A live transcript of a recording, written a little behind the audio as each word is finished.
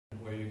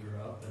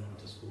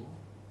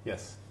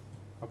Yes.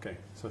 Okay.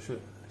 So should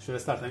I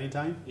start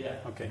anytime? Yeah.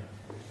 Okay.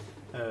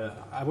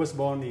 I was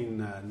born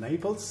in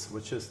Naples,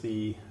 which is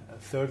the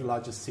third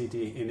largest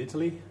city in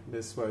Italy.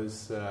 This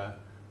was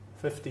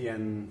 50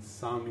 and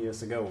some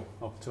years ago,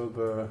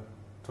 October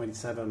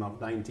 27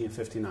 of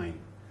 1959.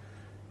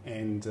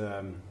 And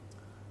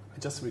I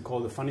just recall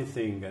the funny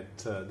thing that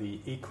the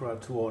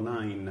ICRA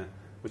 209,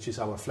 which is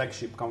our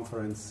flagship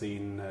conference,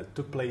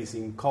 took place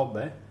in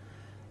Kobe.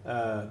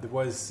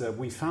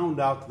 We found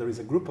out there is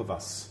a group of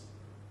us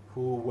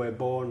who were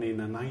born in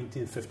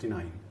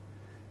 1959.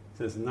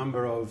 There's a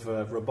number of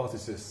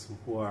roboticists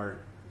who are,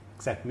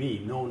 except me,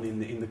 known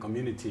in the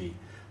community.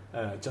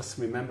 Just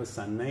remember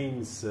some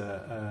names: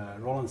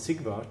 Roland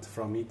Sigvart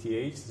from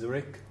ETH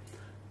Zurich,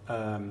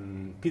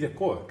 Peter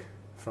Cork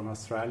from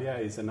Australia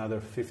is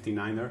another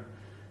 59er,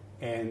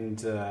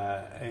 and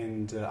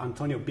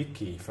Antonio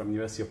Bicchi from the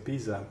University of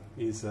Pisa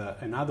is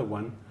another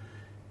one.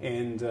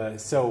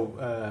 And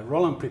so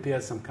Roland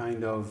prepared some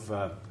kind of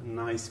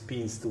nice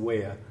pins to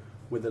wear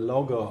with the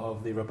logo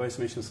of the Robotics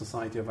Information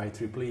Society of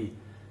IEEE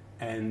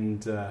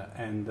and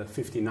the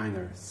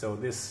 59er. So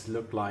this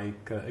looked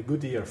like a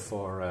good year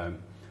for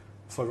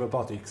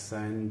robotics.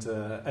 And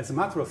as a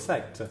matter of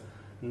fact,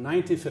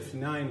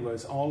 1959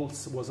 was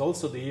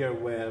also the year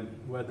where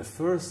the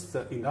first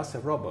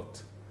industrial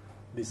robot,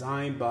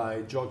 designed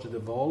by George de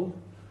Vol,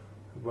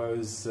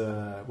 was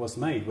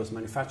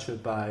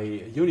manufactured by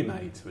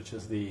Unimate, which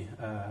is the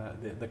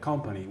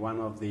company, one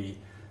of the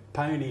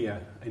pioneer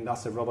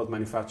industrial robot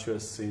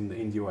manufacturers in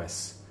the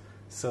US.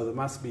 So there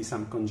must be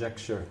some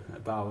conjecture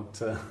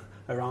about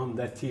around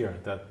that year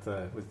that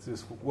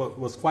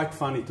was quite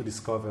funny to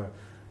discover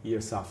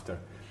years after.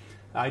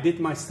 I did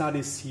my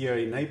studies here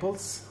in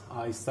Naples.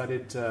 I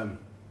studied the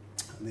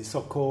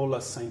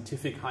so-called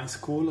scientific high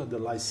school, the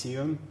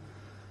Lyceum,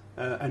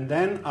 and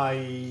then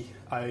I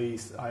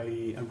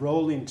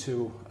enrolled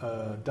into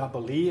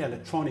EE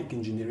electronic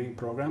engineering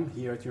program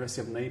here at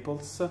University of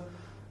Naples,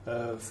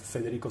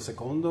 Federico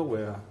II,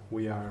 where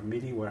we are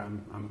meeting, where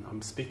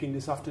I'm speaking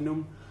this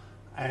afternoon.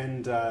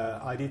 And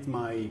I did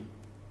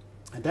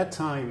at that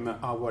time,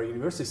 our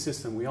university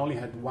system, we only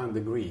had one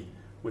degree,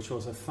 which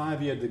was a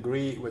 5-year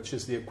degree, which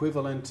is the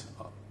equivalent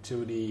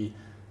to the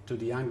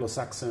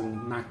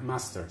Anglo-Saxon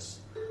masters.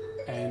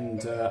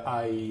 And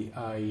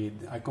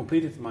I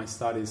completed my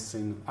studies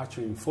in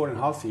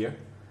 4.5 years,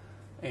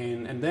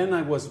 and then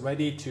I was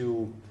ready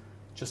to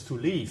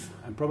leave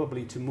and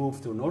probably to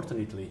move to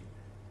northern Italy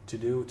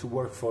to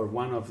work for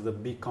one of the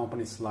big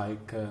companies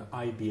like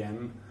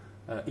IBM,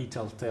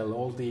 Italtel,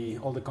 all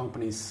the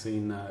companies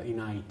in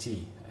IT,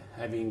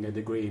 having a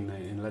degree in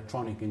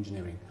electronic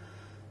engineering.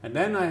 And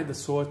then I had a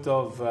sort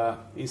of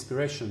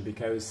inspiration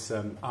because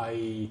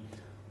I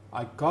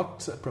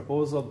got a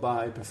proposal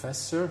by the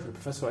professor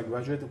I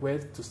graduated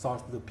with, to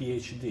start the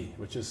PhD,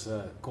 which is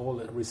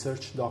called a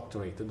research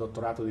doctorate, a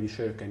dottorato di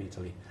ricerca in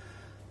Italy.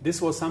 This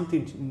was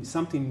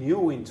something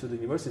new into the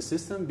university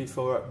system.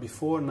 Before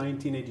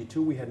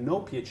 1982, we had no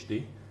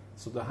PhD,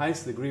 so the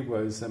highest degree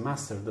was a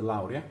master, the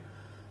laurea.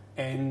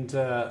 And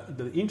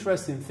the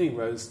interesting thing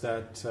was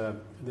that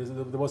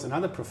there was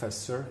another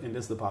professor in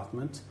this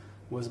department,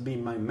 was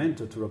being my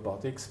mentor to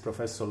robotics,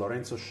 Professor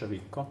Lorenzo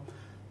Sciavicco.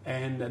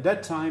 And at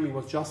that time, he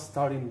was just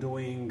starting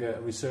doing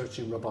research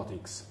in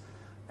robotics.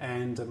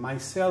 And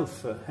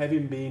myself,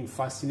 having been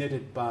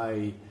fascinated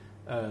by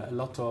a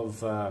lot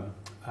of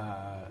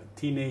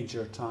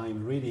teenager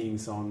time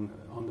readings on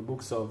the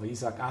books of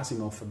Isaac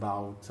Asimov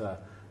about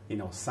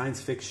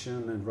science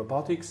fiction and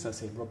robotics, I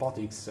say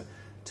robotics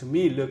to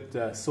me looked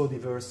so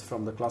diverse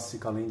from the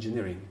classical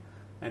engineering.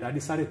 And I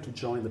decided to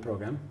join the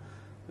program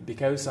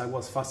because I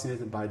was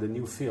fascinated by the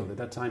new field. At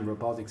that time,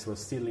 robotics was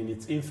still in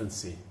its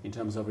infancy in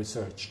terms of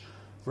research.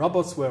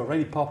 Robots were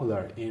already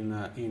popular in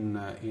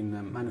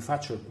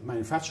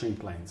manufacturing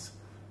plants,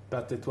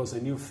 but it was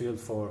a new field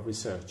for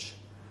research.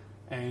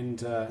 And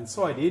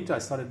so I did. I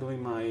started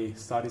doing my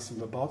studies in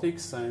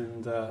robotics,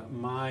 and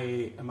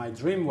my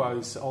dream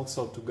was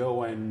also to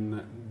go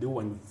and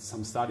do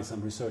some studies,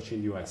 some research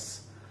in the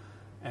US.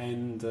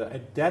 And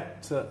at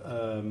that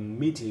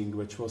meeting,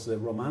 which was the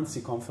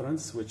Romanzi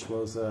conference, which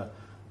was a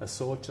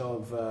sort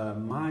of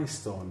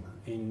milestone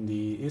in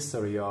the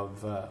history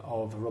of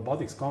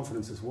robotics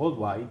conferences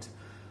worldwide,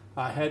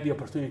 I had the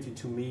opportunity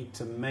to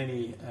meet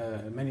many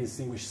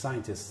distinguished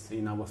scientists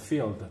in our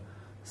field,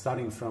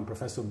 starting from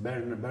Professor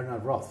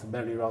Bernard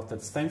Roth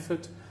at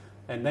Stanford,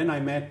 and then I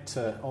met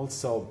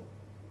also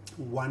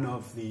one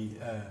of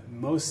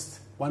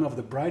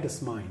the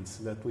brightest minds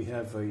that we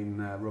have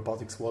in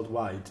robotics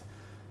worldwide.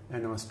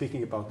 And I'm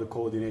speaking about the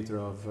coordinator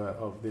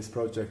of this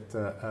project,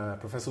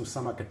 Professor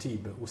Usama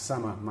Khatib.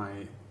 Usama,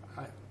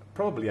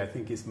 I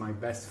think is my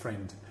best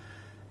friend.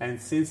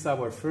 And since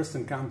our first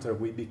encounter,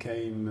 we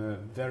became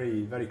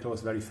very, very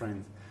close, very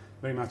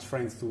much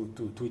friends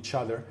to each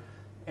other.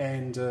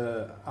 And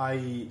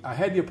I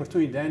had the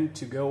opportunity then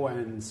to go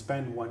and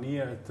spend 1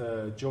 year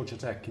at Georgia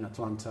Tech in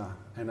Atlanta,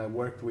 and I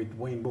worked with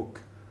Wayne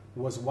Book,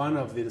 who was one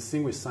of the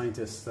distinguished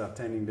scientists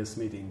attending this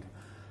meeting.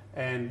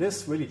 And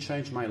this really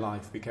changed my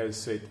life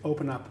because it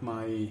opened up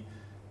my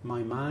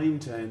my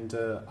mind, and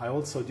I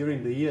also,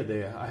 during the year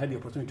there, I had the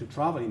opportunity to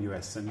travel in the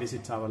US and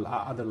visit our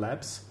other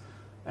labs.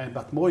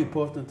 But more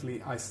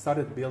importantly, I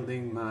started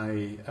building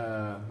my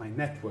my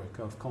network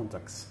of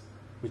contacts,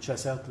 which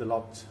has helped a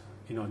lot,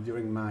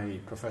 during my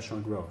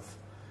professional growth.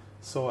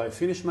 So I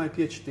finished my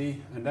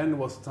PhD, and then it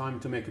was time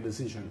to make a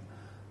decision.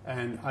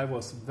 And I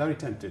was very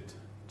tempted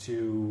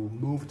to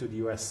move to the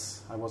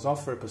US. I was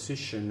offered a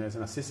position as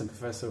an assistant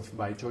professor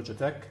by Georgia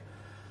Tech,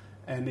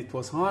 and it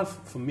was hard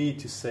for me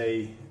to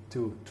say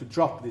to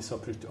drop this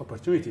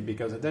opportunity,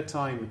 because at that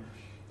time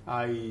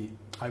I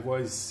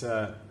was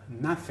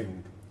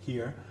nothing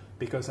here,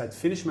 because I'd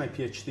finished my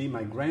PhD,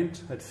 my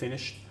grant had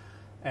finished,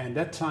 and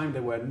at that time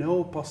there were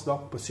no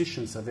postdoc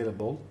positions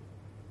available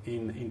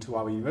into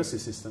our university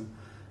system,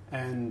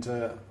 and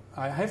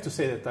I have to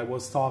say that I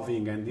was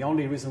starving, and the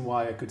only reason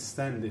why I could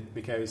stand it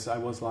because I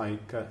was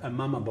like a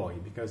mama boy,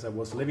 because I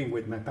was living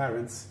with my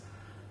parents,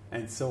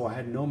 and so I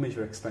had no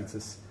major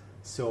expenses,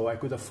 so I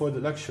could afford the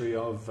luxury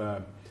of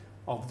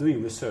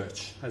doing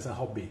research as a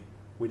hobby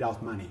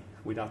without money,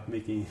 without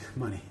making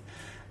money.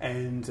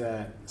 And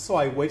so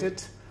I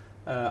waited.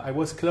 I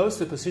was close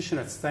to a position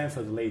at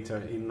Stanford later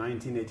in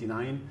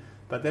 1989,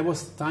 but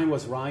time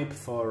was ripe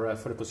for a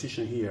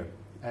position here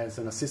as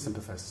an assistant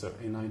professor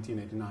in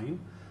 1989.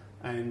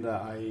 And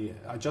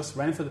I just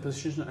ran for the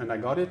position and I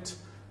got it.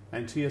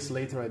 And 2 years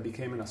later I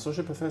became an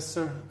associate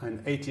professor,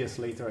 and 8 years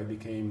later I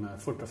became a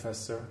full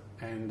professor.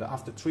 And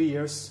after 3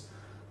 years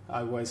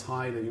I was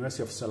hired at the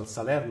University of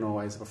Salerno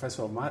as a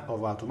professor of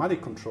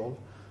automatic control.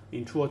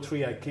 In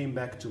 2003 I came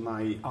back to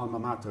my alma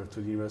mater,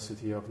 to the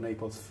University of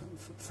Naples,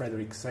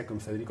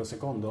 Federico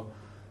II.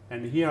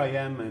 And here I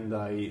am, and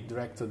I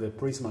direct the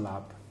Prisma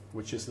Lab,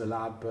 which is the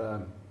lab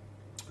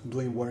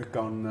doing work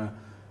on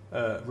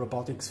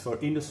robotics for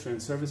industry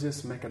and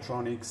services,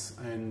 mechatronics,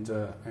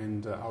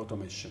 and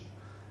automation.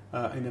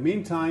 In the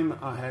meantime,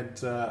 I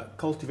had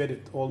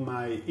cultivated all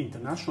my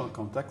international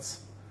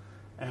contacts,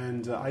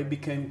 and I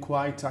became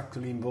quite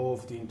actively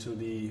involved into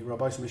the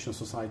Robotics Mission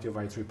Society of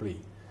IEEE.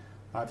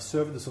 I've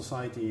served the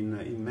society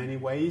in many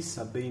ways.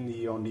 I've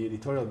been on the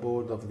editorial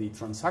board of the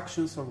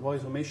Transactions of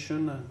Robotics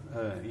Mission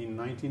in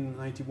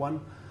 1991,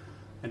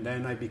 and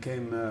then I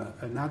became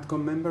an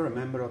ADCOM member, a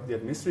member of the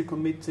Administrative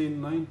Committee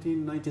in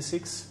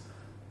 1996.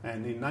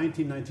 And in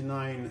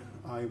 1999,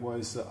 I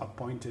was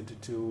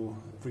appointed to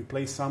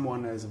replace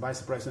someone as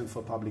Vice President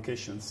for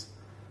Publications.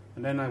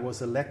 And then I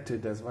was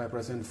elected as Vice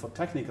President for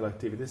Technical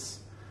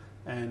Activities.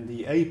 And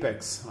the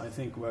apex, I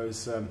think,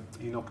 was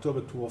in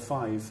October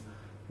 2005,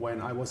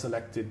 when I was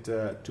elected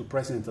to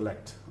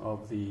President-elect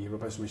of the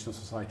Robotics Mission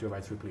Society of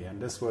IEEE. And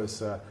this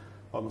was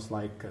almost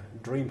like a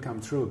dream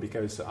come true,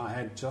 because I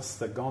had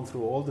just gone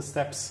through all the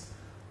steps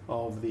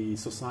of the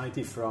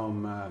society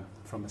from a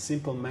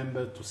simple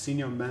member to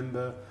senior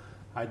member.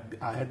 I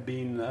had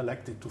been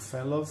elected to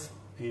fellow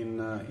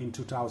in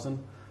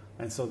 2000,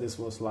 and so this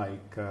was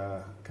like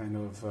I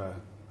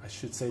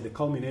should say, the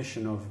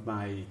culmination of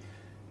my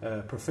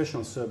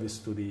professional service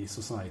to the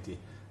society.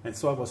 And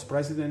so I was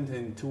president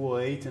in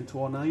 2008 and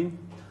 2009,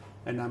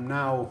 and I'm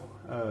now,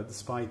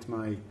 despite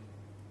my,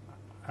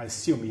 I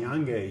assume,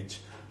 young age,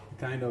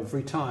 kind of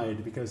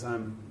retired, because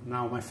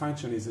my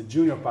function is a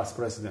junior past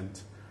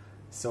president.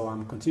 So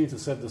I'm continuing to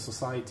serve the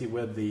society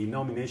with the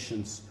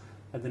nominations.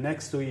 At the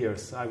next 2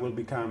 years, I will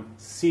become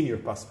senior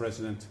past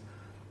president,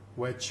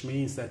 which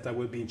means that I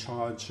will be in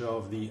charge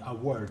of the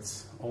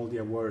awards, all the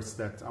awards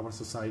that our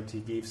society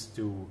gives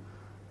to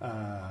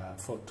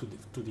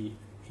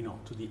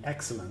the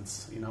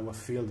excellence in our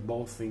field,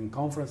 both in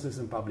conferences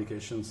and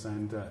publications,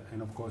 and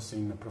of course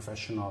in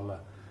professional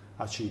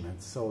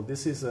achievements. So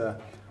this is,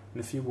 in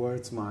a few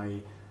words,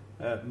 my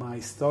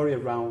story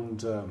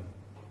around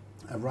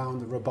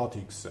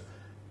robotics.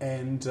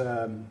 And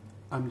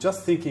I'm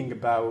just thinking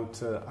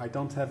about, I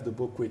don't have the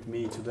book with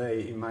me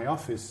today in my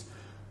office,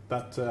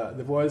 but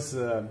there was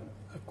a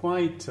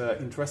quite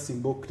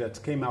interesting book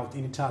that came out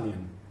in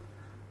Italian.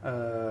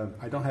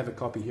 I don't have a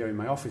copy here in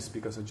my office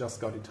because I just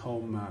got it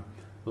home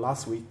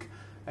last week.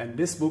 And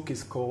this book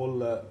is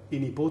called I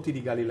nipoti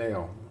di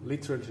Galileo.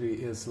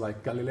 Literally is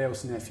like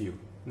Galileo's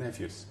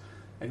nephews.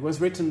 It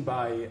was written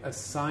by a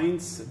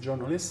science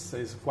journalist,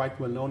 is quite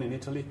well known in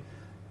Italy,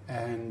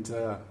 and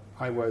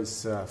I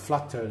was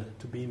flattered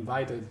to be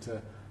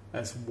invited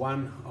as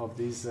one of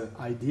these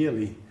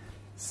ideally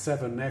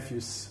 7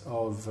 nephews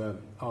of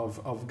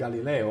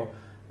Galileo,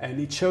 and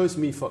he chose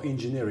me for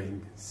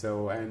engineering.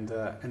 So and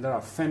there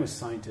are famous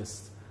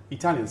scientists,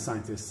 Italian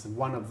scientists.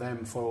 One of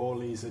them for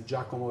all is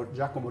Giacomo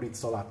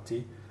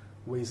Rizzolatti,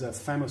 who is a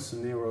famous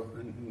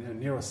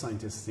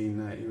neuroscientist in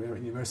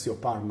University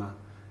of Parma.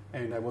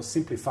 And I was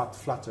simply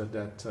flattered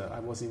that I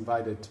was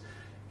invited.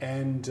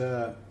 And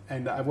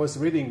I was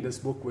reading this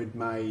book with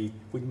my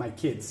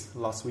kids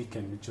last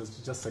weekend,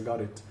 just I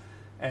got it,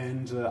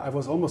 and I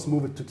was almost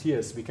moved to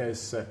tears,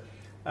 because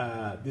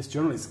this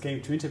journalist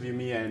came to interview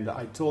me, and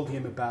I told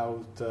him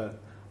about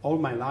all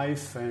my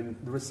life, and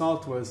the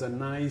result was a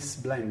nice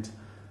blend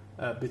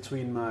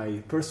between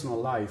my personal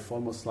life,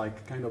 almost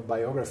like kind of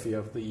biography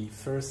of the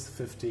first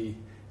 50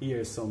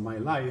 years of my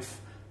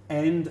life,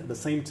 and at the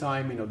same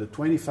time, the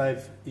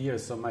 25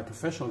 years of my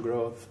professional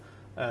growth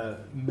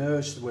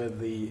merged with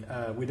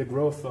the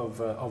growth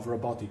of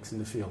robotics in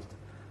the field.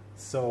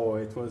 So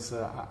it was.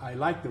 I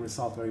like the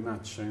result very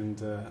much,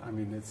 and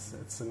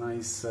it's a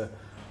nice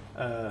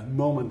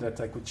moment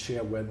that I could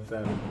share with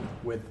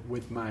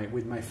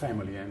my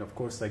family. And of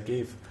course, I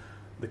gave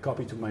the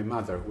copy to my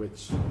mother,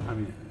 which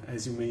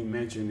as you may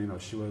imagine,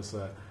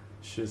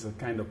 she's a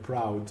kind of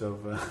proud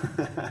of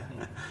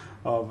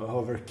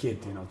of her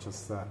kid,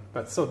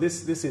 But so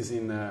this is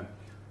in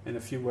a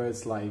few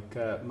words like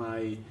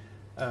my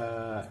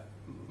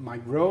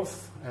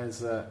growth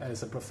as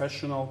a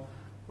professional,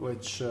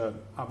 which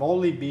I've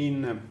only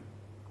been.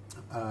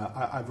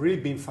 I've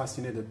really been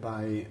fascinated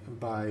by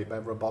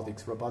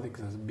robotics. Robotics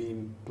has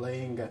been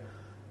playing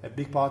a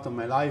big part of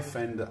my life,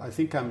 and I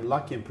think I'm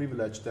lucky and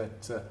privileged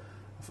that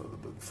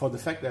for the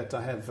fact that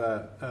I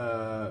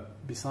have,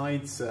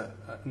 besides a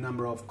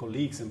number of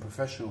colleagues and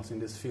professionals in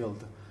this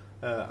field,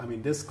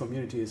 this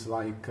community is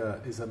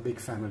is a big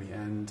family,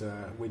 and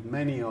with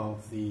many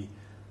of the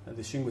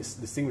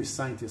distinguished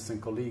scientists and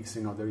colleagues,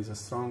 there is a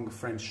strong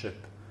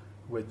friendship,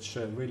 which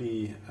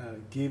really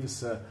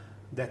gives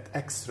that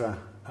extra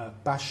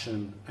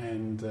passion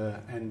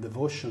and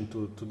devotion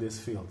to this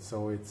field.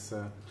 So it's.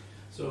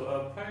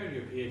 So prior to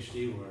your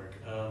PhD work,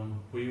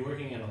 were you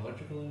working in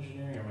electrical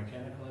engineering or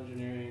mechanical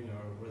engineering,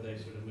 or were they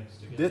sort of mixed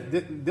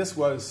together? This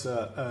was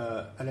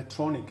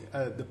electronic.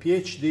 The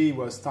PhD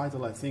was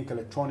titled, I think,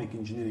 electronic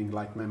engineering,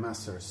 like my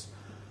master's.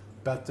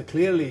 But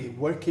clearly,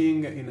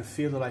 working in a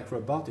field like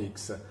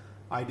robotics,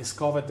 I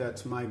discovered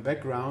that my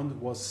background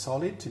was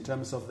solid in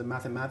terms of the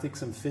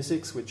mathematics and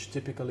physics, which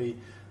typically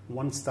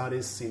one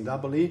studies in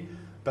EE,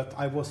 but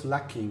I was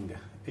lacking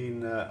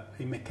in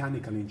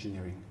mechanical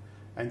engineering.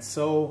 And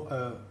so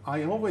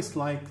I always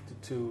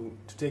liked to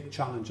take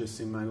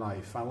challenges in my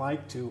life. I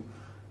like to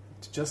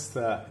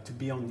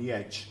be on the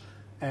edge.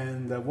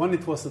 And when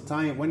it was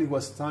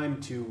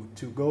time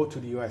to go to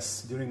the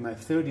US during my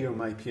third year of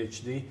my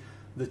PhD,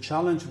 the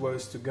challenge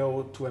was to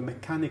go to a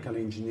mechanical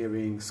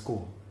engineering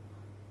school.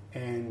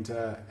 And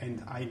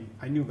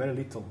I knew very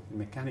little in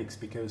mechanics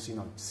because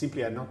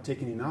simply I had not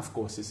taken enough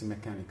courses in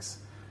mechanics.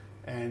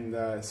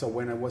 And so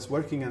when I was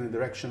working under the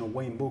direction of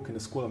Wayne Book in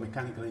the School of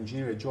Mechanical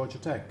Engineering at Georgia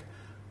Tech,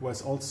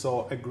 was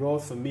also a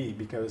growth for me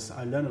because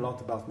I learned a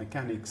lot about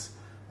mechanics.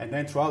 And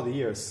then throughout the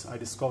years, I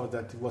discovered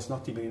that it was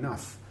not even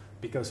enough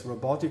because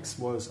robotics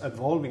was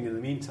evolving in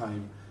the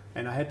meantime,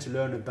 and I had to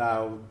learn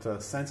about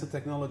sensor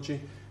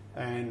technology.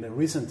 And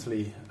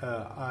recently,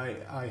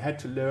 I had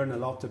to learn a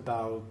lot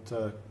about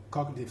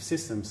cognitive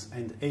systems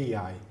and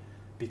AI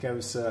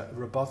because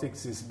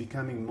robotics is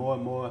becoming more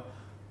and more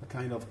a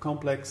kind of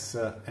complex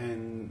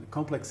and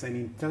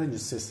intelligent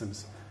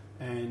systems.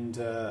 And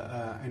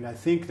I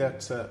think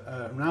that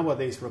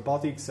nowadays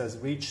robotics has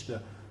reached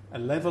a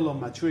level of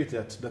maturity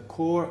that the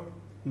core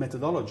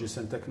methodologies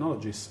and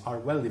technologies are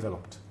well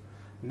developed.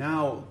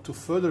 Now, to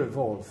further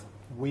evolve,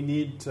 we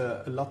need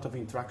a lot of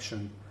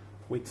interaction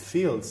with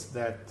fields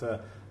that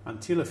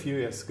until a few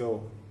years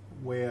ago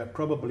were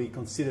probably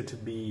considered to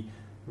be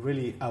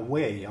really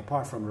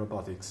apart from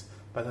robotics.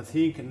 But I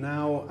think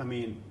now,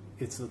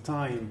 it's the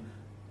time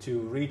to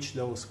reach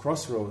those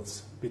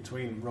crossroads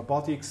between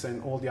robotics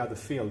and all the other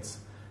fields.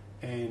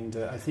 And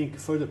I think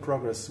further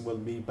progress will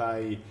be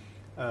by,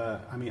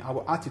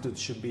 our attitude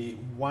should be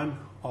one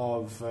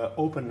of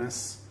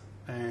openness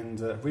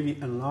and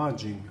really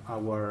enlarging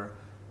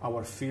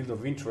our field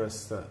of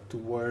interest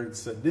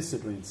towards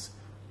disciplines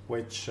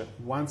which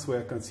once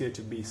were considered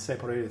to be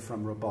separated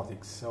from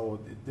robotics. So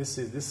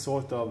this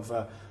sort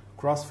of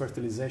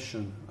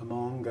cross-fertilization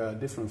among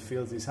different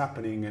fields is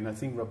happening, and I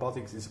think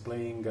robotics is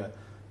playing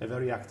a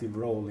very active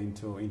role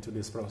into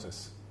this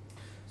process.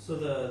 So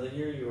the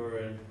year you were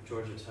in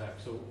Georgia Tech,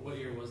 so what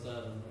year was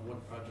that and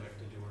what project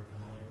did you work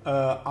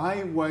on?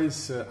 I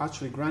was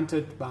actually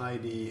granted by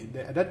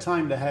at that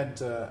time they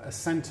had a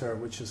center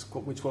which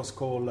was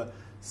called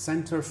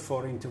Center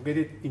for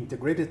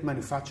Integrated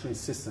Manufacturing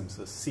Systems,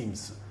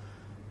 SIMS.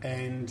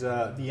 And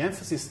the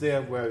emphasis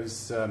there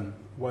was on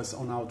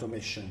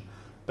automation.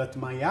 But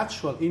my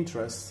actual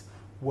interest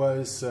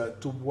was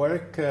to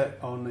work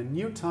on a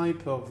new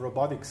type of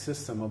robotic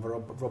system, of a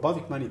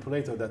robotic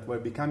manipulator that were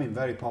becoming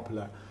very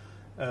popular.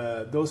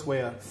 Those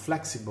were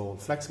flexible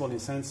in the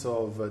sense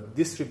of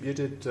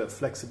distributed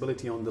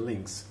flexibility on the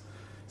links.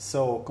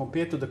 So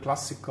compared to the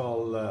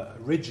classical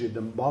rigid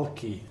and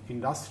bulky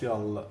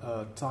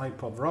industrial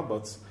type of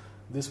robots,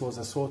 this was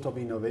a sort of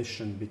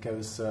innovation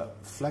because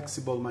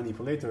flexible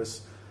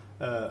manipulators,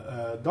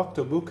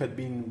 Dr. Book had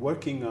been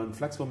working on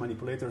flexible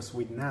manipulators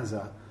with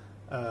NASA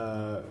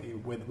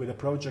with a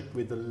project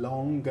with the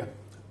long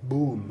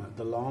boom,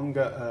 the long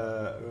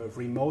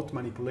remote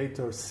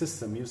manipulator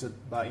system used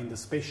in the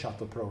Space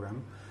Shuttle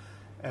program,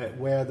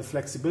 where the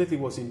flexibility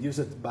was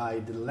induced by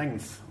the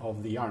length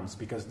of the arms,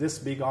 because this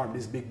big arm,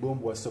 this big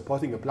boom, was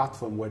supporting a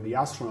platform where the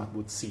astronaut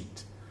would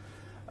sit.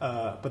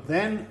 But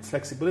then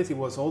flexibility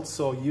was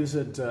also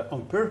used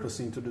on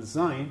purpose into the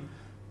design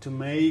to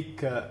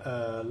make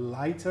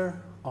lighter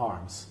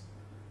arms.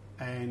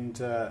 And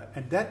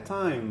at that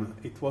time,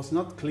 it was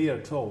not clear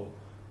at all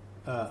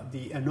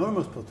the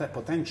enormous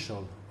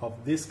potential of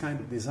this kind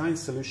of design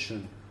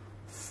solution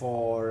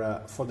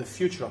for the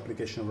future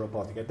application of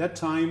robotics. At that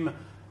time,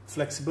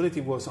 flexibility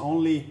was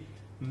only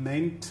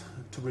meant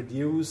to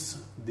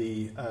reduce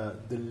the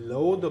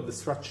load of the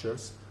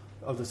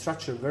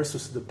structure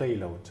versus the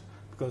payload,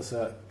 because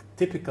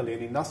typically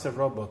an industrial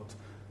robot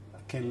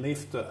can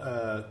lift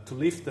to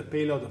lift a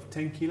payload of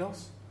 10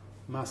 kilos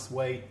must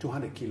weigh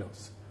 200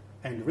 kilos.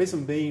 And the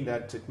reason being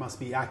that it must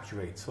be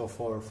accurate. So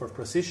for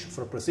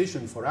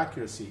precision, for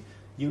accuracy,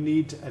 you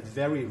need a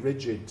very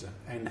rigid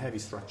and heavy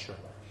structure.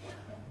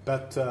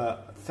 But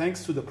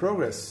thanks to the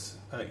progress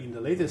in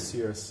the latest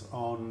years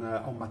on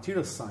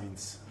material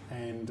science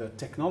and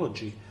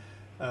technology,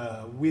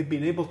 we've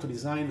been able to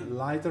design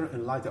lighter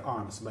and lighter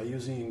arms by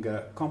using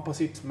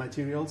composite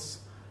materials,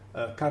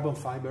 carbon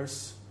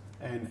fibers,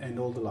 and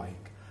all the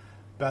like.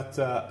 But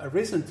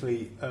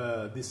recently,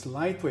 these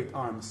lightweight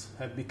arms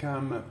have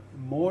become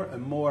more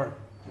and more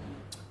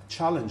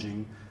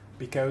challenging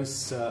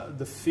because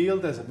the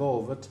field has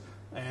evolved,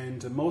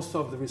 and most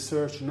of the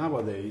research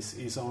nowadays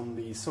is on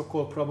the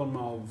so-called problem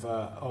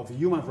of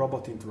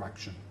human-robot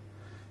interaction.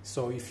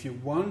 So if you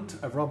want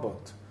a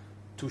robot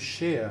to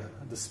share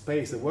the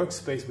space, the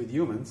workspace with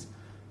humans,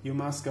 you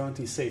must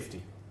guarantee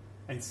safety.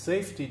 And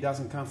safety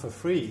doesn't come for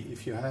free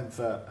if you have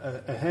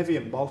a heavy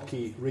and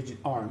bulky rigid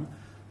arm,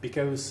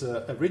 because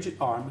a rigid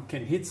arm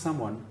can hit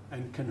someone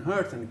and can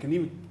hurt and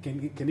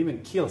can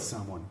even kill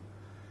someone.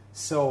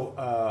 So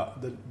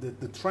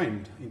the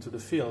trend into the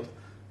field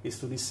is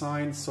to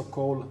design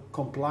so-called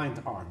compliant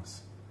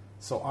arms.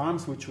 So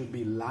arms which would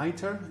be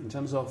lighter in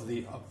terms of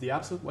the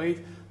absolute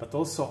weight, but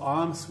also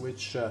arms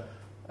which,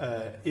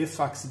 if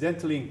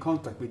accidentally in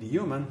contact with the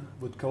human,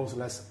 would cause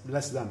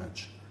less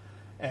damage.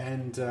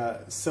 And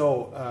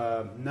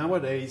so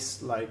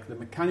nowadays, like the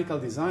mechanical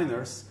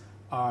designers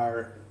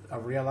are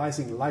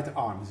realizing lighter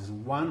arms. This is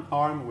one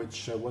arm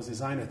which was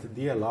designed at the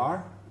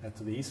DLR, at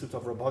the Institute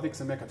of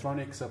Robotics and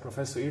Mechatronics.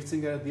 Professor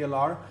Irzinger at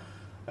DLR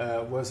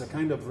was a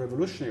kind of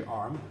revolutionary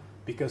arm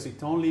because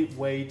it only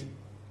weighed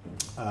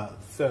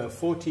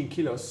 14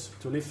 kilos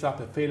to lift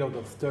up a payload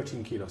of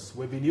 13 kilos.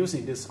 We've been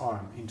using this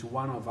arm into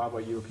one of our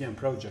European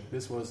projects.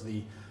 This was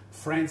the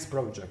France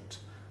project,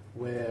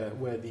 where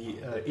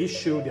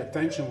the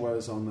attention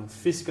was on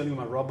physical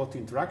human-robot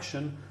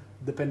interaction,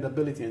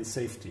 dependability, and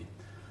safety.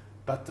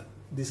 But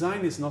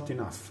design is not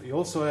enough. You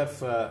also have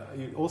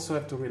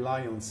to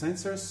rely on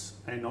sensors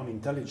and on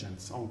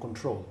intelligence, on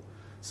control.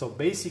 So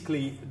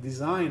basically,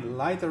 design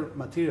lighter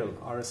material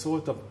are a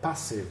sort of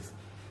passive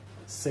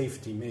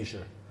safety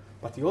measure.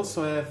 But you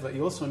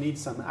also need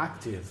some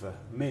active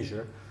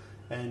measure,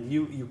 and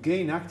you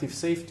gain active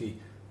safety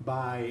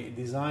by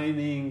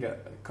designing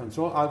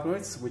control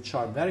algorithms which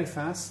are very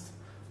fast,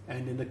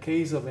 and in the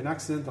case of an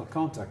accidental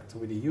contact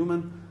with a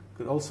human,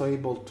 could also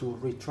able to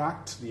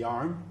retract the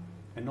arm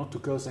and not to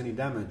cause any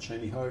damage,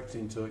 any hurt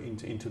into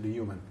the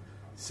human.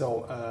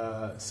 So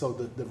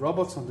the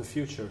robots of the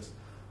future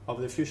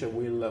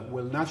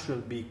will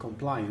naturally be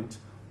compliant,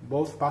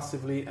 both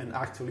passively and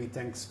actively,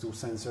 thanks to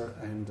sensor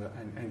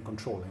and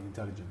control and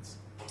intelligence.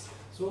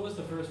 So what was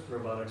the first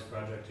robotics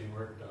project you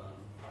worked on,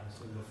 I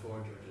assume before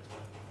Georgia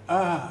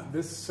Tech?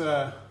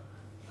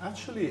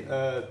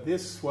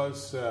 This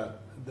was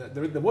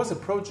there was a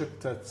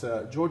project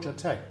at Georgia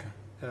Tech,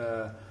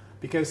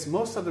 because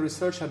most of the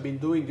research I've been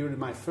doing during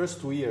my first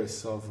 2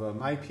 years of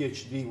my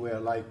PhD were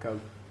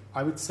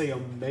I would say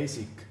on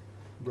basic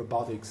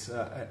robotics,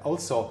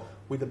 also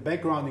with a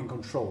background in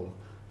control.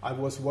 I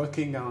was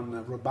working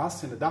on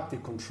robust and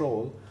adaptive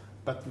control,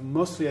 but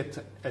mostly at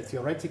a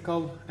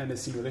theoretical and a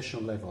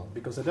simulation level,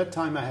 because at that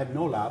time I had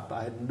no lab,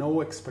 I had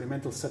no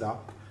experimental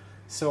setup,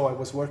 so I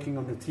was working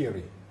on the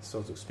theory,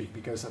 so to speak,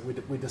 because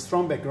with a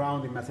strong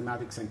background in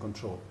mathematics and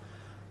control.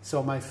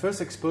 So my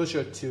first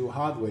exposure to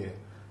hardware,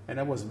 and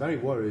I was very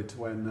worried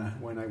when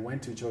I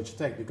went to Georgia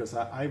Tech, because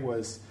I've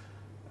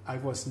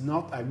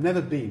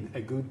never been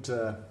a good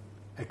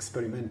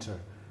experimenter.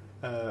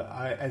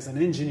 As an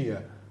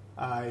engineer,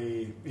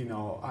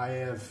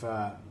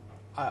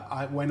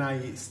 when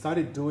I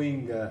started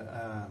doing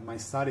my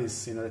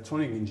studies in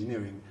electronic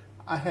engineering,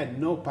 I had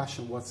no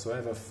passion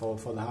whatsoever for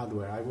the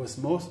hardware. I was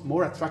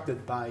more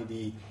attracted by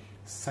the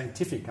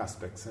scientific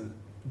aspects and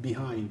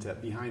behind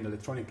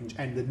electronic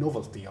and the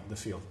novelty of the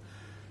field.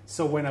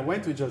 So when I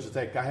went to Georgia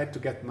Tech, I had to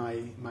get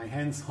my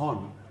hands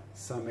on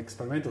some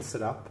experimental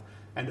setup,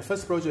 and the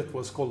first project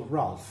was called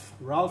RALPH.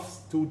 RALPH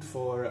stood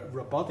for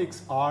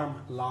Robotics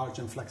Arm Large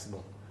and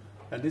Flexible.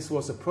 And this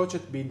was a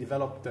project being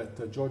developed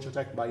at Georgia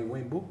Tech by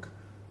Wayne Book,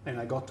 and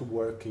I got to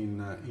work in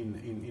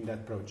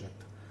that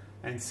project.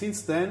 And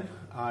since then,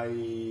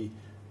 I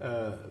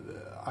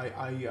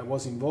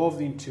was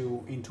involved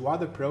into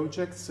other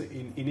projects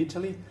in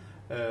Italy.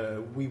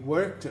 We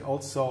worked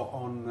also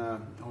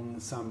on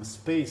some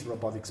space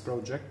robotics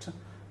project,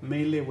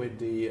 mainly with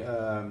the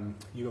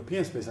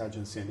European Space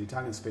Agency and the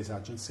Italian Space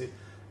Agency.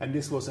 And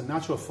this was a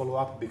natural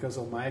follow-up because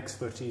of my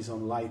expertise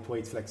on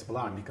lightweight flexible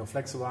arms, because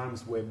flexible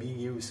arms were being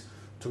used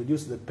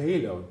reduce the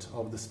payload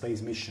of the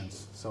space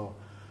missions. So,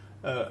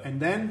 and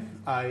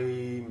then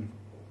I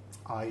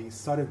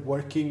started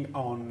working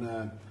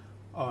on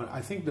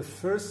I think the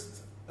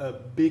first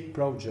big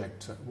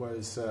project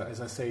was,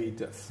 as I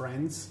said,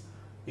 Friends,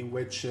 in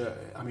which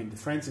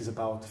Friends is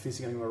about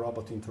physical and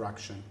robot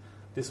interaction.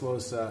 This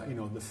was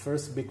the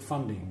first big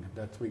funding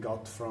that we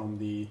got from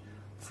the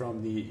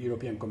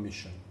European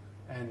Commission.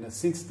 And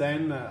since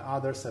then,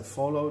 others have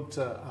followed.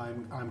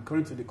 I'm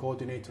currently the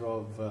coordinator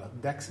of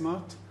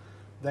DexMart.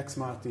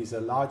 DexMart is a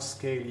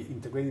large-scale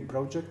integrated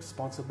project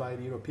sponsored by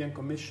the European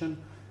Commission,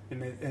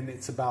 and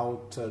it's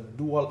about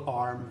dual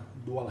arm,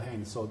 dual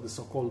hand, so the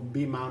so-called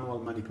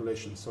bimanual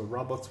manipulation, so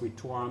robots with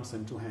 2 arms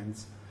and 2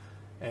 hands.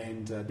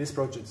 And this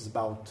project is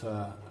about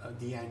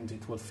the end.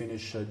 It will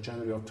finish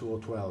January of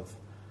 2012.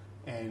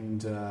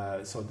 And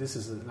so this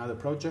is another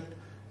project.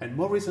 And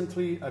more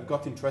recently, I've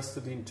got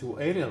interested into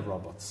aerial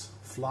robots,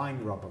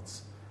 flying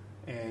robots.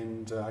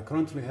 And I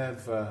currently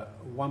have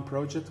one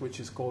project which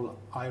is called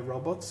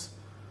iRobots.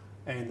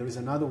 And there is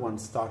another one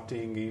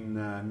starting in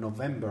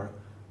November,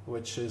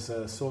 which is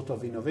a sort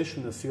of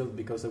innovation in the field,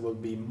 because there will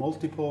be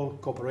multiple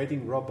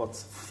cooperating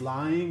robots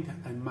flying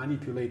and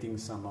manipulating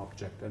some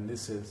object. And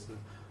this is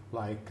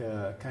like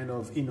kind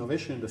of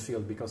innovation in the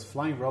field, because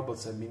flying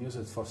robots have been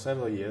used for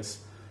several years,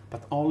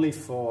 but only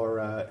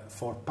for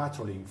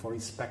patrolling, for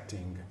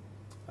inspecting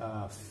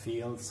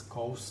fields,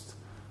 coast,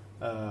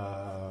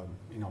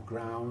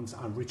 grounds,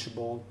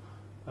 unreachable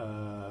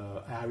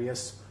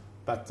areas.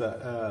 But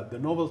the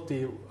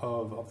novelty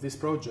of this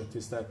project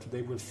is that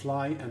they will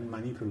fly and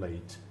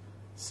manipulate.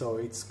 So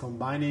it's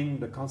combining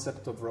the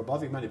concept of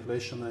robotic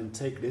manipulation and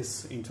take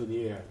this into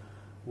the air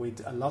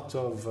with a lot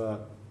of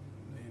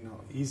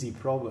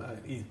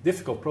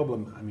difficult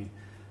problem,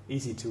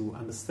 easy to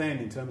understand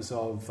in terms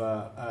of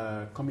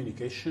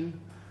communication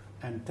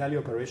and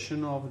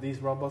teleoperation of these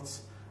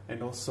robots,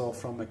 and also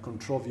from a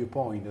control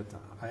viewpoint, that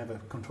I have a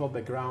control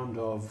background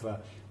of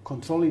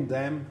controlling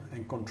them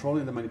and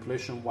controlling the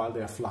manipulation while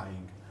they are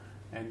flying.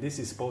 And this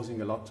is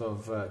posing a lot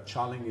of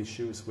challenging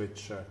issues,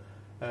 which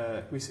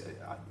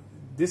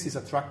this is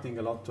attracting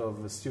a lot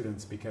of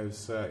students,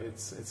 because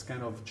it's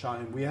kind of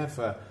challenging. We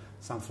have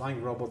some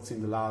flying robots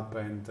in the lab,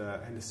 and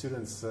the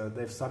students,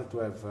 they've started to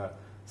have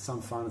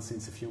some fun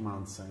since a few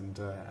months, and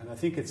I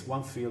think it's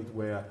one field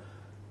where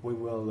we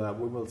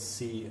will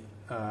see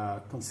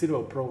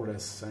considerable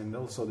progress. And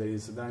also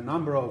there are a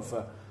number of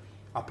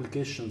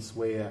applications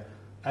where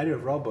aerial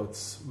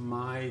robots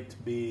might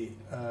be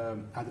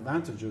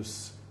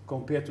advantageous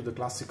compared to the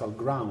classical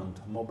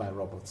ground mobile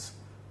robots,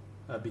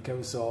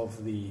 because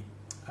of the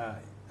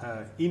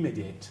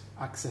immediate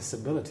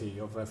accessibility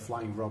of a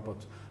flying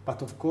robot.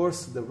 But of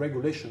course, the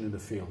regulation in the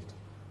field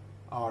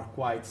are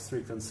quite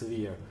strict and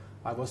severe.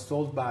 I was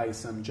told by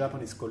some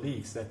Japanese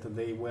colleagues that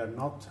they were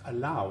not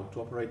allowed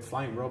to operate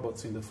flying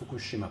robots in the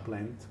Fukushima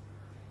plant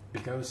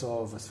because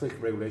of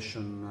strict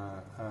regulation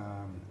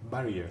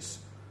barriers.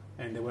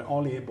 And they were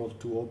only able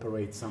to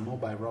operate some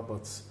mobile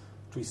robots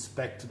to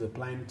inspect the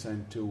plant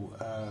and to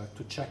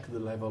check the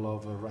level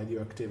of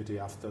radioactivity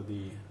after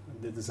the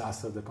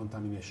disaster, the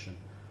contamination.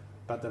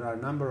 But there are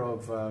a number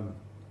of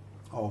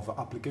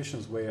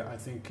applications where I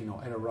think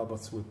aerial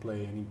robots will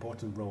play an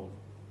important role.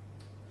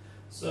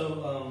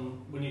 So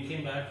when you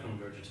came back from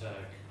Georgia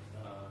Tech,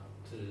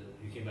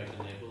 you came back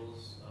to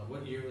Naples.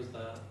 What year was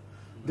that?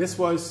 This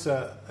was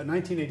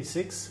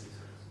 1986,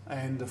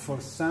 and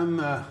for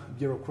some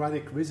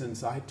bureaucratic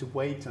reasons, I had to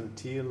wait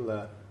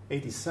until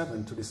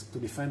 87 to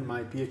defend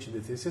my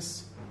PhD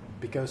thesis,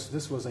 because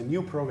this was a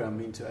new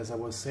program as I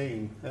was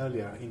saying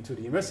earlier, into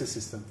the university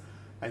system,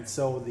 and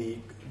so the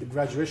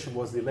graduation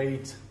was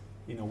delayed,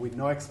 with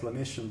no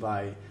explanation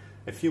by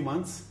a few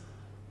months,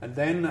 and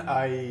then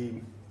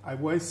I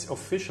was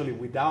officially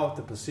without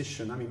a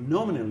position.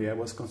 Nominally I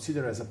was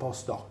considered as a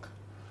postdoc.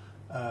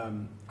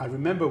 I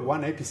remember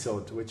one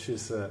episode which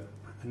is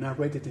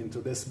narrated into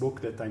this book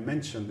that I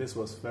mentioned. This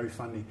was very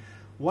funny.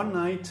 One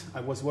night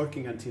I was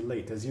working until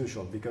late, as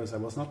usual, because I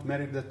was not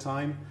married at that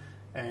time,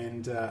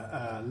 and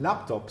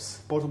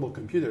laptops, portable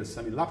computers,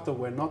 laptops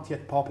were not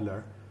yet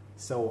popular,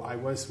 so I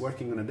was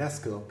working on a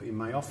desktop in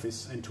my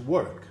office, and to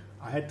work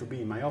I had to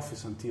be in my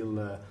office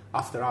until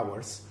after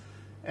hours,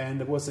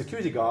 and there was a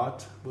security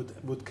guard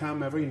would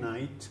come every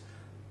night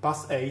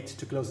past 8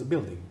 to close the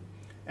building,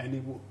 and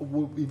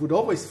he would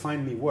always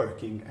find me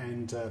working,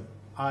 and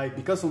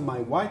because of my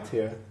white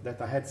hair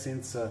that I had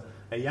since a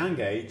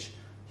young age,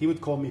 he would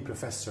call me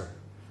professor.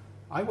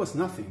 I was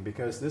nothing,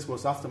 because this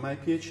was after my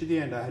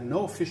PhD, and I had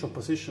no official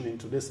position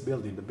into this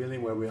building, the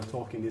building where we are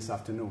talking this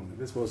afternoon.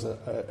 This was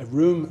a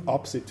room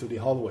opposite to the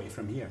hallway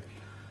from here.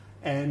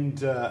 And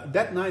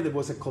that night there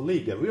was a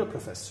colleague, a real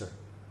professor,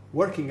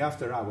 working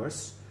after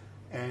hours,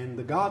 and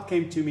the guard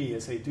came to me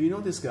and said, "Do you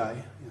know this guy?"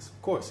 Yes,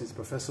 of course, it's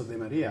Professor De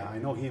Maria. I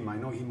know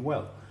him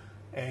well.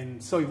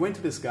 And so he went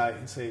to this guy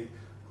and said,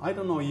 "I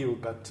don't know you,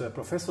 but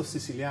Professor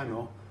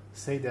Siciliano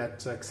said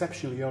that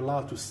exceptionally you're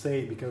allowed to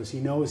stay because he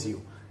knows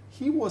you."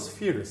 He was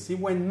furious. He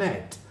went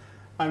mad.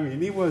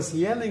 He was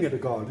yelling at the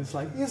guard. It's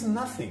like, he's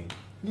nothing.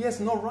 he has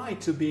no right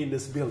to be in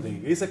this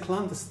building. He's a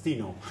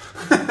clandestino.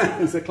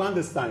 He's a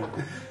clandestine.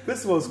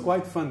 This was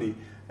quite funny.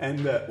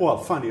 And,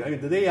 funny. I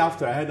mean, the day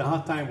after, I had a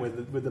hard time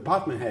with the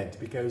department head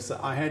because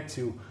I had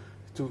to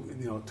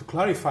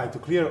clarify, to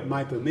clear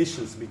my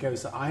permissions,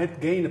 because I had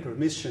gained a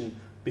permission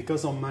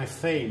because of my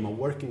fame of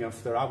working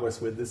after hours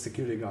with the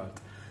security guard.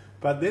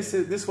 But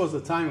this was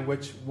a time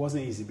which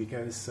wasn't easy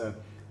because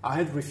I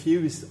had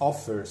refused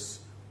offers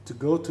to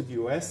go to the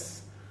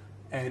US,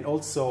 and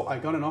also I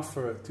got an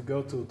offer to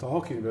go to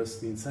Tohoku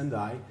University in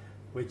Sendai,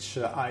 which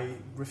I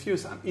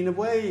refused. In a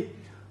way,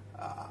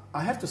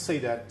 I have to say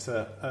that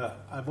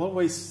I've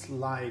always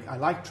I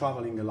like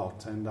traveling a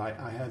lot, and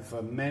I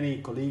have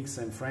many colleagues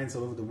and friends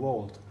all over the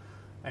world,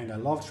 and I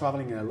love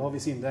traveling and I love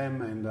visiting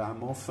them, and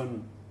I'm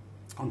often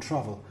on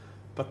travel.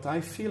 But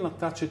I feel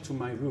attached to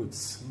my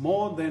roots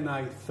more than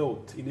I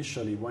thought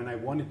initially when I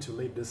wanted to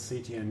leave this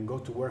city and go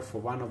to work for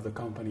one of the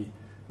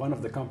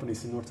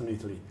companies in northern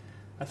Italy.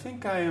 I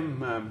think I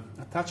am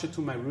attached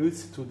to my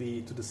roots, to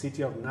the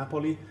city of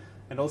Napoli,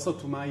 and also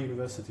to my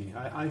university.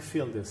 I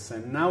feel this,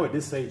 and now at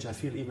this age I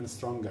feel even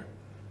stronger.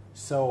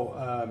 So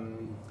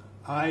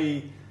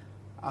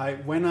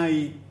when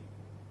I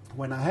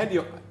had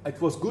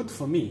it was good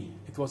for me.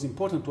 It was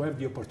important to have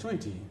the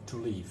opportunity to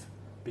leave,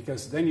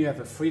 because then you have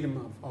a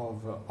freedom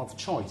of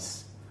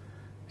choice.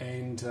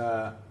 And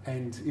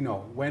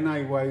when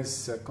I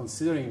was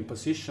considering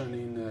position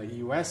in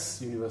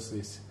U.S.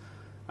 universities,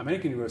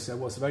 American universities, I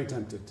was very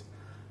tempted.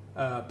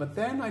 But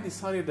then I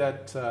decided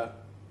that.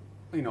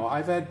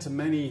 I've had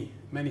many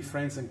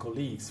friends and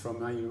colleagues from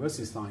my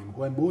university time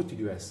who have moved to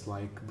the US,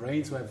 like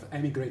brains who have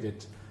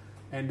emigrated,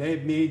 and they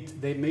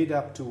made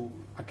up to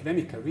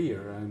academic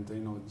career, and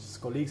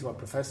colleagues who are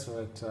professors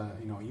at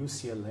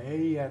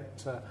UCLA,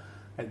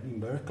 at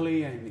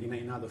Berkeley, and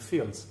in other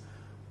fields.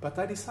 But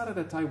I decided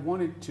that I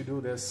wanted to do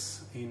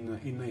this in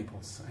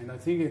Naples, and I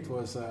think it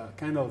was a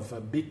kind of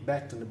a big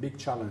bet and a big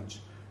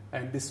challenge.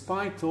 And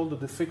despite all the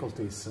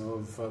difficulties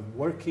of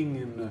working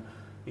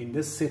in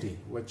this city,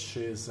 which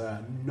is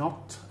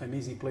not an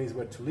easy place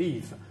where to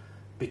live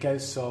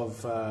because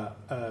of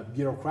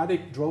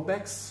bureaucratic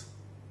drawbacks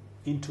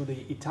into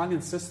the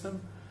Italian system,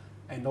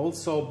 and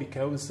also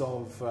because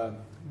of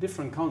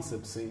different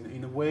concepts.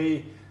 In a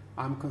way,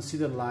 I'm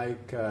considered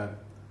like a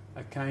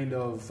kind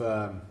of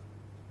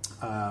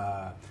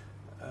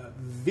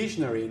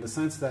visionary, in the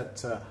sense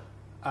that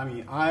I'm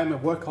a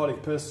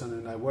workaholic person,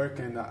 and I work,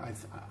 and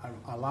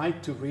I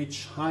like to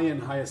reach higher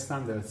and higher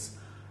standards.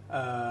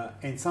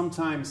 And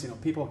sometimes,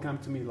 people come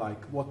to me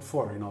like, what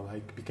for?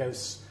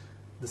 Because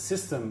the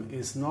system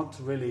is not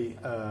really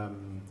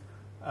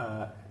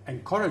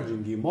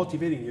encouraging you,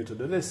 motivating you to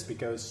do this,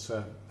 because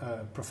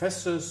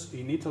professors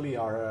in Italy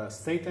are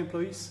state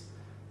employees.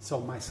 So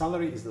my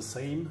salary is the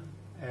same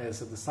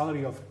as the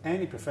salary of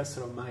any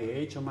professor of my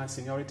age or my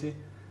seniority.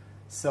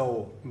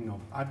 So,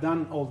 I've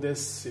done all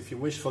this, if you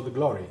wish, for the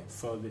glory,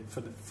 for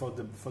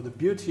the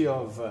beauty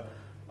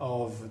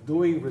of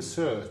doing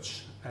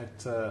research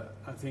at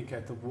I think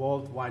at a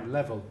worldwide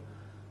level,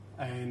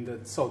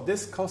 and so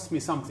this cost me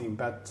something.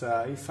 But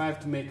if I have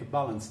to make a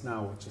balance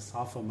now, which is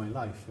half of my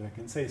life, if I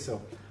can say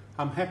so,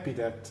 I'm happy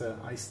that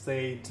I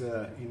stayed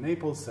in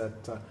Naples.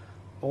 That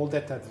all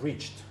that I've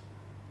reached,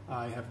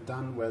 I have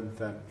done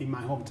with in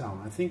my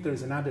hometown. I think there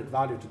is an added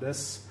value to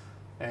this,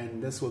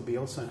 and this will be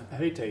also a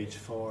heritage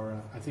for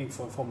I think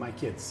for my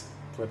kids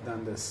to have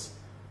done this.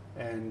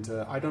 And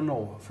I don't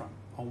know.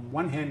 On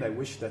one hand, I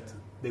wish that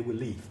they will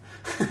leave.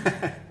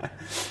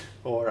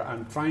 Or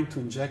I'm trying to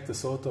inject a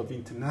sort of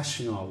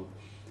international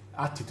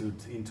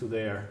attitude into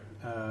their,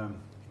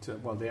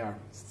 they are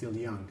still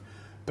young.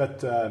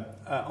 But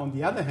on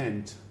the other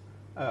hand,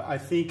 I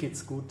think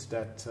it's good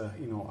that,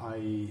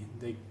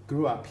 they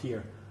grew up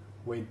here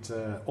with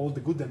all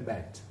the good and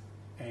bad,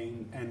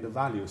 and the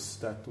values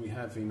that we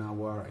have in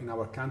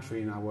our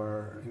country, in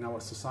our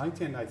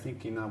society, and I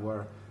think in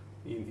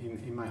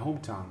my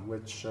hometown,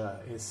 which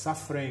is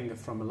suffering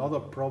from a lot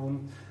of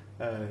problems.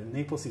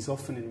 Naples is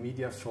often in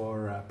media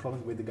for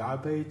problems with the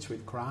garbage,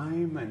 with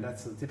crime, and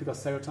that's a typical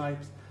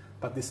stereotype.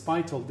 But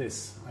despite all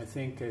this, I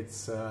think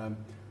it's a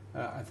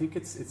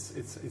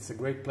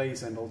great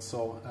place, and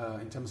also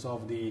in terms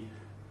of I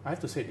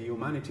have to say, the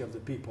humanity of the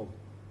people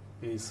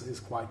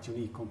is quite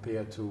unique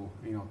compared to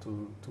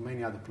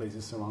many other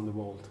places around the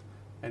world.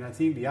 And I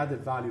think the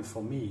added value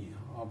for me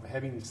of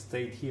having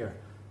stayed here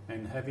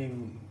and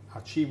having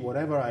achieved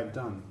whatever I've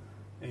done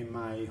in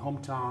my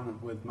hometown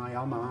with my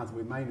alma mater,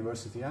 with my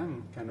university,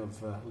 I'm kind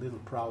of a little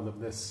proud of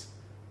this,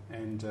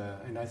 and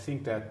I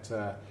think that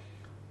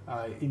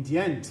in the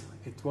end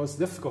it was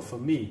difficult for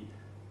me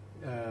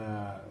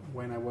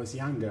when I was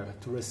younger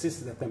to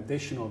resist the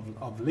temptation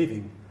of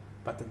leaving,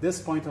 but at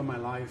this point of my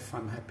life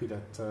I'm happy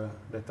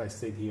that I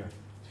stayed here.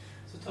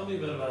 So tell me a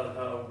bit about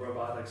how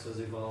robotics has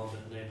evolved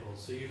at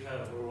Naples. So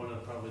were one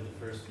of probably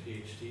the first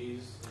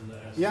PhDs in the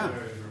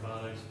ancillary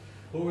robotics.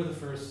 What were the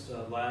first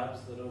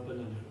labs that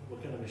opened, and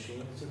what kind of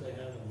machines did they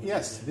have?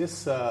 Yes,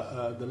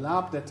 the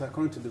lab that I'm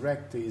going to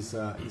direct is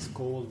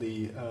called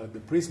the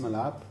Prisma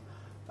Lab.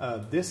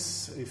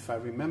 This, if I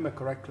remember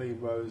correctly,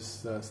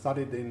 was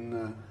started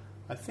in,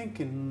 I think,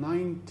 in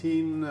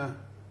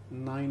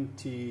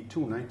 1992,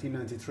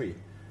 1993.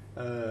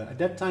 At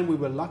that time, we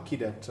were lucky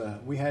that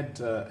we had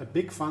a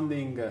big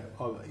funding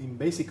in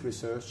basic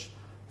research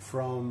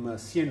from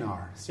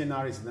CNR.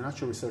 CNR is the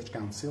National Research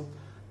Council.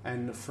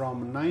 And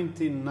from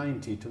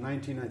 1990 to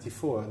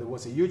 1994, there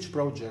was a huge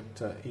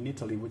project in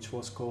Italy which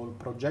was called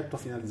Progetto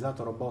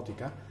Finalizzato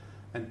Robotica.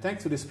 And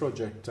thanks to this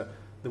project,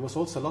 there was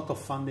also a lot of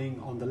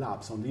funding on the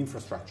labs, on the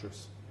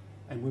infrastructures.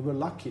 And we were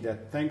lucky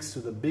that thanks to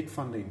the big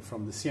funding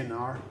from the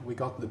CNR, we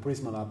got the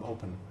Prisma Lab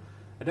open.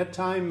 At that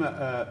time,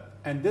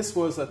 and this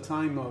was a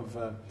time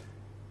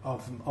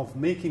of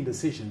making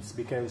decisions,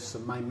 because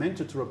my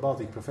mentor to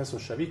robotics, Professor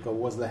Sciavico,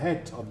 was the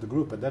head of the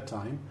group at that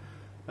time.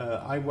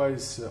 I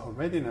was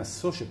already an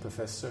associate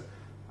professor.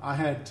 I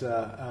had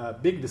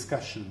big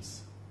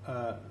discussions,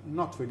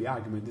 not really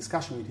argument,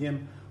 discussion with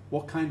him,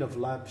 what kind of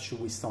lab should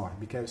we start?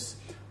 Because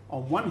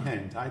on one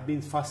hand, I'd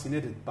been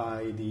fascinated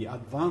by the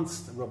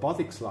advanced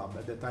robotics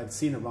lab that I'd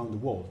seen around the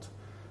world,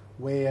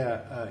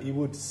 where you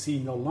would see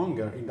no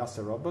longer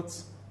industrial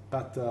robots,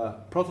 but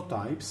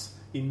prototypes,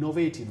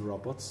 innovative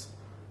robots,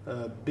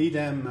 be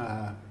them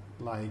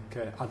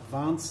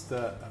advanced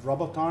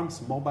robot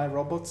arms, mobile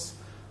robots,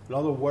 a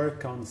lot of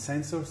work on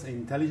sensors and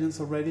intelligence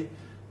already.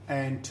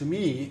 And to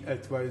me,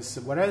 it was,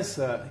 whereas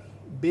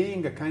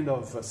being a kind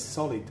of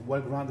solid,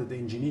 well-grounded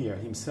engineer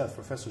himself,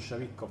 Professor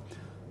Sciavico,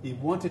 he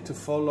wanted to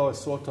follow a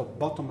sort of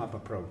bottom-up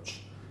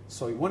approach.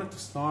 So he wanted to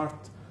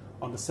start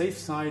on the safe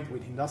side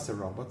with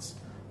industrial robots,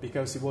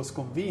 because he was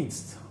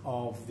convinced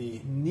of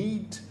the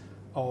need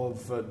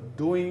of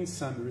doing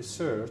some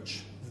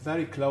research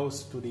very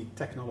close to the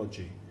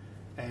technology,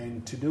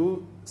 and to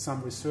do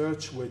some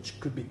research which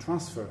could be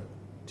transferred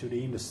to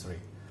the industry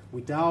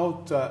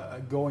without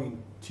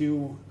going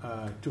too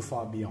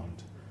far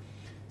beyond.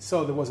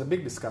 So there was a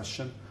big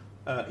discussion.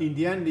 In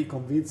the end, he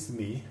convinced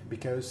me,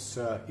 because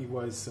he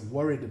was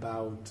worried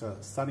about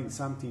starting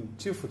something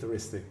too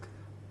futuristic,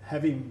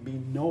 having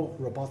been no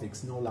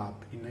robotics, no lab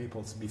in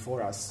Naples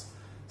before us.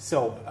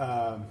 So,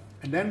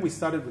 and then we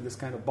started with this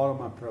kind of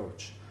bottom-up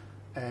approach.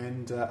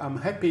 And I'm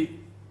happy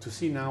to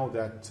see now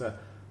that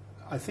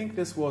I think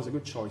this was a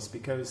good choice,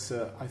 because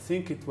I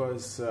think it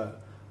was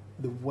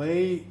the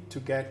way to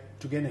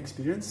gain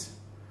experience,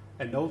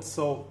 and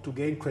also to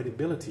gain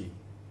credibility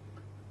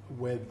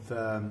with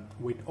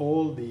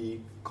all the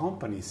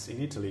companies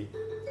in Italy,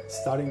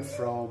 starting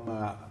from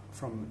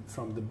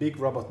the big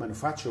robot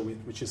manufacturer,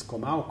 which is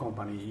Comau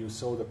company. You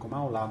saw the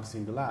Comau labs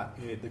in the lab,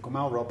 the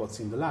Comau robots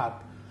in the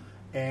lab,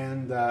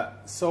 and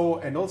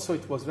also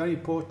it was very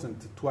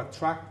important to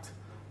attract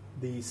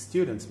the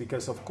students,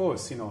 because of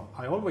course,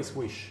 I always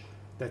wish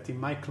that in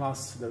my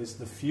class there is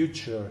the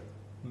future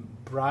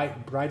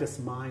brightest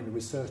mind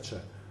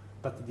researcher,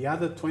 but the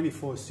other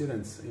 24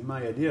 students in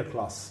my ideal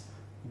class,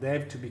 they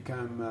have to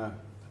become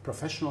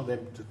professional, they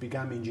have to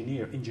become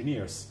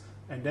engineers,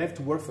 and they have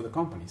to work for the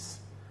companies.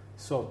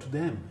 So to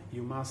them,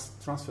 you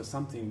must transfer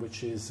something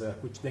which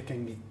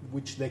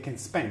they can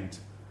spend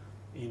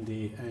in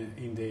the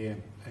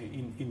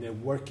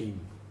working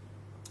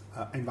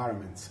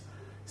environment.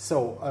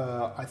 So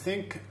I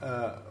think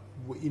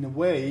in a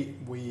way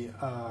we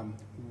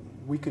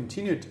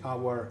continued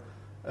our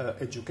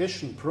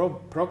education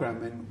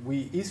program, and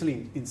we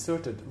easily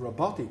inserted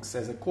robotics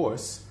as a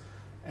course.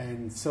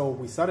 And so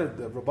we started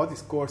the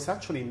robotics course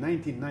actually in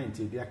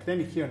 1990. The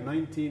academic year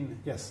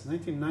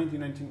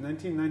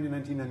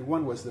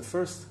 1990-1991 was the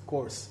first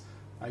course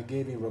I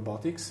gave in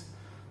robotics.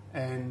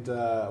 And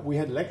we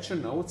had lecture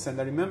notes,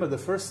 and I remember the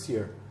first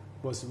year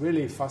was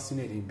really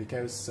fascinating,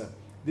 because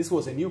this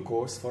was a new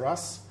course for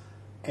us,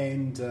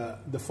 and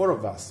the four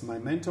of us, my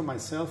mentor,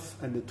 myself,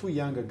 and the two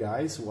younger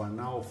guys who are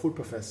now full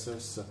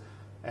professors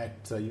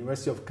at the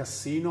University of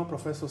Cassino,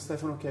 Professor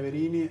Stefano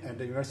Chiaverini, and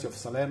the University of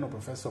Salerno,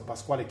 Professor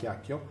Pasquale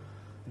Chiacchio.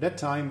 At that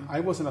time, I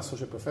was an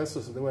associate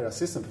professor, so they were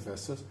assistant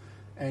professors,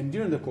 and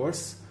during the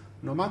course,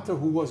 no matter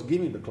who was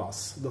giving the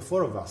class, the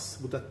four of us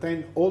would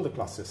attend all the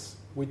classes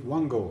with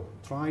one goal: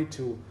 try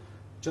to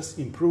just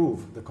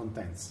improve the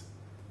contents.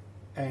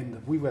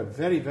 And we were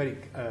very, very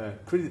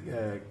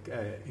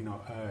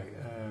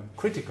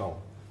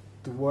critical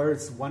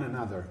towards one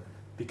another,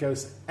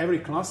 because every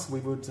class we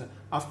would,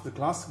 after the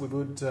class, we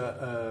would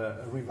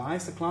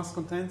revise the class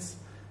contents,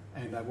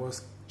 and I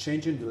was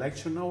changing the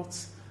lecture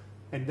notes.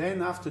 And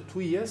then after 2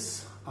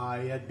 years,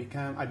 I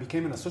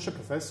became an associate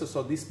professor,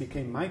 so this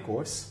became my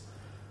course.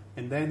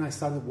 And then I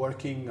started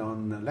working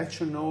on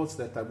lecture notes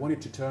that I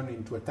wanted to turn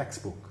into a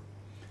textbook.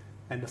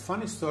 And the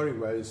funny story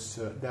was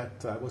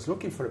that I was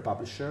looking for a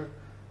publisher,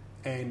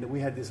 and we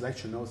had these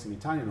lecture notes in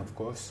Italian, of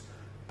course,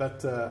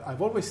 but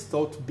I've always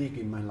thought big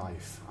in my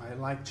life. I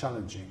like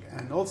challenging,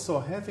 and also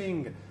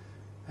having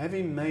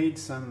made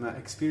some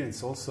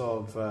experience also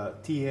of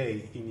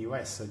TA in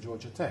US at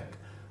Georgia Tech,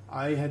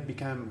 I had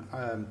become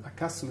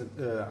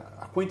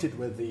acquainted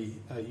with the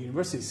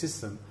university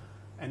system,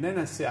 and then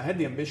I had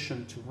the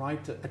ambition to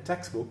write a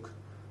textbook,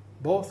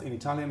 both in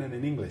Italian and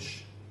in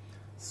English.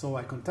 So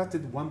I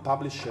contacted one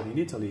publisher in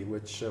Italy,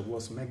 which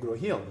was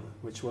McGraw-Hill,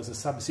 which was a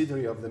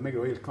subsidiary of the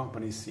McGraw-Hill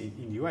companies in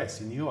the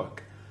US, in New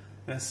York.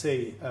 And I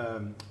say,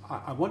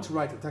 I want to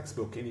write a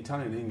textbook in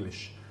Italian and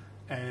English.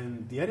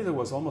 And the editor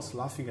was almost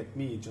laughing at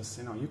me, just,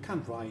 you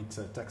can't write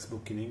a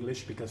textbook in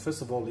English because,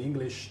 first of all,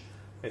 English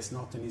is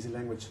not an easy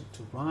language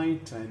to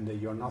write, and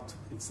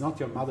it's not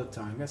your mother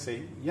tongue. I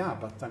say, yeah,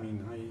 but I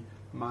mean,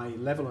 my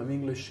level of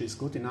English is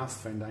good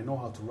enough, and I know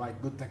how to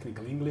write good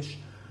technical English.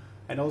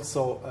 And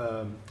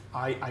also,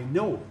 I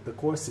know the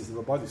courses, the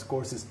robotics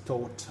courses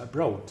taught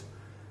abroad.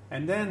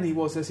 And then he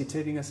was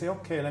hesitating. I say,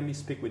 okay, let me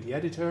speak with the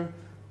editor.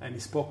 And he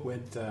spoke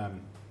with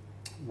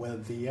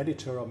the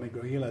editor of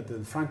McGraw-Hill at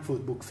the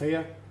Frankfurt Book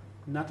Fair.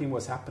 Nothing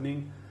was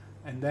happening.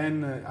 And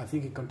then I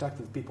think he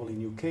contacted people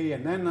in UK.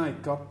 And then I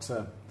got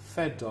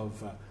fed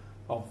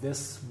of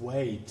this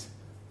weight.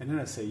 And then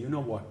I say, you know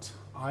what?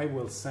 I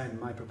will send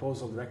my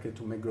proposal directly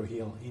to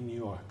McGraw-Hill in New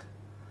York.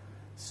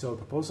 So the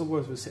proposal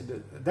was,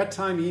 at that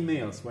time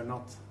emails were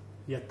not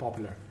yet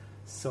popular.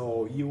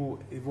 So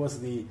it was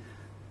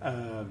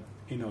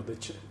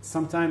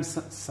sometimes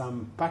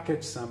some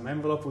package, some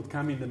envelope would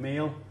come in the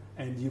mail,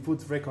 and you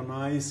would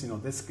recognize,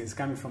 this is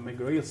coming from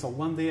McGraw-Hill. So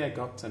one day I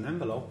got an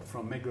envelope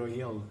from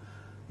McGraw-Hill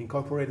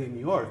Incorporated in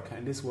New York,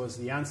 and this was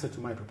the answer to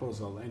my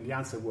proposal, and the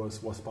answer was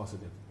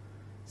positive.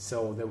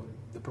 So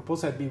the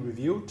proposal had been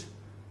reviewed,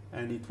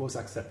 and it was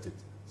accepted.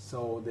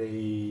 So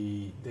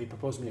they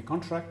proposed me a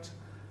contract,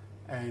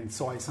 and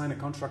so I signed a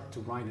contract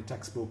to write a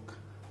textbook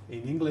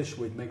in English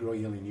with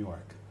McGraw-Hill in New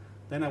York.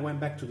 Then I went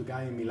back to the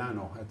guy in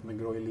Milano at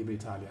McGraw-Hill Libre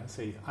Italia. I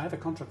say, I have a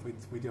contract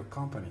with your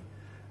company.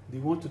 Do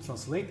you want to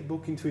translate the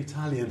book into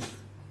Italian?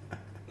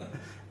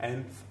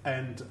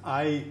 and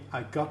I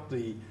got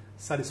the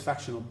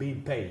satisfaction of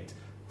being paid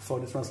for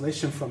the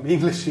translation from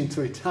English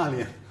into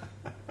Italian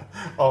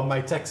of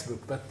my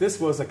textbook. But this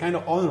was a kind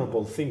of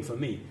honorable thing for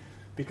me,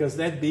 because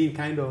they'd been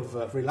kind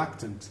of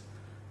reluctant.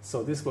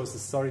 So this was the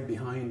story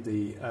behind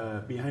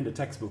the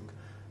textbook.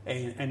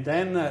 And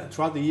then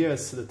throughout the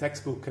years, the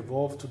textbook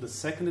evolved to the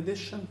second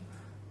edition,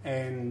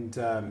 and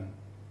then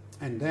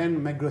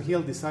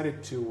McGraw-Hill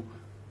decided to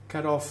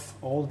cut off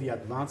all the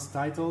advanced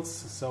titles.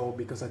 So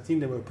because I think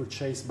they were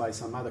purchased by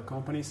some other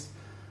companies,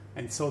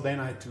 and so then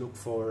I had to look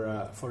for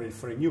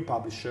a new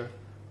publisher.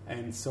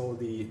 And so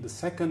the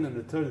second and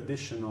the third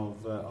edition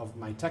of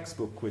my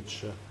textbook,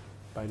 which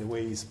by the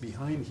way is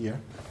behind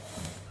here,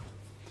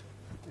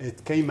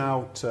 it came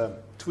out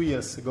 2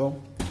 years ago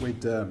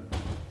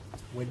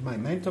with my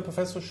mentor,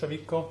 Professor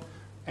Sciavicco,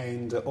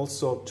 and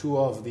also two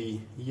of the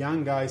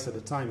young guys at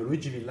the time.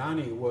 Luigi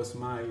Villani was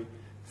my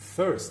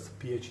first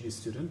PhD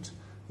student.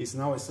 He's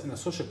now an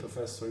associate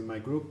professor in my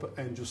group,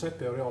 and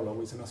Giuseppe Oriolo,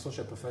 who is an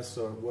associate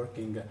professor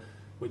working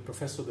with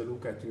Professor De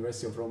Luca at the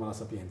University of Roma La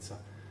Sapienza.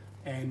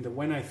 And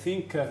when I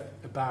think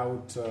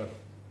about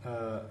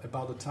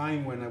the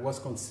time when I was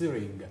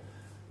considering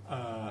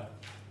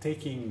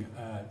taking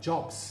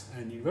jobs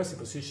and university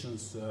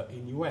positions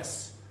in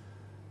US,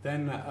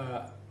 then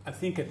I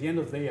think at the end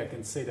of the day I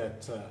can say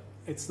that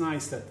it's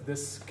nice that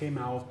this came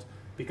out,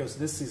 because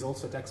this is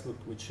also a textbook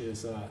which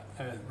is a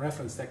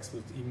reference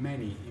textbook in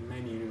many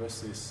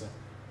universities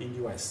in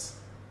US.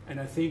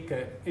 And I think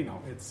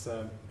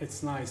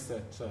it's nice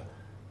that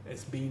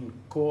it's been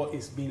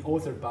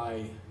authored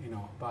by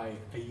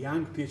a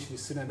young PhD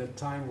student at the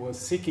time who was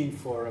seeking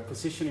for a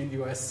position in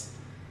the US,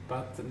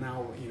 but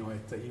now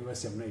at the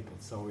University of Naples.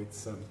 So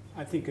it's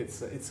I think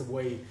it's a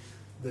way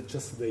that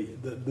just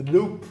the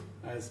loop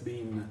has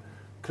been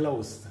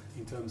closed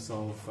in terms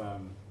of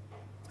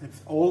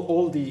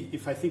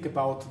if I think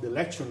about the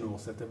lecture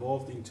notes that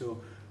evolved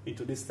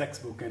into this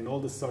textbook and all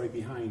the story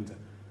behind,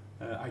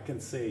 I can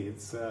say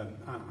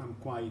I'm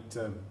quite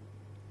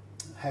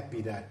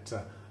happy that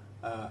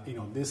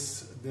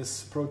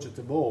this project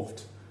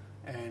evolved,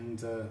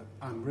 and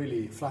I'm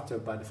really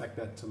flattered by the fact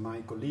that my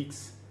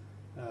colleagues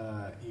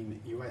in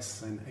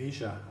US and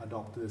Asia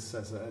adopt this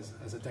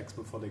as a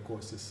textbook for their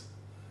courses.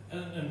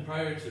 And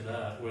prior to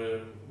that,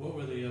 what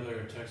were the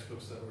other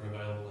textbooks that were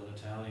available in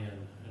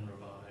Italian and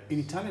robotics? In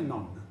Italian,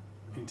 none.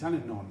 In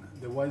Italian, none.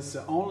 There was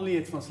only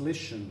a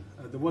translation.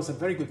 There was a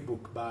very good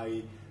book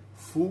by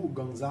Fu,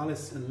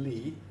 Gonzalez, and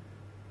Lee.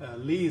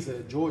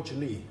 George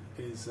Lee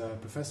is a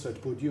professor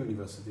at Purdue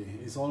University.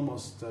 He's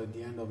almost at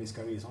the end of his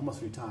career. He's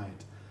almost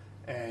retired.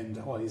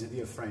 And he's a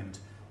dear friend.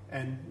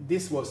 And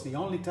this was the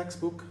only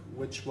textbook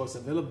which was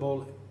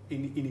available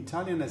in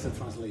Italian as a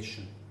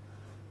translation.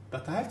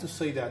 But I have to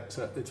say that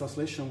the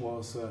translation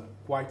was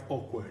quite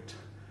awkward,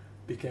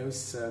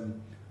 because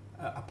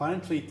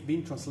apparently it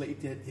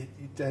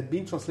had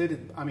been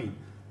translated. I mean,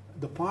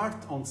 the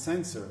part on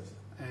sensors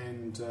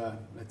and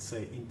let's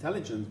say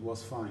intelligence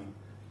was fine,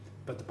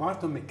 but the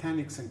part on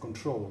mechanics and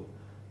control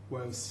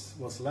was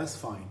less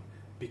fine,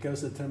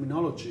 because the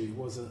terminology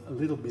was a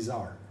little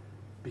bizarre.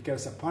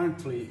 Because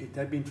apparently it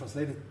had been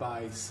translated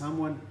by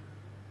someone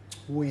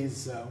who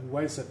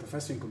was a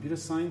professor in computer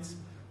science,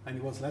 and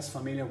he was less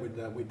familiar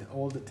with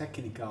all the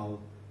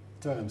technical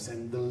terms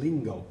and the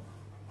lingo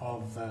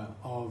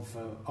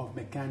of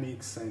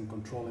mechanics and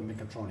control and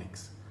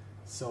mechatronics.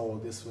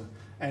 So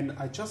and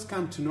I just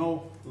come to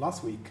know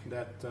last week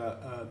that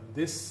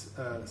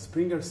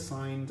Springer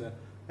signed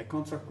a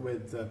contract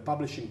with a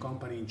publishing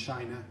company in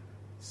China.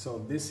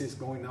 So this is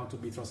going now to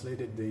be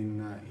translated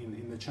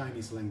in the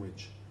Chinese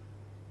language.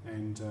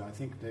 And I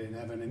think they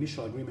have an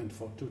initial agreement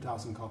for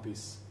 2,000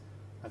 copies.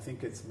 I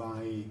think it's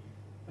by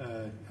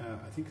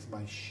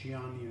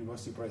Xi'an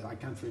University Press. I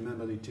can't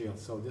remember the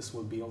details. So this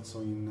will be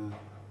also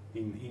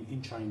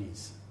in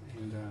Chinese.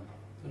 And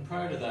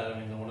prior to that, I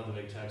mean, one of the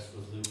big texts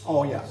was Loophole.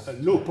 Oh yeah,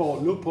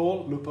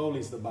 Loophole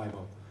is the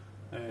Bible.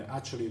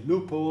 Actually,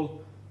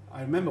 Loophole.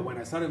 I remember when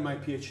I started my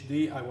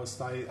PhD, I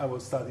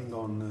was studying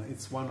on.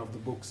 It's one of the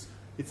books.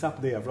 It's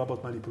up there,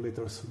 Robot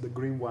Manipulators, the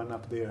green one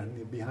up there,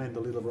 behind the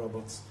little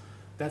robots.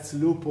 That's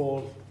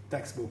Loophole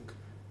textbook,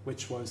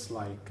 which was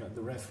like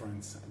the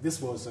reference.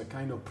 This was a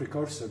kind of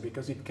precursor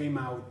because it came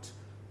out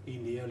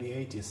in the early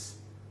 80s.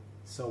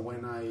 So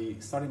when I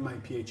started my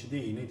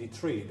PhD in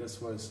 '83,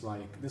 this was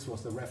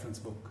the reference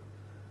book.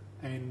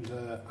 And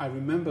I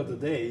remember the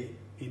day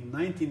in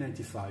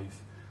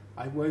 1995,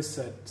 I was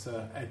at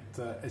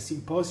a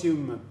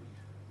symposium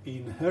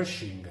in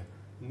Hersching,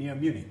 near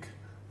Munich.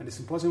 And the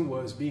symposium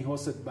was being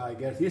hosted by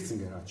Gerd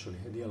Hirzinger, actually,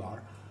 at DLR.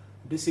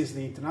 This is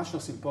the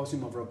International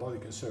Symposium of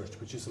Robotic Research,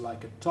 which is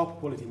like a top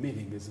quality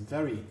meeting. It's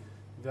very,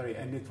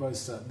 and it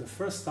was the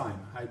first time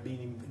I'd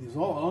been, it was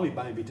only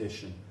by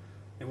invitation.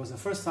 It was the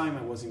first time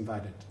I was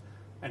invited.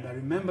 And I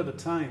remember the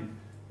time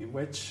in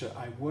which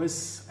I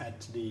was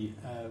at the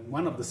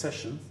one of the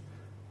sessions,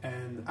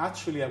 and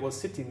actually I was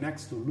sitting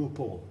next to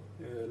Loophole.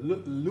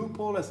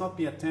 Loophole has not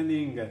been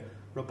attending a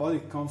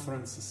robotic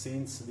conference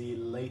since the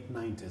late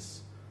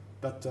 90s.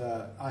 But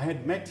I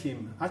had met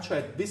him, actually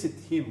I visited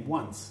him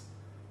once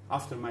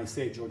after my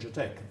stay at Georgia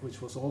Tech,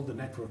 which was all the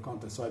network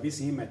content. So I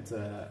visited him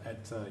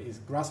at his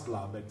grasp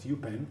lab at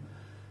UPenn.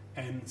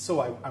 And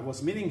so I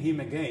was meeting him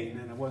again,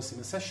 and I was in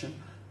a session,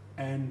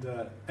 and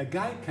a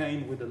guy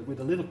came with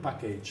a little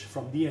package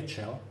from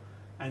DHL,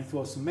 and it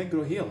was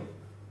McGraw-Hill.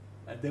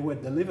 They were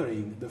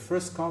delivering the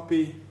first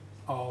copy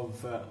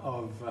of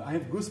I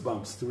have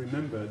goosebumps to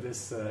remember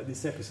this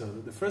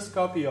episode, the first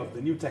copy of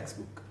the new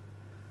textbook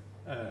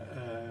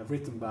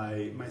written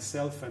by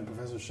myself and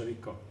Professor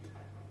Sciaricco.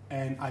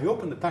 And I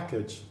opened the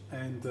package,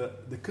 and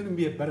there couldn't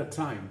be a better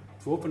time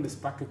to open this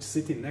package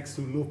sitting next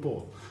to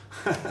Loophole.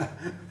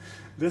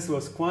 This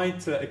was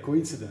quite a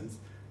coincidence,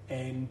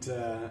 and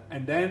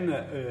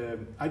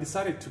then I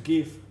decided to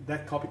give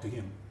that copy to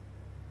him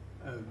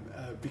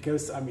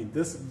because I mean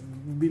this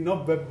would be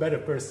not a better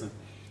person.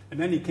 And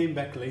then he came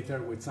back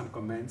later with some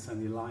comments,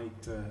 and he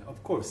liked,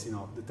 of course, you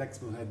know, the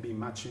textbook had been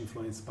much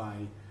influenced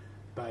by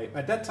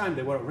at that time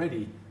there were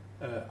already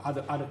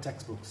other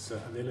textbooks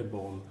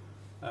available.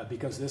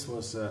 Because this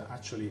was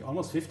actually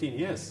almost 15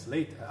 years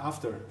late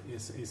after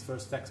his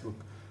first textbook.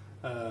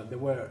 There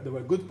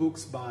were good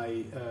books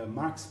by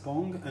Mark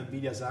Spong and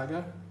Vidya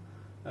Zagar.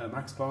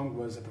 Mark Spong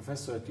was a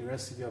professor at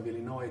University of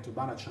Illinois at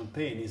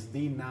Urbana-Champaign. He's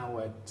dean now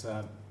at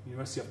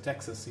University of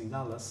Texas in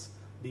Dallas,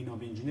 dean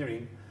of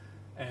engineering.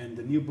 And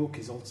the new book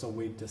is also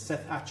with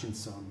Seth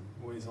Hutchinson,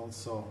 who is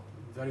also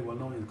very well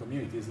known in the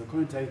community. He's the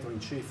current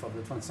editor-in-chief of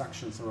the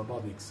Transactions and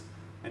Robotics,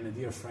 and a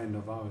dear friend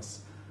of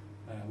ours.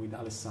 With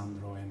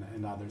Alessandro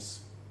and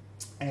others.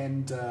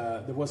 And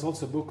there was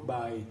also a book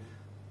by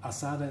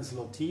Asada and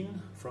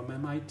Zlotin from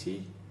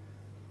MIT,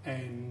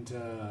 and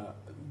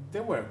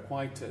there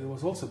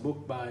was also a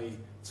book by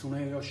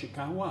Tsuneo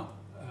Yoshikawa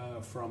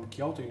from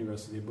Kyoto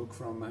University, a book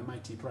from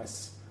MIT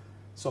Press.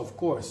 So of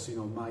course, you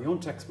know, my own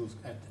textbooks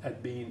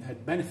had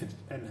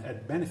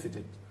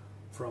benefited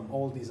from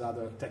all these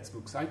other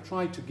textbooks. I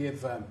tried to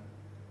give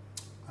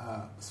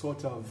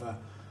sort of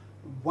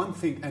one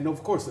thing, and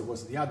of course there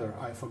was the other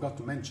I forgot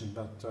to mention,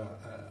 but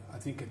I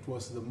think it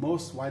was the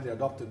most widely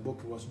adopted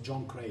book was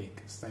John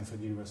Craig,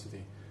 Stanford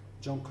University.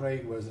 John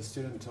Craig was a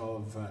student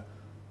of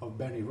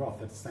Bernie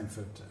Roth at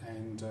Stanford,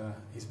 and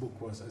his book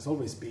has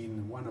always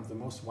been one of the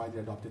most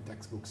widely adopted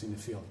textbooks in the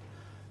field.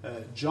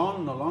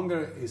 John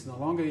is no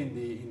longer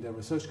in the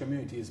research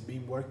community. He's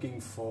been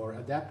working for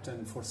Adapt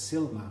and for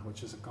Silma,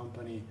 which is a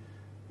company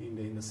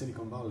in the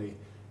Silicon Valley.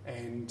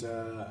 And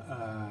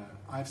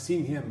I've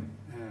seen him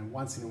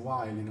once in a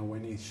while, you know,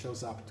 when he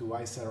shows up to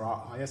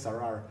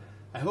ISRR.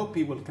 I hope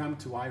he will come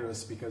to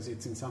IRIS because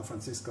it's in San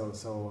Francisco.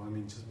 So I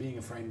mean, just being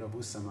a friend of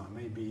Usama,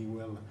 maybe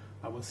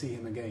I will see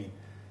him again.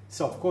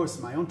 So of course,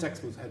 my own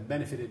textbooks had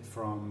benefited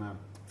from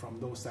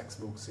those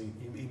textbooks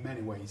in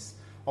many ways.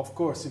 Of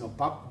course, you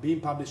know,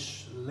 being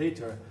published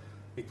later,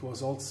 it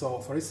was also,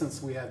 for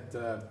instance, we had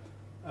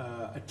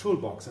a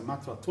toolbox, a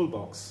MATLAB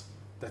toolbox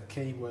that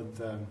came with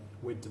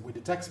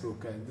the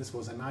textbook, and this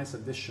was a nice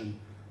addition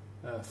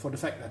for the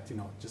fact that, you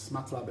know, just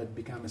MATLAB had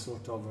become a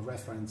sort of a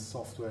reference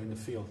software in the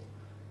field.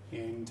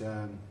 And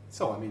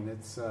so I mean,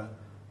 it's so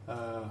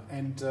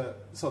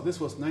this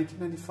was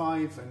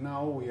 1995, and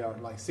now we are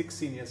like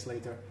 16 years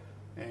later,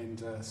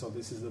 and so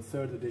this is the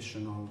third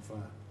edition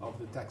of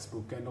the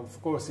textbook. And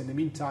of course, in the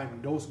meantime,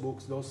 those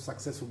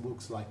successful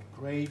books like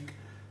Craig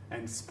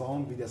and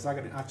Spong,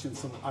 Vidyasagar and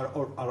Hutchinson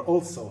are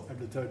also at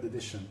the third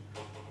edition.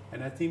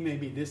 And I think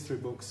maybe these 3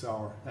 books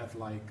have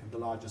like the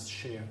largest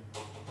share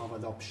of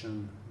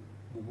adoption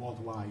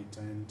worldwide.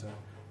 And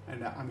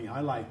I mean,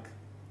 I like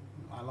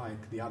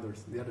the other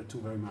 2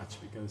 very much,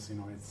 because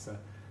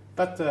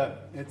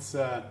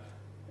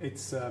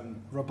it's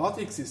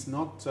robotics is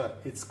not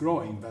it's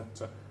growing,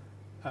 but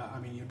I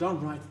mean, you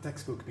don't write a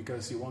textbook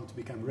because you want to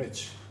become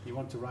rich. You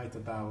want to write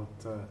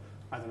about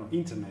I don't know,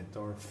 internet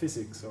or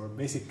physics or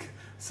basic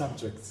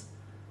subjects.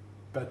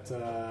 But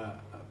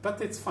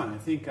it's fun. I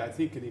think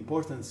the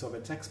importance of a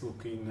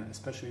textbook,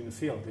 especially in the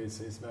field,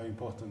 is very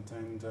important.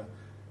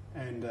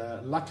 And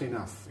luckily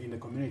enough, in the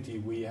community,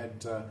 we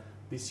had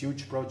this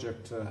huge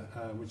project,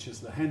 which is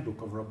the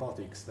Handbook of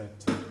Robotics,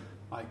 that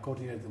I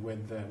coordinated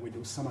with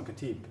Usama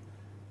Khatib.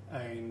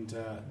 And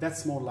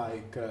that's more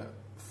like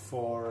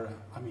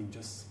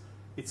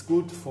it's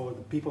good for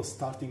the people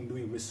starting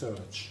doing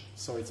research.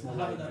 So it's more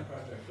How like... did that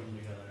project come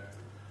together?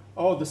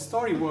 Oh, the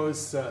story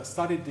was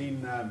started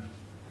in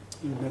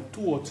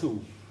 2002.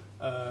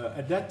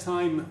 At that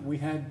time, we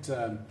had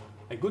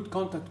a good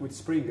contact with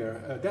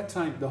Springer. At that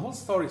time, the whole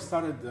story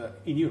started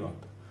in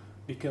Europe,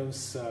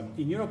 because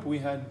in Europe we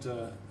had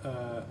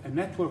a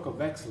network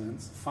of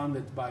excellence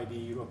funded by the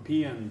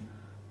European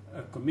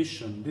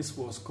Commission. This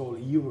was called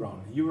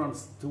EURON. EURON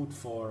stood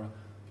for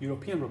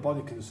European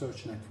Robotic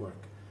Research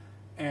Network.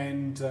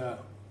 And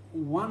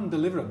one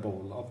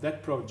deliverable of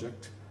that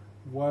project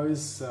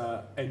was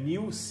a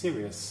new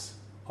series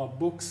of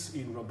books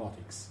in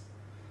robotics.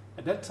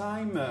 At that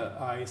time,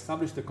 I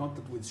established a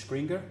contact with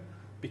Springer,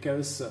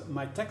 because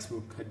my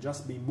textbook had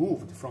just been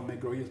moved from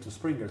McGraw-Hill to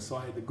Springer, so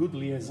I had a good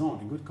liaison,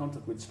 a good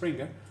contact with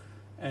Springer.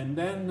 And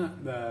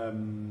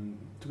then,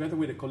 together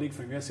with a colleague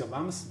from the University of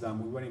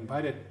Amsterdam, we were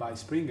invited by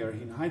Springer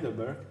in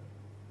Heidelberg.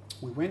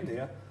 We went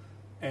there,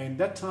 and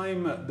that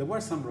time there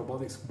were some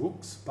robotics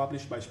books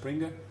published by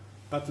Springer,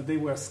 but they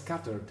were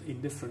scattered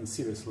in different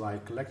series,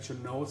 like lecture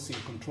notes in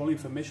control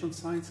information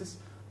sciences,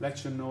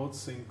 lecture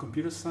notes in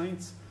computer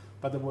science,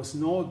 but there was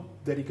no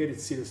dedicated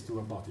series to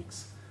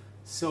robotics.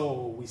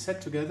 So we sat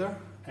together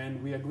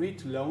and we agreed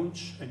to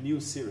launch a new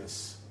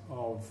series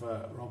of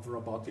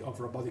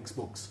robotics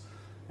books.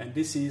 And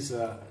these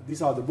are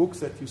the books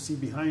that you see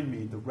behind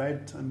me, the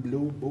red and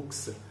blue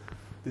books.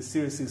 This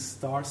series is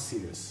STAR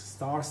series.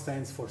 STAR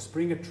stands for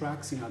Springer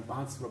Tracks in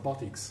Advanced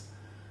Robotics.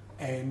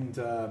 And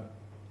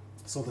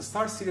so the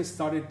STAR series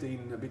started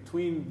in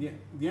between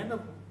the end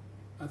of,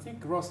 I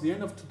think, across the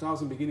end of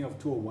 2000, beginning of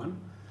 2001.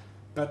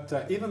 But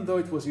even though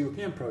it was a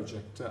European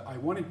project, I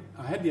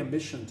had the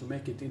ambition to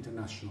make it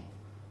international.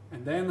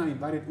 And then I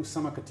invited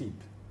Usama Khatib,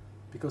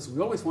 because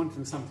we always wanted to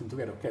do something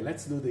together. Okay,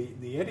 let's do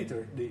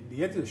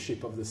the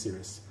editorship of the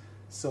series.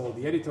 So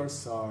the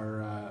editors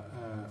are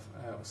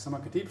Usama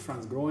Khatib,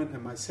 Franz Groen,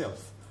 and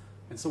myself.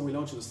 And so we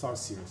launched the STAR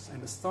series.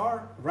 And the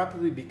STAR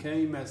rapidly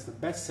became as the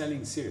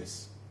best-selling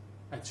series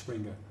at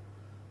Springer.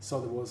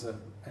 So there was a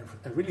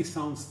really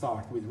sound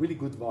start with really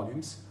good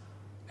volumes.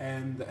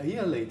 And a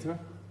year later,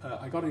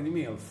 I got an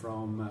email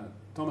from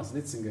Thomas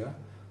Ditzinger,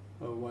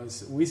 who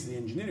is the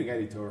engineering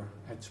editor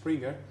at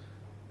Springer,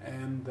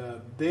 and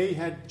they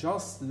had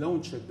just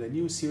launched the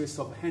new series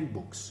of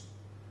handbooks.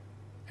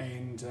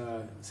 And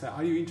said,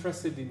 "Are you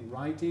interested in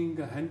writing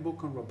a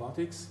handbook on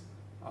robotics?"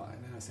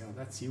 And then I said, "Oh,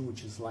 that's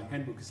huge. It's like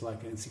handbook is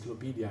like an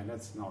encyclopedia." And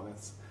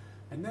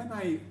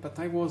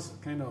I was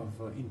kind of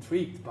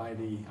intrigued by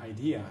the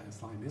idea.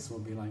 It's like this will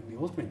be like the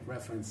ultimate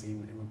reference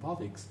in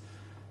robotics.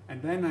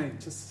 And then I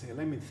just said,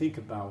 let me think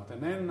about it.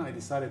 And then I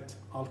decided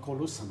I'll call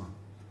Usama.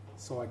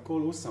 So I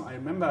called Usama. I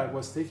remember I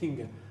was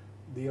taking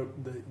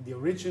the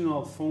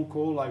original phone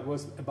call. I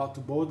was about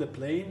to board the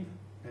plane,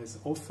 as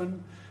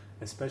often,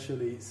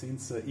 especially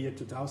since year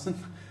 2000.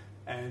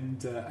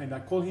 And I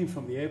called him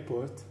from the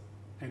airport,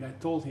 and I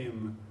told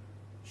him,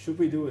 should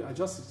we do it?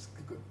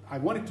 I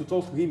wanted to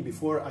talk to him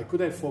before I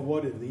could have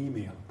forwarded the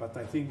email, but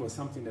I think it was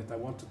something that I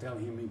want to tell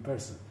him in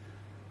person.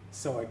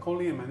 So I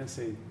called him and I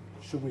said,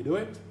 should we do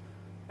it?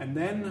 And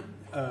then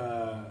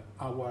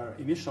our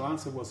initial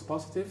answer was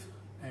positive,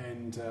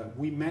 and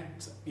we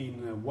met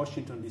in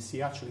Washington,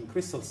 D.C., actually in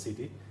Crystal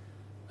City,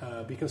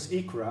 because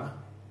ICRA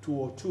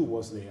 202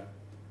 was there.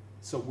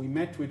 So we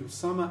met with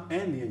Usama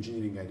and the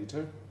engineering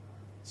editor.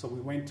 So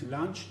we went to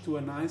lunch to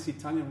a nice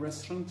Italian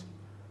restaurant,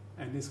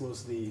 and this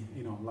was the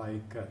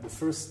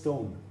first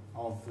stone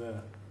of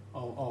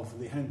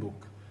the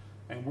handbook.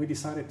 And we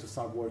decided to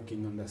start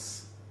working on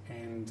this.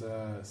 And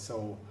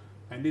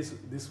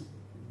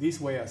these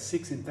were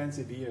 6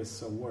 intensive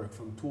years of work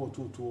from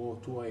 2002 to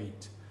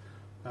 2008.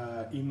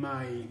 In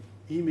my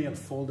email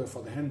folder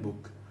for the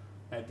handbook,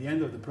 at the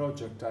end of the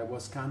project, I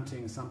was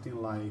counting something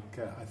like,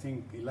 I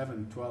think,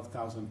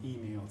 12,000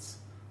 emails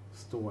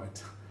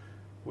stored,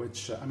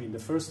 which, the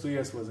first 2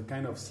 years was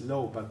kind of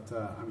slow, but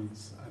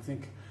I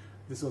think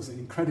this was an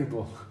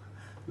incredible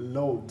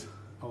load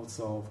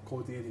also of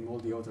coordinating all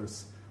the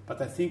authors. But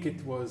I think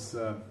it was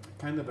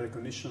kind of a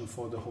recognition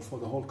for the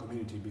whole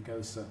community,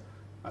 because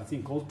I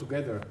think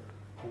altogether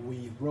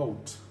we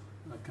wrote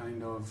a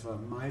kind of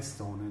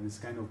milestone, and this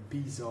kind of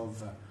piece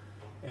of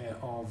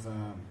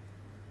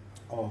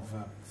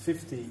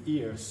 50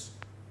 years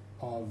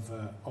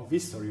of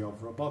history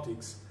of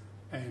robotics,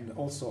 and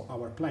also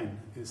our plan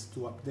is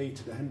to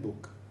update the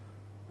handbook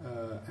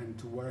and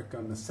to work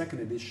on the second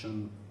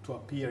edition to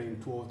appear in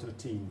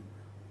 2013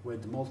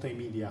 with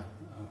multimedia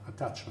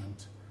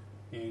attachment.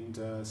 And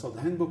so the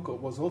handbook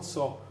was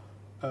also,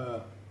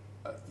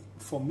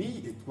 for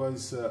me, it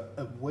was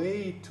a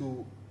way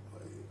to,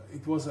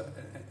 it was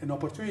an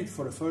opportunity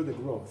for a further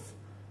growth,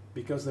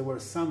 because there were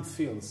some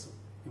fields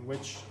in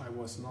which I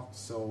was not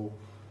so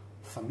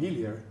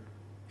familiar,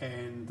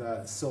 and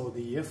so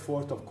the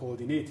effort of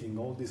coordinating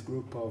all this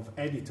group of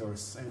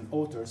editors and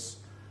authors,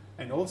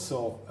 and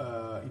also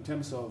in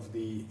terms of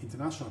the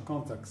international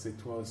contacts,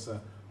 it was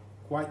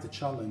quite a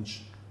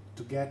challenge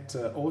to get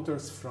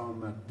authors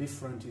from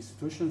different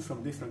institutions,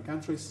 from different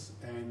countries,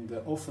 and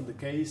often the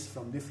case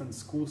from different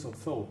schools of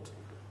thought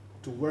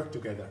to work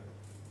together.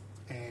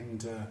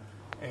 And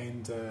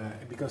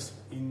because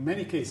in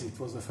many cases it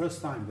was the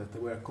first time that they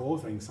were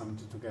co-authoring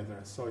something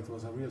together, so it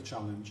was a real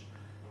challenge.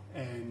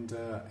 And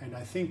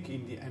I think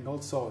in the end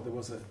also there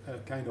was a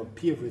kind of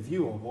peer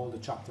review of all the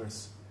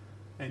chapters.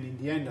 And in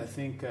the end, I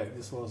think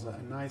this was a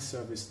nice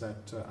service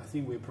that I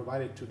think we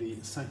provided to the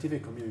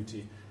scientific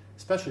community,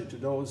 especially to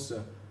those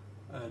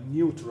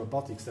new to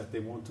robotics that they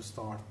want to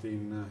start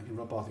in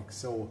robotics.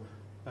 So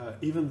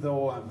even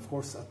though I'm of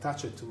course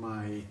attached to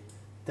my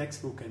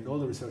textbook and all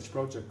the research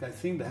project, I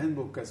think the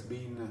handbook has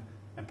been,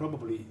 and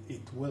probably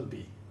it will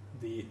be,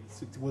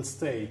 it will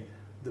stay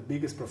the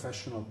biggest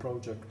professional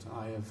project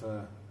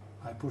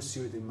I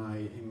pursued in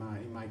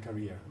my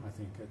career. I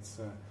think it's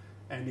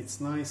and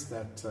it's nice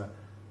that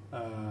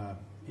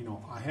you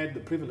know, I had the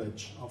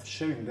privilege of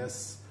sharing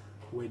this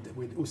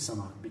with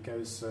Usama,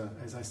 because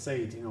as I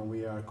said, you know,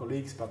 we are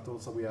colleagues, but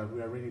also we are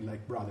really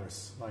like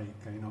brothers, like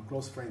you know,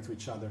 close friends to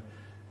each other.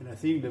 And I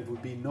think there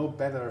would be no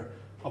better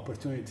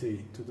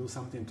opportunity to do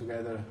something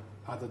together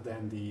other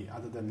than the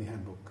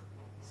handbook.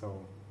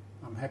 So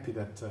I'm happy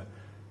that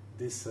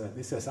this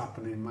has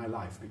happened in my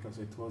life, because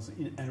it was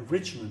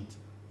enrichment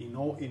in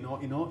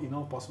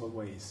all possible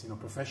ways, you know,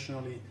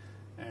 professionally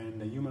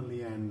and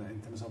humanly, and in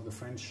terms of the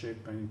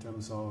friendship, and in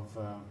terms of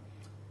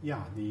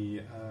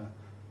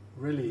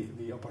really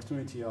the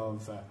opportunity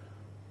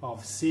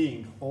of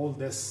seeing all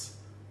this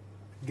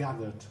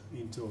gathered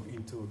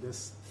into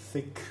this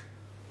thick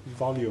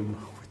volume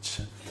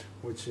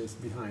which is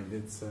behind.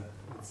 It's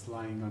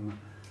lying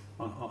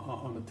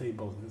on the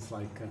table. It's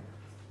like a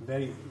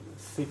very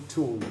thick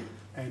tool,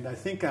 and I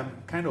think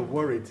I'm kind of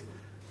worried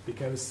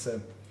because.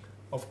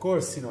 Of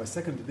course, you know, a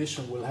second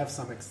edition will have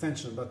some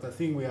extension, but I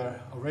think we are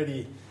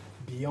already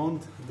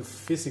beyond the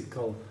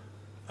physical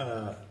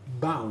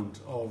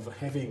bound of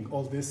having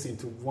all this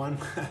into one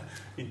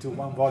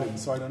volume.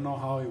 So I don't know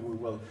how it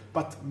will.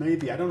 But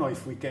maybe I don't know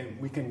if we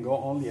can go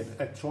only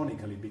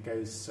electronically,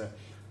 because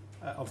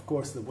of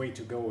course the way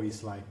to go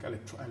is like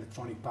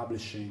electronic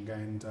publishing,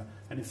 and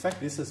in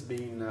fact this has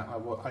been I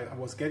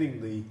was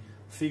getting the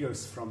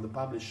figures from the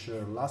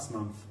publisher last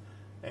month.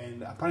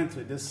 And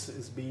apparently this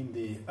has been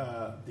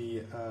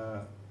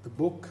the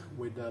book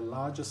with the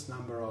largest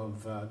number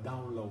of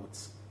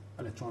downloads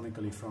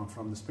electronically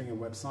from the Springer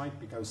website,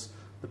 because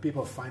the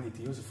people find it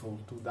useful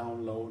to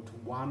download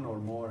one or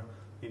more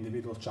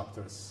individual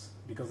chapters,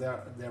 because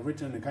they're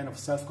written in a kind of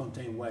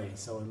self-contained way.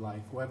 So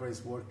like whoever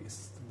is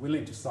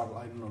willing to start,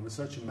 I don't know,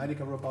 researching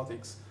medical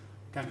robotics,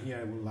 come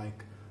here and will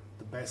like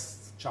the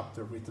best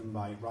chapter written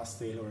by Russ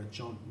Taylor at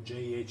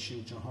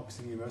JHU, Johns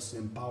Hopkins University,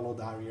 and Paolo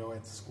Dario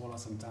at Scuola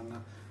Sant'Anna.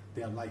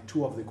 They are like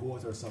two of the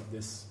co-authors of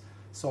this.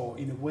 So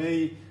in a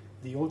way,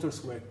 the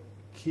authors were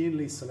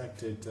keenly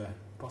selected,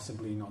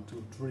 possibly, you know,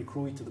 to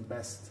recruit the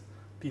best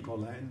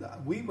people. And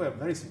we were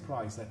very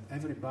surprised that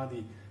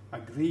everybody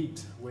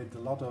agreed with a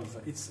lot of.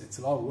 It's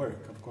a lot of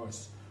work, of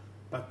course,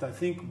 but I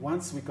think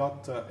once we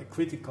got a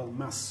critical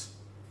mass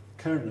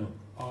kernel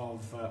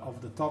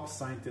of the top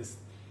scientists,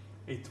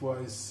 it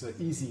was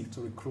easy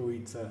to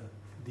recruit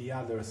the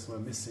others who were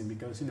missing,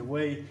 because in a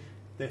way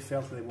they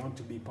felt they want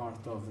to be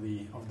part of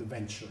the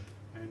venture,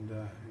 and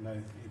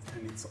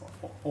it's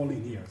all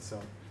in here, so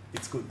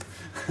it's good.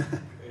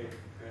 Great.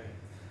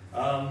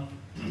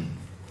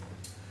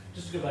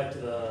 Just to go back to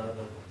the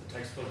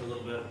textbook a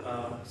little bit.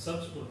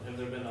 Subsequent, have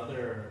there been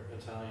other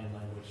Italian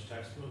language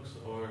textbooks,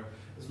 or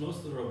is most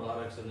of the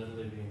robotics in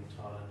Italy being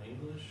taught in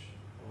English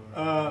or in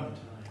Italian?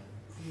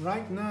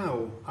 Right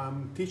now,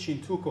 I'm teaching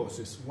two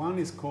courses. One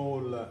is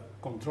called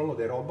Controllo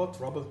dei Robot.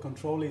 Robot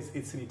control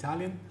it's in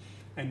Italian,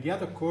 and the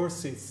other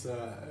course is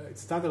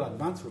it's titled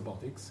Advanced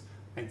Robotics.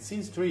 And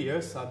since 3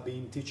 years, I've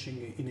been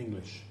teaching in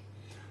English.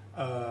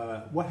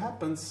 What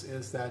happens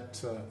is that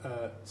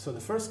so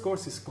the first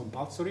course is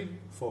compulsory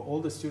for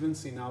all the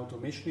students in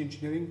automation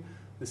engineering.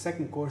 The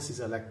second course is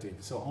elective,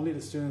 so only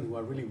the students who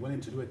are really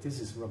willing to do it.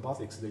 This is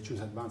robotics; they choose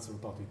advanced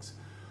robotics.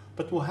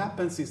 But what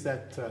happens is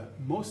that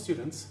most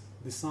students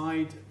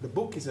decide, the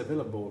book is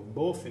available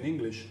both in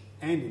English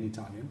and in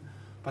Italian,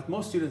 but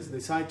most students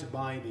decide to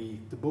buy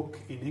the book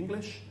in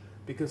English,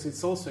 because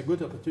it's also a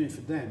good opportunity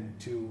for them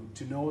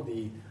to know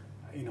the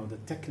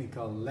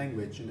technical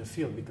language in the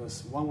field,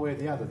 because one way or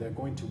the other they're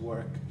going to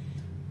work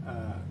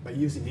by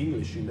using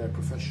English in their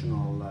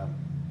professional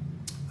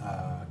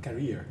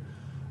career.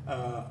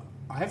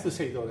 I have to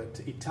say though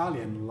that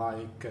Italian,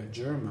 like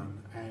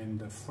German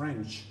and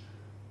French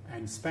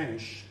and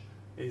Spanish,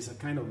 is a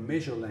kind of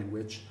major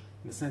language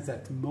in the sense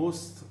that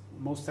most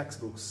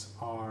textbooks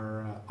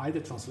are either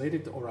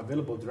translated or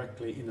available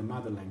directly in the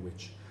mother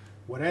language.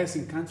 Whereas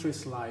in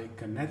countries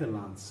like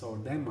Netherlands or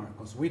Denmark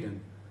or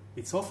Sweden,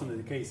 it's often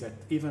the case that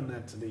even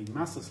at the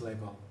master's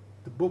level,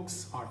 the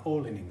books are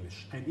all in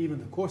English, and even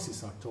the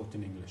courses are taught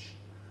in English.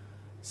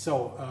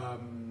 So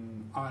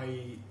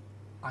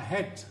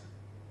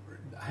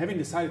having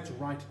decided to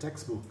write a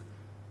textbook,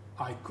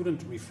 I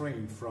couldn't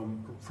refrain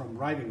from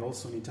writing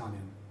also in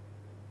Italian.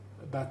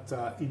 But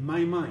in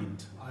my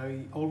mind,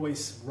 I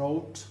always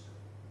wrote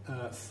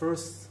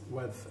first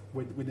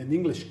with an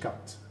English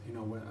cut. You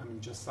know,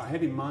 I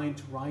had in mind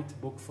to write a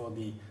book for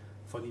the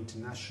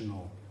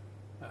international,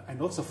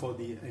 and also for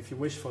the, if you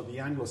wish, for the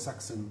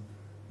Anglo-Saxon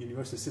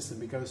university system,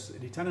 because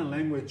the Italian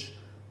language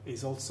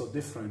is also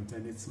different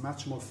and it's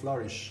much more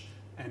flourish,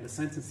 and the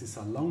sentences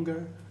are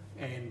longer,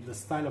 and the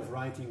style of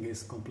writing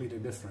is completely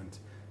different.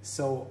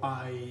 So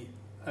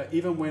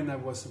even when I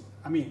was,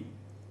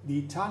 the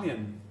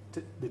Italian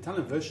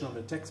version of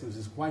the textbook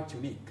is quite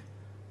unique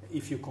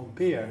if you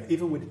compare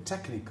even with the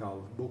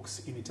technical books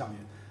in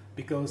Italian,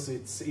 because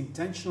it's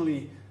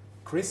intentionally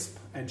crisp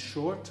and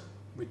short,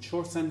 with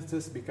short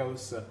sentences,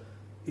 because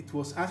it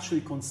was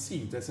actually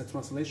conceived as a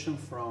translation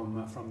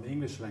from the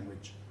English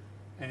language.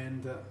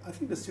 And I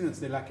think the students,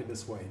 they like it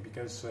this way,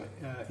 because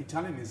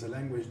Italian is a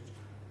language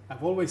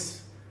I've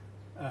always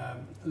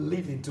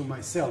lived into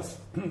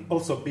myself,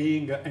 also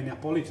being a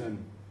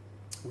Neapolitan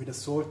with a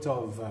sort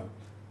of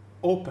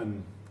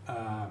open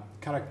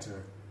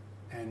character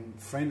and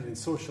friendly and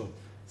social.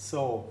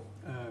 So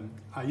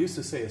I used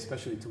to say,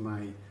 especially to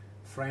my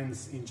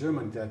friends in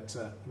Germany, that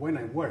when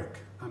I work,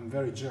 I'm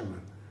very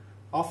German.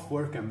 Off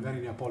work, I'm very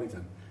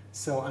Neapolitan.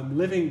 So I'm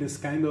living this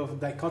kind of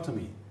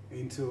dichotomy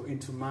into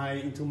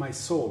my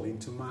soul,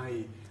 into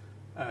my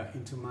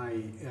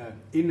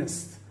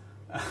innerst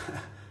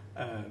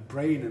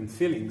brain and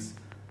feelings,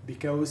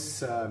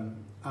 because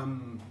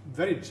I'm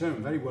very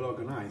determined, very well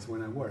organized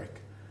when I work.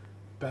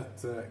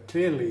 But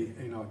clearly,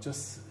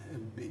 just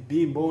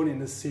being born in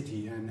the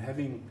city and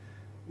having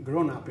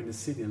grown up in the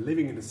city and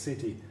living in the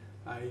city,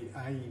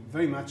 I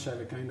very much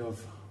have a kind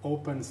of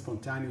open,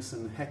 spontaneous,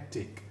 and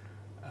hectic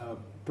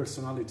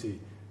personality.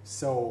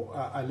 So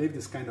I live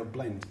this kind of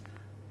blend,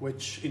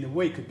 which in a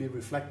way could be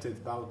reflected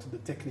about the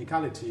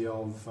technicality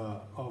of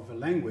a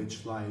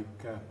language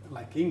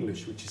like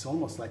English, which is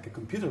almost like a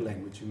computer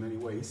language in many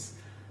ways.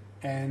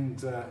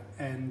 And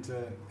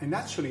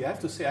actually, I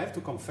have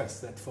to confess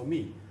that for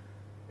me,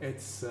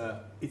 it's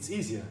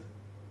easier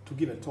to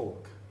give a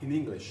talk in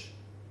English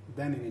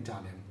than in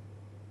Italian.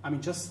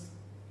 Just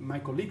my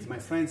colleagues, my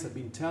friends have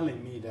been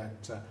telling me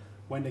that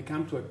when they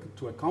come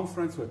to a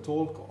conference or a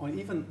talk, or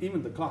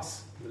even the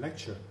class, the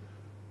lecture,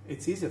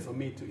 it's easier for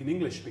me in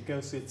English,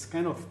 because it's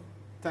kind of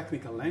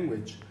technical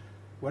language.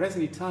 Whereas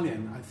in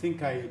Italian, I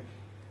think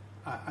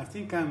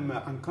I'm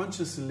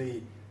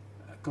unconsciously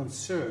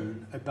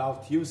concerned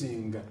about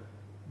using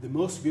the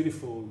most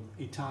beautiful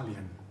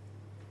Italian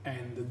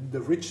and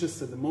the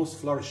richest and the most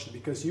flourished,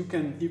 because you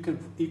can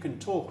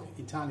talk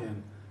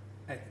Italian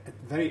at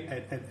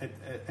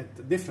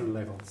different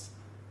levels,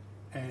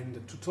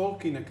 and to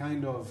talk in a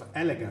kind of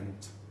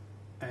elegant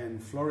and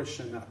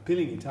flourish and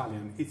appealing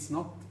Italian, it's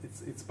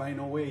by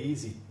no way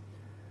easy,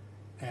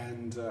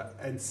 and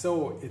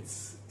so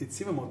it's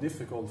even more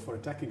difficult for a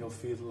technical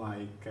field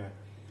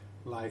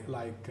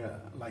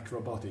like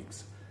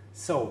robotics.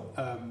 So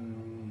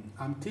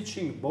I'm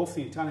teaching both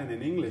in Italian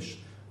and English,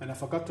 and I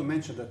forgot to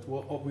mention that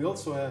we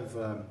also have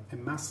a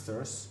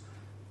master's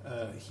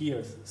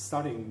here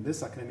starting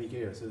this academic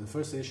year. So the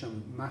first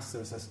edition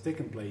master's has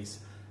taken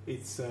place.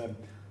 It's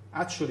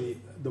actually,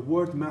 the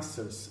word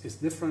master's is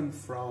different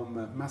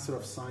from Master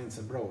of Science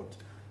abroad,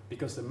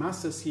 because the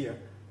master's here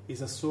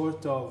is a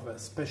sort of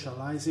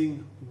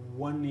specializing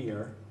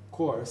 1-year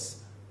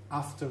course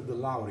after the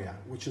laurea,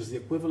 which is the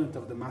equivalent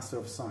of the Master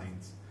of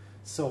Science.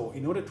 So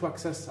in order to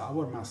access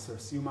our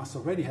master's, you must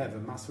already have a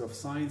Master of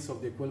Science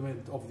of the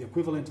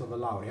equivalent of a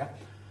laurea.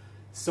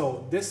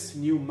 So this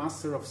new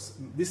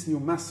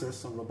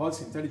masters on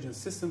robotics intelligent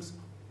systems,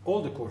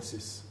 all the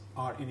courses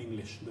are in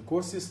English. The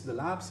courses, the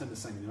labs, and the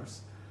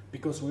seminars,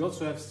 because we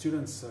also have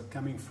students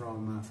coming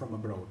from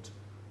abroad.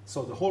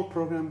 So the whole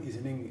program is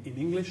in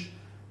English,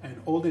 and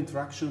all the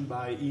interaction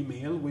by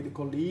email with the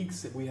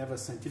colleagues, we have a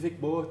scientific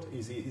board,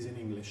 is in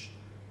English,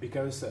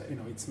 because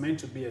it's meant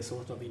to be a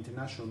sort of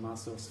international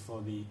masters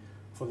for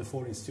the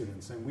foreign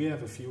students, and we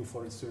have a few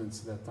foreign students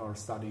that are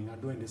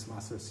doing this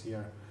masters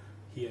here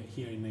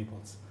in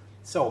Naples.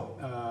 So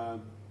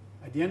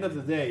at the end of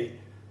the day,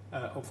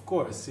 of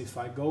course, if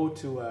I go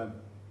to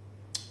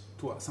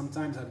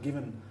sometimes I've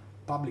given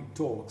public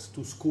talks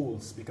to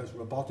schools, because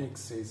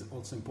robotics is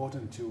also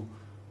important to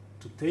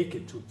take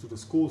it to the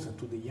schools and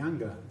to the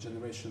younger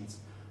generations.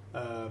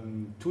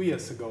 2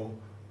 years ago,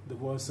 there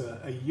was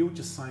a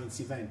huge science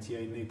event here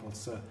in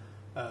Naples.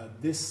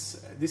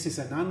 This is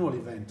an annual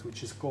event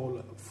which is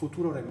called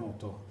Futuro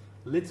Remoto,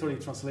 literally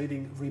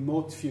translating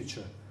remote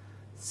future.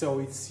 So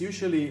it's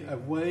usually a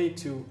way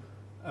to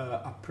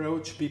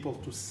approach people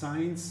to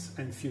science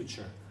and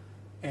future.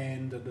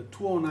 And the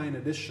 209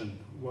 edition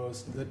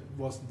was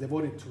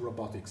devoted to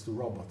robotics, to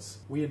robots.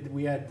 We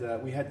had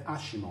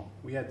Ashimo.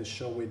 We had the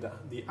show with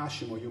the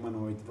Ashimo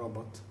humanoid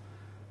robot.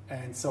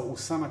 And so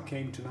Usama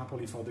came to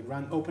Napoli for the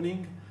grand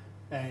opening,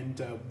 and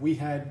we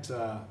had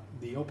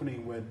the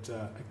opening with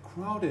a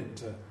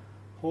crowded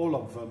hall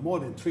of more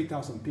than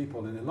 3,000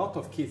 people and a lot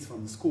of kids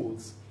from the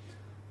schools.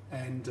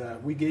 And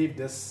we gave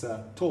this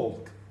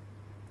talk.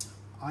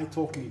 I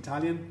talk in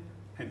Italian,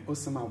 and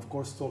Usama, of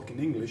course, talk in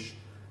English.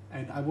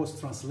 And I was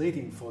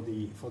translating for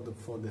the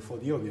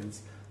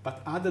audience.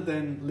 But other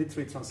than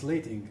literally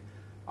translating,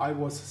 I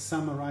was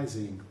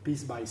summarizing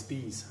piece by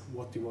piece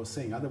what he was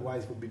saying.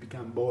 Otherwise, it would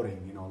become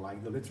boring,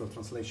 like the literal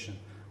translation.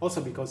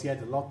 Also because he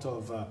had a lot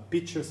of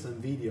pictures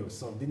and videos,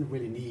 so didn't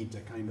really need a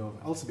kind of.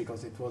 Also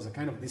because it was a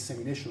kind of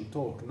dissemination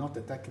talk, not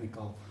a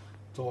technical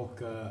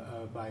talk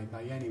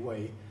by any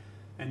way.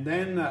 And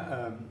then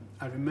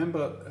I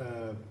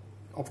remember,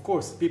 of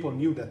course, people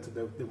knew that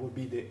there would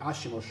be the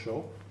Ashimo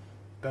show.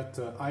 But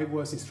I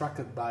was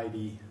instructed by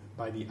the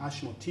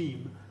Ashimo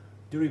team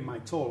during my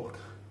talk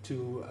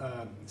to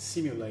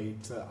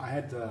simulate.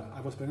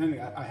 I was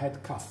pretending I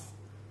had cough,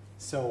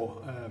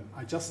 so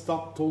I just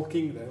stopped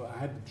talking. I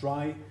had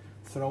dry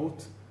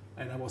throat,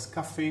 and I was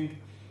coughing.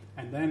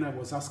 And then I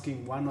was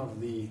asking one of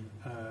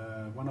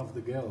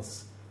the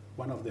girls,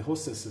 one of the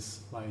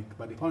hostesses, like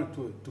by the point,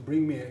 to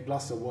bring me a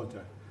glass of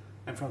water.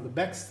 And from the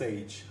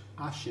backstage,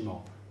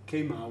 Ashimo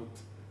came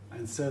out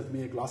and served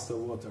me a glass of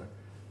water.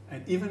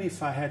 And even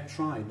if I had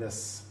tried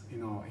this,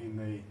 in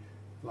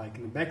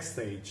the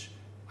backstage,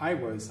 I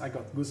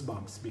got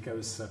goosebumps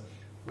because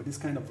with this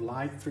kind of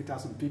light,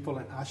 3,000 people,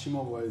 and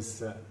Ashimo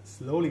was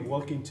slowly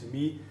walking to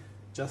me,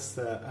 just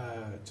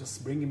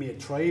bringing me a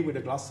tray with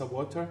a glass of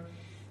water,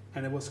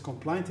 and I was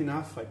compliant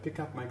enough. I picked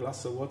up my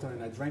glass of water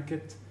and I drank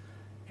it,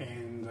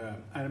 and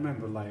I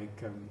remember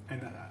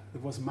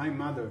it was my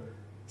mother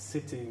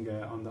sitting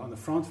on the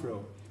front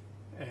row,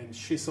 and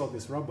she saw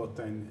this robot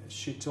and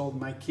she told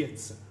my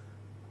kids,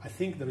 I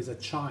think there is a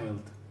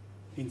child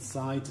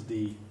inside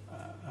the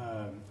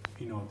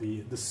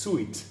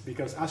suit,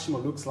 because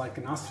Ashimo looks like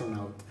an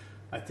astronaut.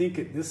 I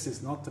think this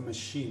is not a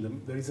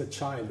machine. There is a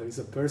child, there is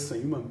a person, a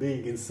human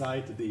being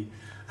inside the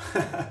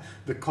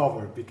the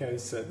cover,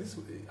 because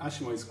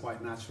Ashimo is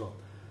quite natural.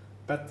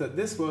 But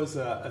this was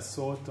a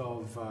sort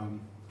of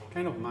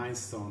kind of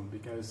milestone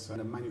because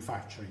the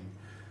manufacturing,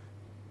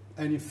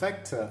 and in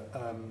fact,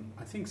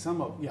 I think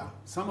some of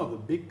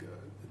the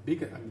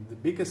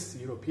biggest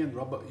European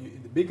robot,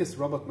 the biggest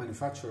robot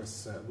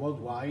manufacturers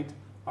worldwide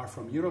are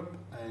from Europe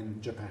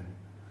and Japan.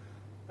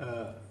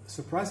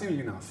 Surprisingly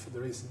enough,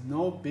 there is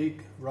no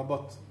big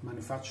robot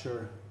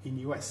manufacturer in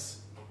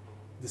US,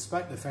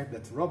 despite the fact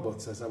that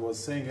robots, as I was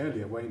saying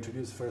earlier, were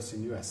introduced first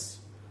in US.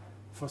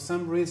 For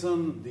some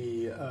reason,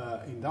 the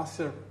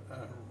industrial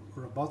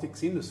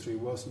robotics industry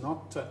was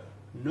not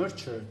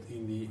nurtured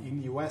in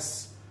the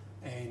US,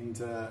 and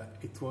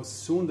it was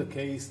soon the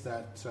case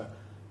that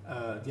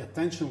the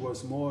attention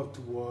was more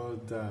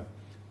toward,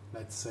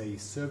 let's say,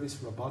 service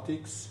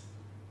robotics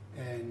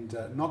and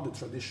not the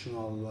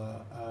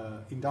traditional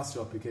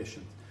industrial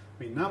applications.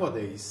 I mean,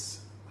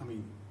 nowadays,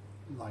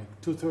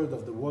 like 2/3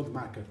 of the world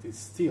market is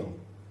still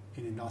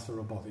in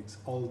industrial robotics,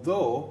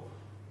 although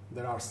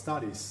there are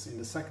studies in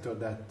the sector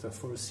that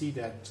foresee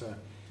that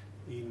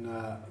in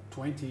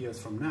 20 years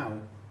from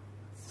now,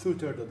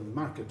 2/3 of the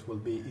market will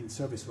be in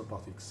service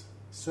robotics.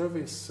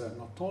 Service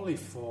not only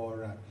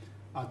for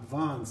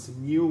advanced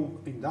new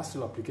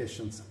industrial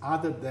applications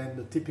other than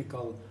the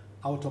typical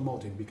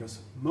automotive, because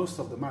most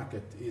of the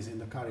market is in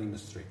the car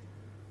industry,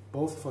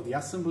 both for the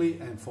assembly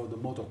and for the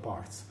motor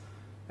parts.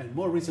 And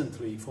more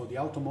recently, for the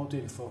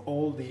automotive, for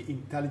all the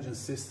intelligence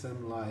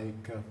system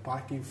like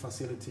parking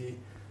facility,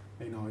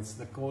 it's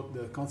the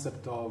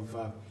concept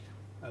of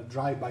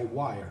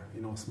drive-by-wire,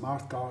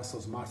 smart cars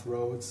or smart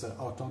roads,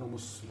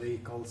 autonomous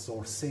vehicles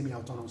or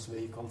semi-autonomous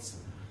vehicles,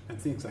 and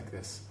things like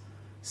this.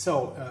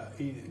 So,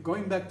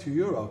 going back to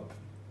Europe,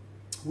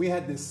 we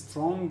had this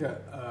strong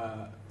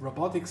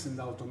robotics and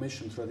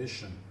automation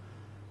tradition.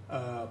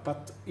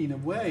 But in a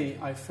way,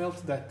 I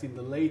felt that in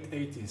the late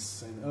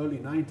 80s and early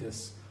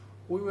 90s,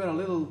 we were a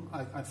little,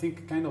 I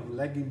think, kind of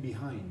lagging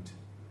behind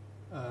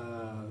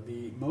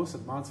the most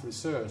advanced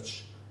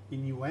research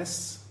in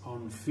US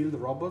on field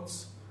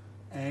robots,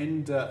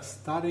 and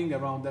starting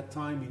around that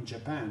time in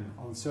Japan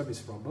on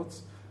service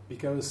robots,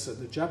 because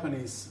the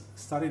Japanese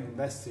started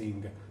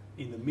investing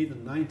in the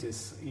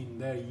mid-90s in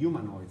their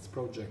humanoids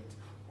project,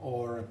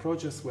 or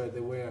projects where they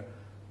were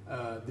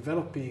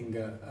developing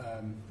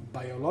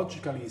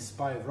biologically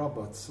inspired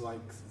robots, like,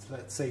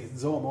 let's say,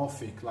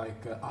 zoomorphic,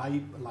 like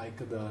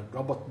the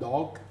robot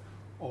dog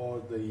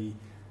or the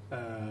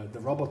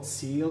robot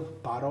seal,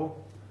 Paro,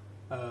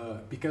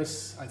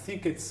 because I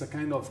think it's a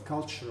kind of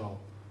cultural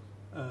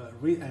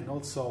and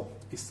also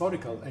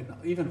historical and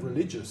even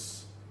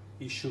religious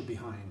issue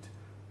behind.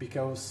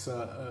 because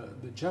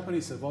the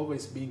Japanese have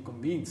always been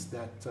convinced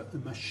that a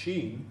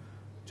machine,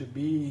 to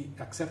be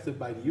accepted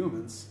by the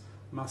humans,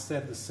 must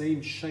have the same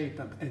shape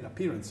and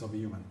appearance of a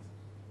human.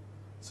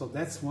 So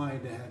that's why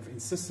they have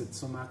insisted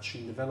so much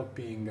in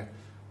developing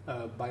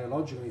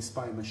biologically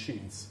inspired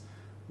machines.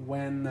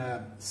 When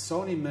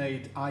Sony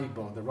made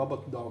Aibo, the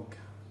robot dog,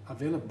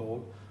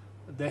 available,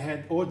 they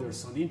had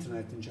orders on the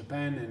internet in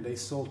Japan, and they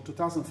sold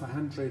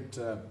 2,500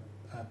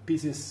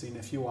 pieces in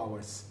a few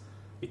hours.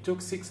 It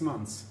took 6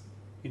 months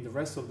in the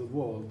rest of the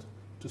world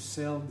to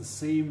sell the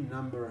same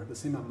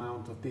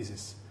amount of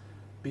pieces,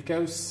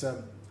 because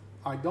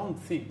I don't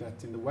think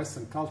that in the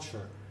Western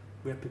culture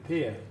we are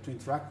prepared to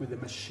interact with a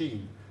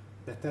machine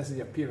that has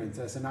the appearance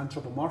as an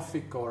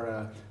anthropomorphic or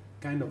a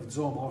kind of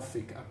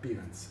zoomorphic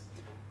appearance.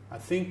 I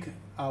think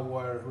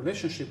our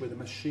relationship with the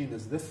machine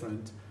is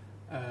different,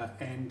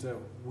 and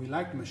we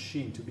like the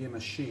machine to be a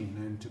machine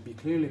and to be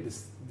clearly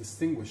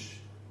distinguished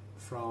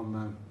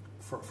from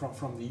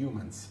the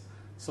humans.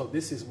 So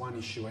this is one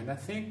issue, and I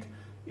think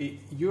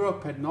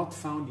Europe had not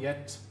found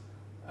yet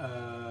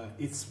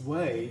its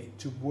way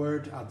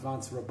toward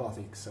advanced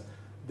robotics.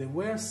 There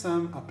were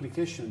some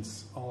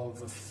applications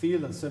of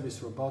field and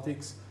service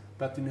robotics,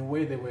 but in a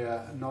way they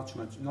were not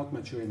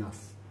mature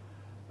enough.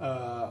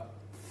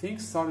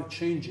 Things started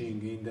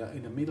changing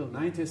in the middle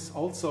 90s.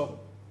 Also,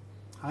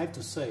 I have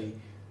to say,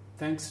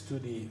 thanks to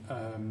the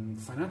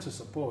financial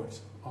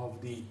support of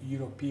the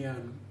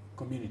European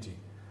community,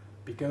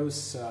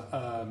 because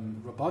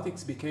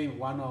robotics became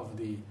one of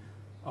the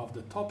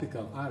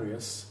topical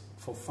areas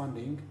for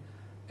funding,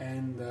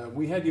 and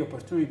we had the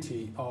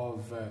opportunity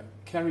of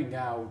carrying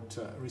out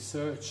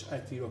research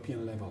at the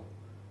European level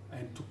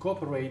and to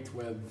cooperate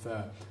with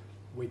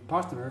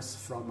partners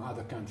from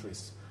other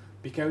countries.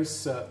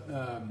 Because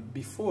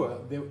before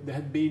there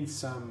had been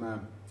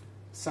some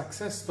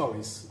success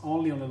stories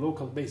only on a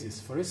local basis.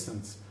 For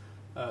instance,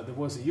 there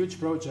was a huge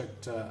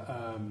project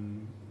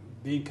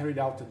being carried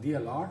out at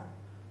DLR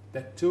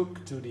that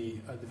took to the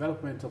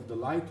development of the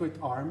lightweight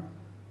arm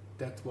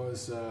that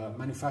was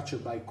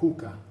manufactured by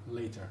KUKA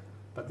later.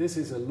 But this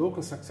is a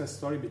local success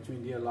story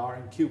between DLR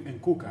and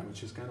KUKA,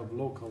 which is kind of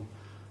local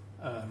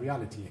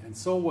reality. And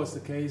so was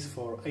the case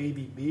for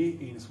ABB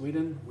in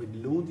Sweden with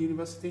Lund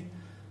University.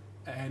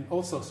 And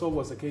also so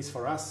was the case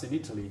for us in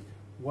Italy,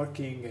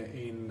 working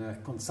in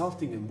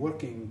consulting and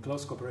working in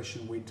close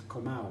cooperation with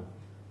Comau.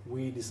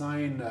 We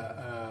designed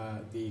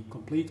the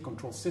complete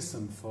control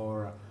system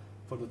for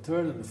the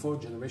third and the fourth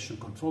generation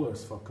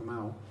controllers for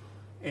Comau.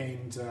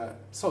 And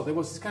so there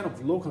was this kind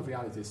of local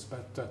realities,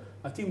 but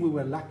I think we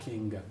were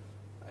lacking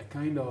a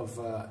kind of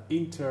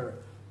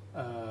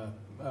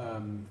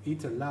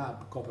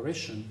inter-lab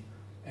cooperation,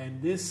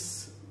 and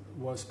this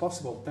was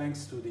possible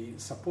thanks to the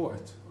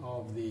support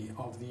of the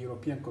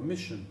European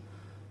Commission.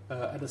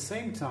 At the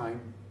same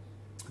time,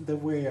 there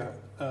were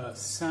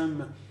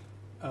some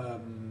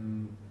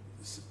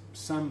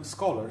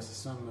scholars,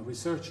 some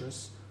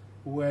researchers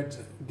who had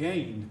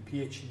gained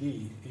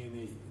PhD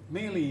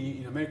mainly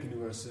in American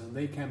universities, and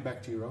they came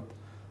back to Europe,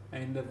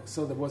 and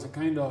so there was a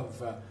kind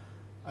of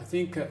I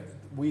think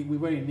we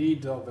were in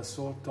need of a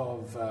sort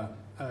of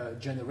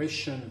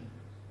generation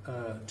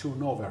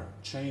turnover,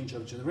 change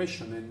of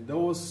generation, and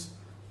those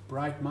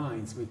bright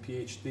minds with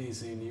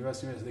PhDs in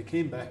US universities, they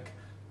came back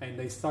and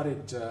they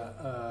started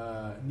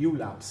new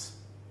labs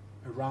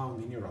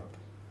around in Europe.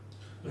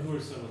 Who are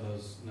some of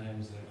those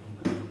names that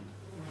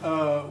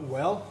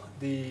well,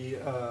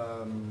 there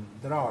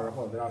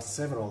are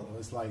several.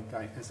 It's like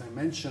as I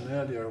mentioned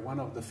earlier, one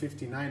of the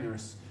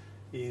 59ers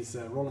is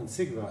Roland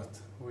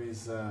Sigvart, who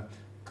is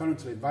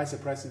currently Vice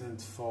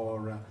President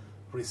for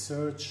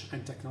Research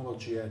and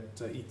Technology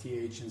at ETH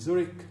in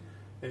Zurich.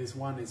 Is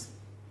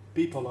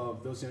people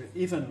of those,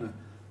 even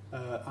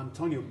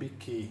Antonio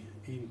Bicchi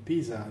in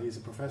Pisa. He's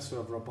a professor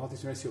of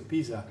robotics, University of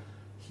Pisa.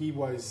 He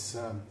was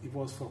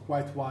for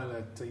quite a while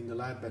in the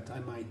lab at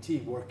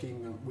MIT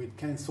working with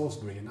Ken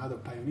Salisbury, another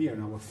pioneer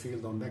in our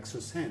field on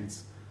dexterous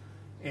hands.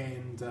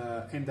 And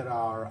there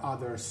are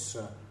others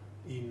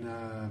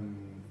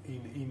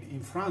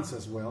in France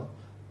as well.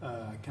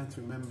 I can't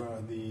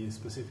remember the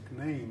specific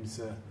names,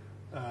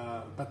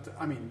 but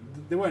I mean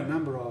there were a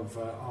number of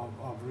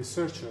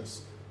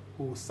researchers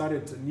who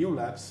started new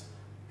labs,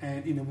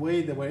 and in a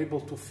way they were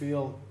able to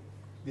fill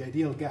the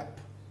ideal gap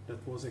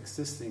that was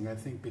existing, I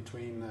think,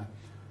 between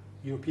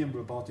European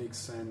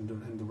robotics and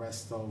the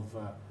rest of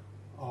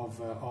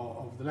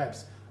the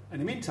labs. In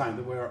the meantime,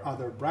 there were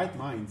other bright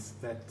minds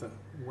that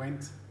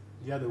went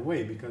the other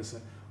way, because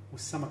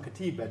Oussama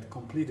Khatib had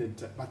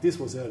completed, but this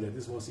was earlier,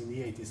 this was in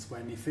the 80s,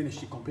 when he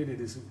completed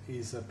his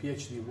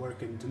PhD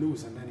work in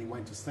Toulouse, and then he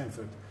went to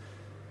Stanford.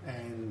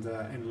 And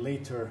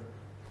later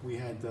we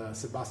had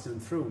Sebastian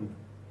Thrun,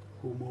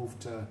 who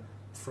moved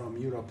from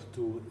Europe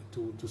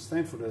to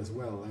Stanford as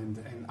well,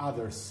 and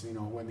others,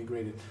 who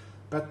emigrated.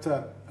 But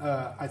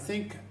I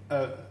think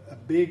a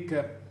big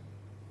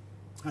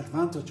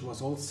advantage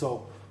was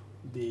also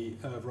the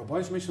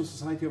Robotics Mission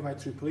Society of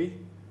IEEE,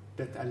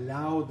 that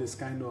allowed this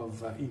kind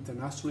of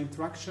international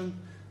interaction,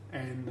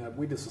 and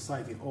with the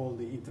society, all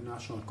the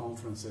international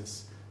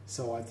conferences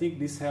So I think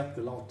this helped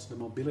a lot, the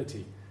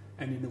mobility.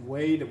 And in a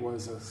way, there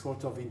was a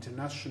sort of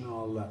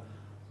international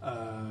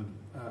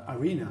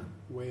arena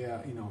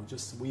where,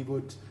 just we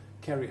would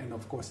carry, and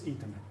of course,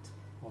 internet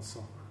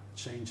also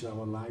changed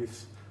our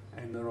life,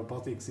 and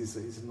robotics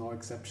is no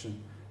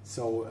exception.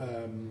 So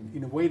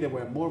in a way, there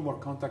were more and more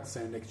contacts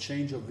and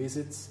exchange of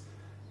visits.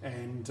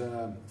 And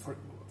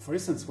for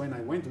instance, when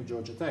I went to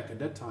Georgia Tech at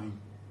that time,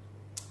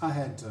 I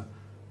had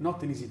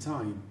not an easy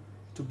time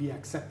to be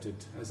accepted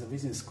as a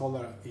visiting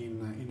scholar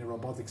in a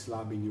robotics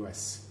lab in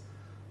US.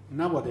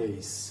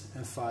 Nowadays,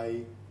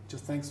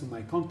 just thanks to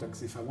my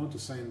contacts, if I want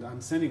to I'm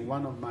sending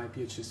one of my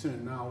PhD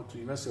students now to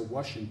University of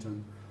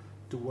Washington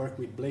to work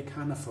with Blake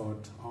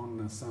Hannaford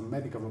on some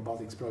medical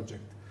robotics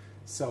project.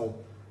 So,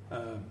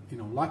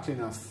 luckily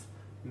enough,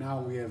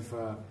 now we have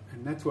a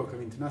network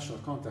of international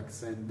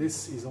contacts, and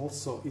this is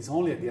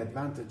only at the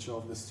advantage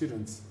of the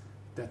students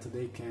that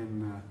they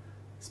can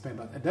spend.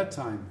 But at that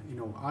time,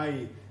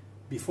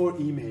 before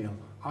email,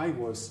 I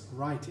was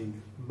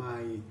writing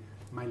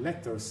my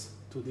letters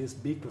to these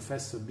big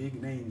professors,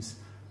 big names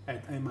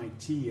at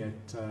MIT,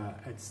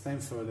 at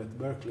Stanford, at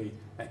Berkeley,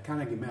 at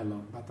Carnegie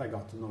Mellon, but I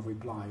got no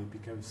reply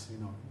because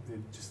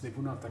they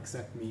would not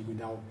accept me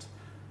without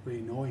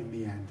really knowing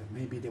me, and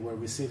maybe they were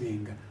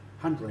receiving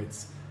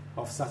hundreds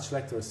of such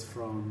letters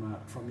from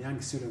young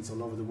students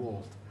all over the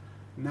world.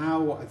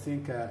 Now I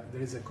think there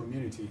is a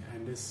community,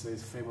 and this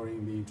is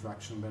favoring the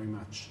interaction very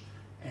much.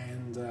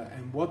 And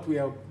what we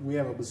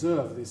have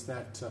observed is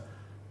that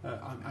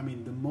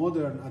the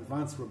modern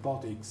advanced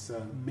robotics,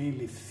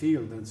 mainly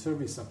field and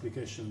service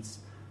applications,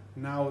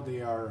 now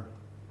they are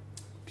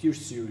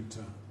pursued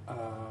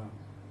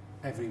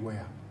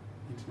everywhere.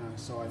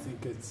 So I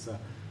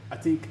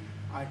think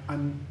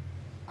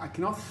I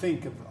cannot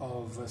think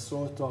of a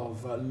sort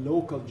of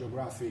local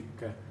geographic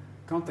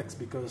context,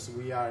 because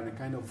we are in a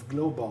kind of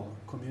global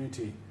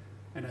community.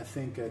 And I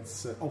think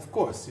it's, of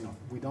course,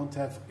 we don't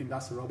have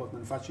industrial robot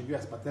manufacturing in the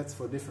US, but that's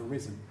for a different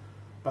reason.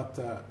 But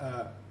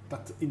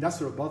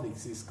industrial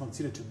robotics is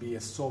considered to be a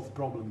solved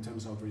problem in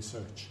terms of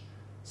research.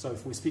 So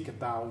if we speak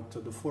about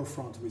the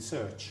forefront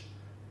research,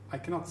 I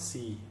cannot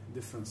see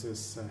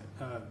differences,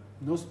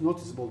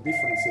 noticeable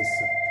differences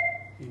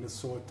in a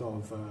sort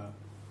of...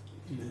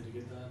 Did you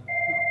get that?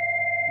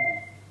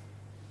 No.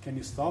 Can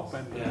you stop?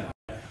 And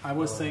I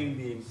was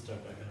saying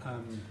start back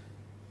up.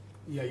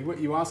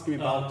 You asked me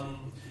about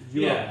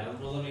Europe. Yeah,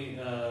 well, let me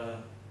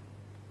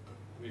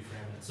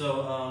reframe it.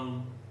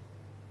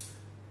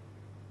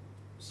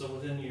 So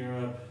within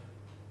Europe,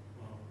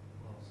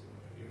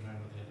 you were talking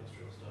about the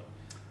industrial stuff.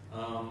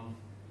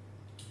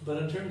 But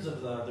in terms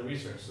of the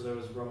research, so there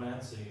was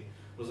Romancy,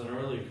 was an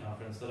early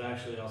conference that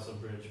actually also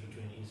bridged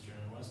between Eastern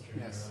and Western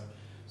Europe.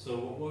 So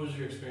what was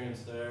your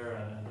experience there,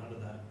 and how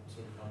did that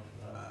sort of come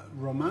to that?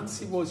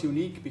 Romancy was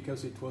unique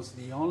because it was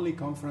the only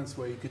conference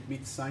where you could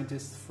meet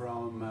scientists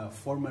from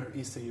former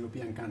Eastern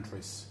European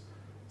countries.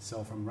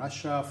 So from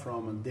Russia,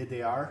 from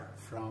DDR,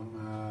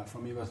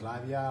 from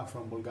Yugoslavia,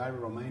 from Bulgaria,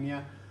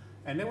 Romania,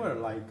 and there were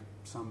like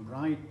some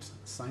bright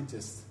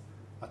scientists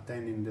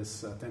attending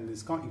this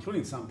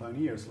including some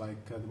pioneers,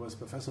 like there was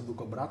Professor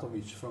Vuko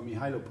Bratovic from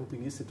Mihailo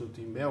Pupin Institute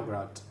in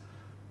Beograd.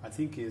 I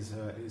think he's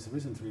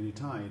recently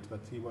retired,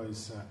 but he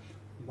was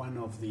one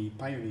of the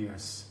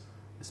pioneers,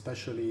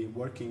 especially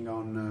working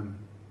on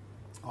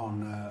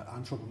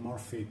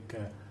anthropomorphic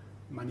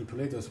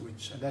manipulators,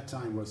 which at that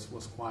time was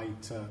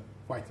quite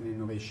an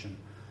innovation.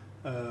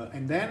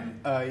 And then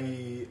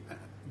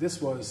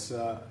this was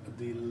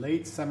the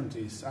late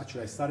 70s.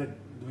 Actually, I started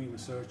doing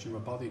research in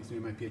robotics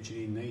during my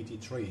PhD in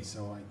 '83,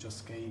 so I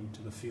just came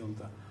to the field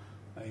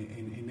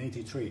in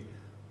 '83.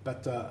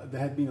 But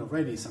there had been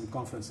already some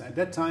conference. At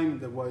that time,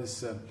 there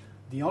was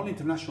the only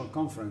international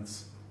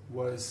conference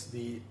was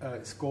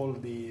it's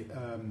called the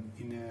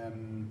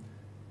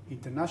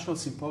International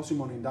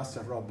Symposium on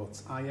Industrial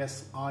Robots,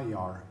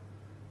 ISIR,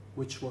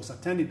 which was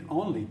attended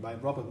only by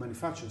robot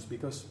manufacturers,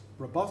 because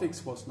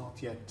robotics was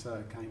not yet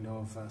kind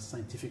of a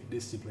scientific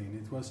discipline.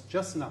 It was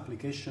just an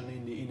application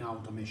in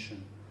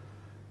automation.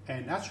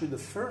 And actually, the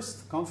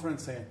first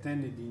conference I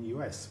attended in the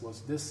US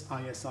was this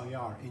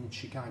ISIR in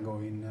Chicago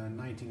in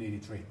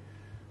 1983.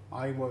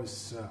 I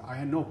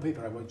had no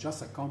paper. I was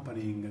just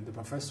accompanying the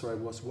professor I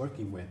was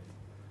working with,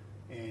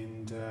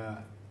 and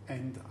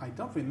I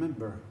don't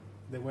remember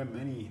there were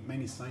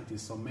many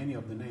scientists or many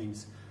of the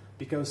names,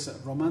 because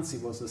Romancy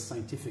was a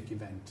scientific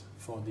event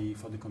for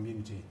the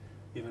community,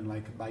 even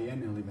like a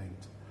biennial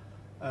event.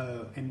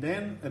 And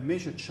then a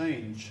major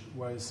change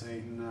was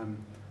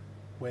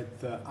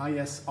with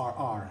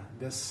ISRR,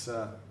 this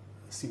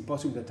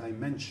symposium that I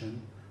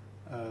mentioned,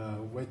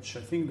 which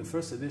I think the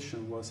first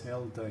edition was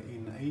held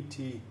in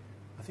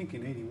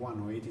 81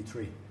 or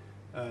 83.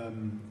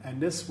 And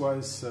this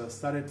was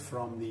started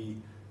from the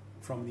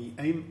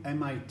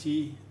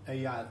MIT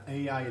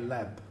AI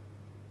Lab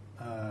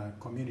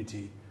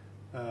community.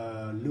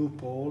 Lou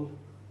Paul,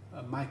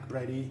 Mike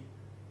Brady,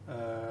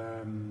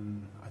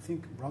 I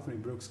think Rodney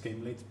Brooks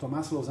came later.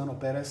 Tomás Lozano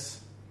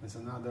Perez is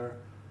another,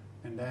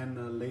 and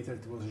then later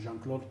it was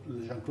Jean-Claude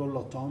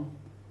Loton,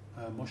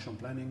 motion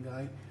planning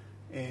guy,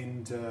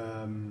 and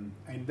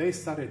they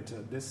started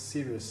this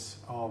series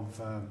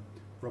of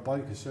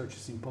robotic research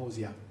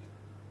symposia,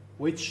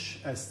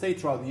 which stay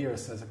throughout the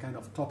years as a kind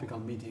of topical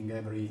meeting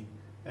every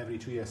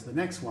 2 years. The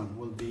next one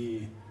will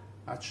be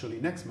actually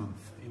next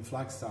month in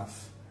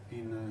Flagstaff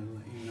in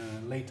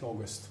late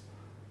August,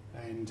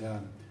 and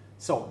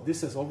so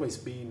this has always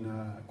been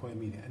quite a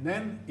meeting. And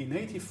then in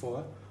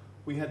 '84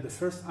 we had the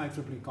first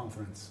IEEE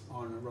conference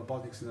on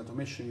robotics and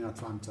automation in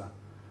Atlanta,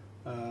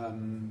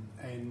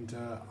 and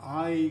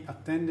I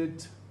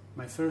attended.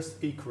 My first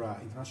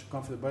ICRA, International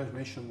Conference on Robotic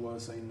Automation,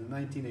 was in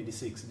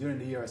 1986. During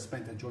the year I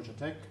spent at Georgia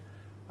Tech,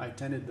 I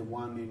attended the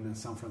one in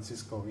San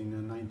Francisco in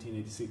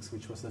 1986,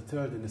 which was the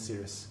third in the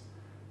series.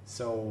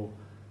 So,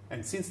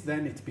 and since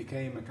then it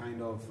became a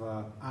kind of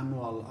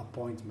annual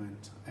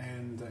appointment.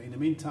 And in the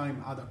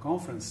meantime, other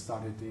conferences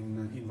started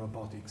in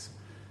robotics.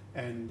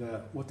 And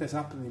what has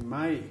happened in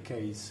my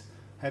case,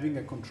 having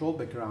a control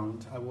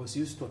background, I was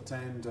used to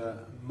attend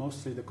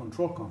mostly the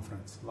control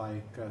conference,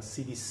 like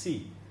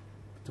CDC,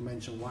 to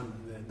mention one,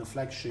 the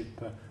flagship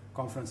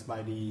conference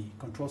by the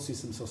Control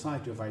System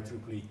Society of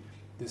IEEE.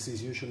 This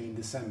is usually in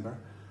December,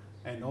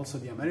 and also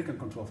the American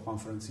Control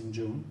Conference in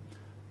June.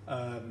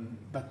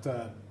 But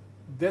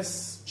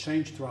this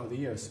changed throughout the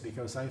years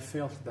because I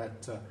felt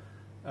that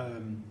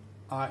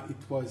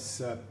it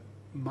was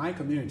my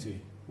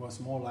community was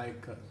more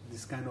like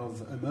this kind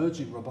of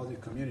emerging robotic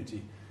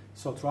community.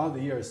 So throughout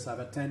the years,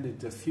 I've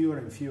attended fewer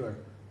and fewer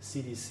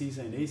CDCs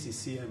and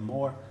ACC, and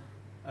more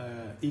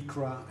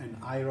ICRA and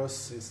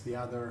IROS is the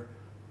other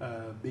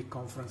big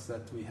conference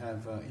that we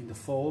have in the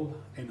fall,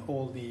 and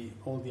all the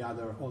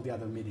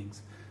other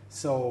meetings.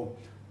 So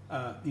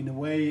in a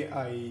way,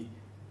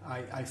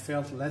 I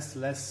felt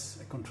less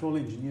a control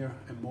engineer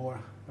and more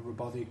a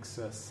robotics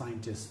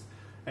scientist.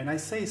 And I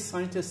say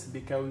scientist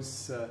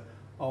because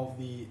of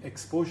the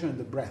exposure and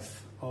the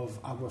breadth of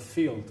our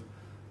field,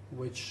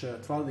 which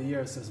throughout the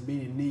years has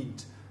been in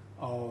need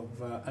of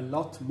a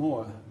lot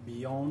more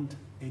beyond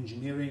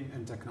engineering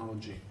and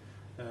technology.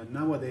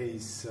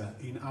 Nowadays,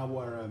 in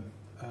our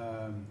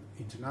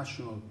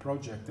international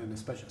project, and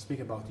especially speak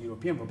about the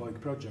European robotic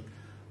project,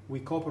 we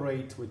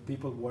cooperate with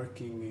people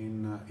working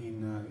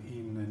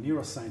in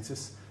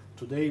neurosciences.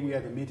 Today we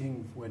had a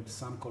meeting with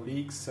some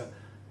colleagues,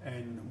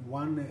 and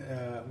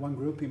one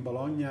group in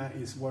Bologna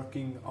is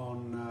working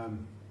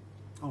on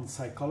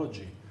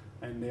psychology,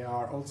 and they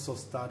are also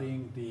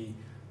studying the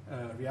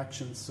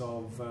reactions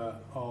of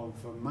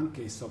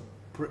monkeys, of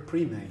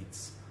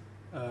primates.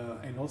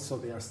 And also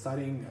they are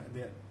studying,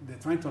 they're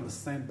trying to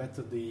understand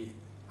better the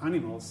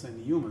animals and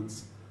the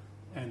humans,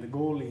 and the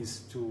goal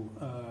is to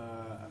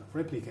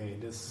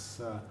replicate this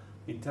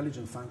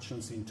intelligent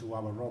functions into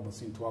our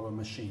robots, into our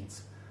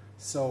machines.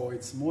 So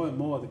it's more and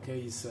more the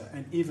case,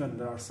 and even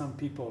there are some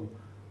people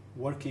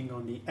working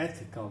on the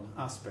ethical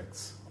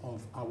aspects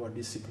of our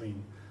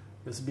discipline.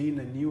 There's been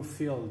a new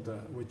field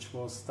which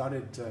was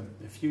started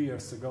a few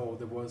years ago.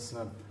 There was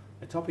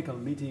a topical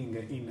meeting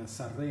in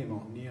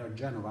Sanremo near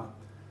Genova,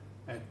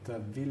 at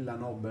Villa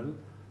Nobel,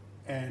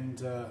 and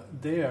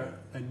there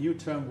a new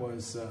term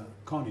was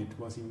coined,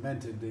 was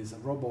invented, is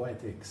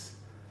roboethics,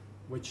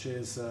 which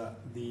is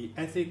the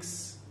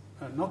ethics,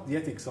 not the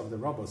ethics of the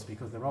robots,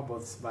 because the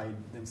robots by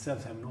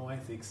themselves have no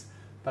ethics,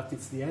 but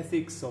it's the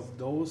ethics of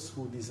those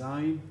who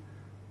design,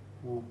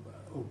 who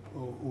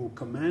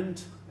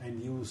command and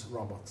use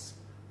robots.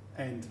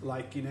 And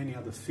like in any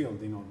other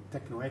field,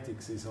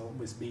 technoethics has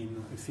always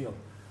been a field.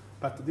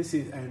 But this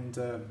is,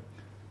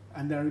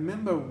 and I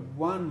remember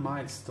one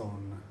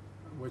milestone,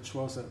 which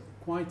was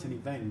quite an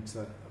event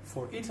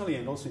for Italy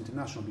and also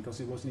international, because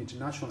it was an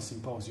international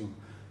symposium.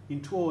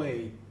 In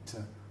 2008,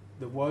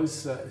 there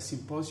was a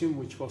symposium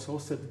which was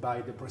hosted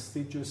by the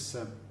prestigious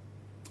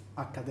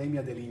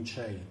Accademia dei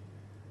Lincei,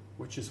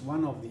 which is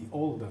one of the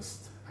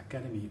oldest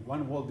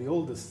one of the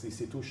oldest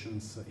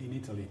institutions in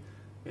Italy.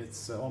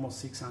 It's almost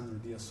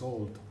 600 years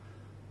old.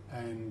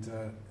 And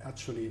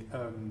actually,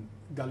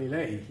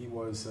 Galilei, he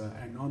was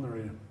an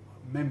honorary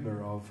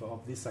member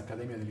of this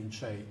Accademia dei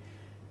Lincei,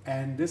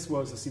 and this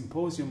was a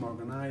symposium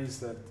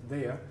organized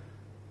there,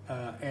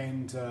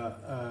 and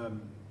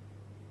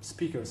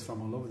speakers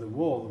from all over the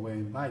world were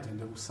invited.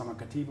 Usama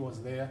Khatib was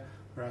there,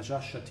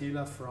 Rajesh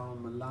Shatila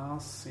from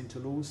LAS in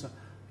Toulouse,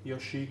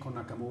 Yoshiko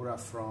Nakamura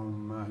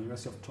from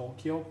University of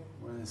Tokyo,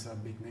 who is a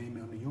big name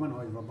on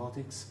humanoid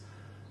robotics,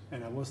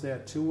 and I was there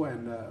too,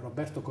 and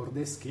Roberto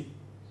Cordeschi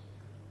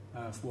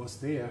was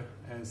there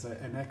as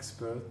an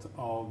expert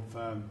of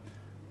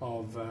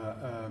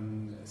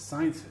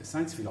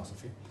science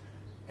philosophy,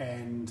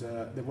 and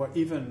there was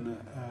even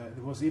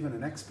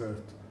an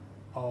expert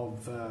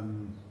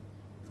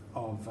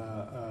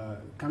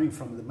coming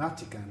from the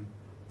Vatican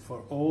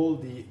for all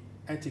the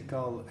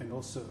ethical and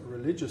also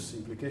religious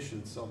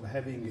implications of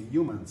having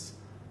humans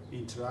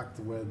interact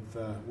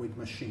with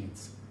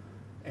machines.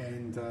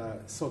 And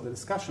so the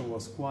discussion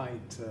was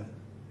quite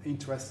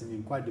interesting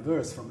and quite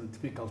diverse from the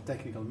typical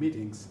technical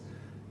meetings.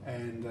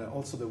 And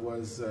also there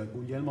was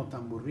Guglielmo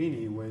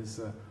Tamburrini, who was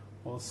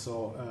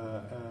also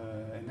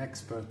an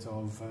expert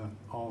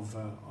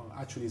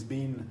actually has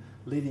been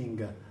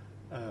leading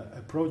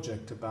a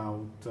project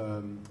about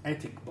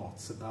ethic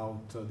bots,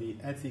 about the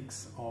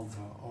ethics of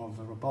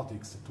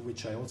robotics, to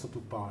which I also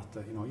took part.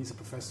 He's a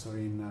professor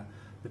in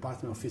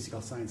Department of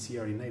Physical Science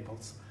here in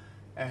Naples.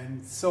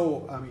 And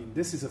so, I mean,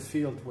 this is a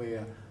field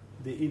where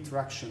the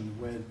interaction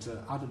with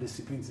other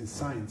disciplines in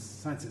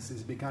sciences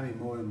is becoming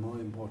more and more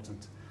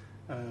important.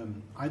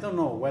 I don't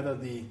know whether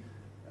the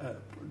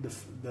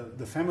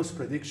famous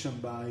prediction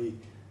by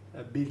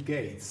Bill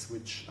Gates,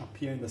 which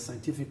appeared in the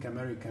Scientific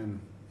American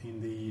in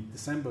the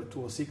December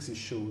 2006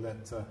 issue,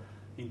 that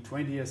in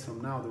 20 years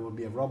from now there will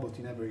be a robot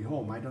in every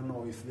home. I don't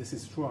know if this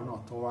is true or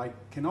not, or I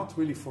cannot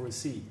really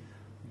foresee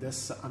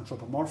this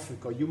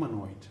anthropomorphic or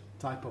humanoid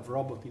type of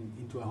robot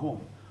into a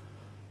home.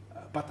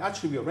 But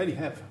actually we already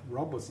have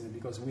robots in it,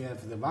 because we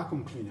have the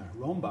vacuum cleaner.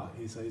 Roomba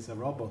is a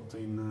robot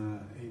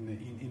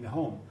in the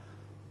home.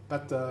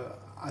 But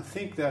I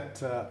think that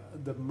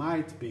there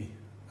might be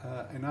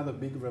another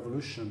big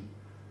revolution.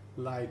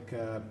 Like,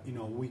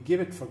 we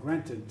give it for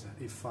granted.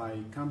 If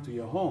I come to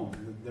your home,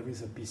 there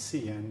is a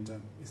PC,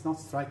 and it's not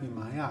striking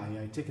my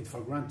eye. I take it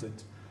for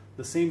granted.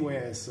 The same way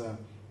as,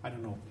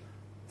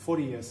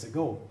 40 years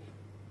ago,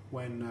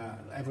 when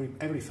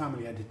every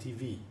family had a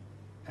TV,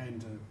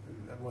 and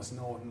there was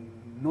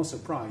no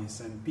surprise.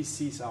 And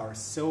PCs are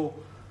so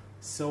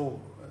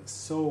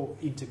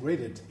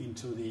integrated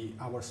into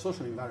our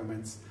social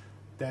environments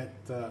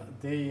that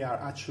they are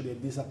actually a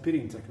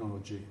disappearing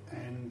technology,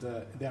 and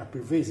they are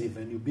pervasive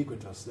and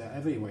ubiquitous. They're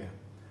everywhere.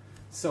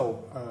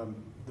 So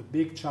the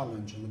big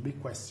challenge and the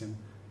big question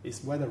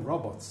is whether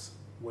robots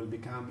will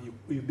become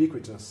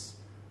ubiquitous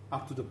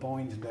up to the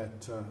point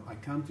that I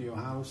come to your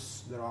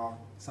house, there are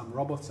some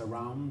robots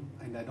around,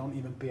 and I don't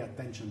even pay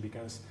attention,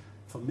 because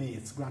for me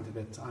it's granted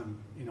that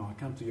I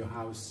come to your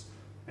house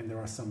and there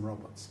are some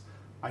robots.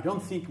 I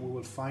don't think we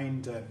will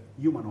find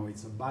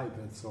humanoids or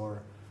bipeds,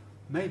 or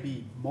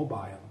maybe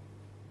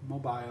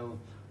mobile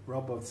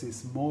robots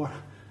is more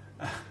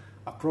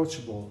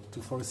approachable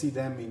to foresee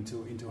them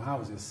into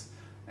houses.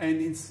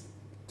 And it's,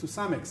 to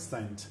some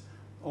extent,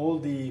 all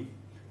the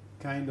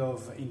kind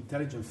of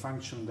intelligent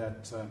function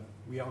that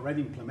we are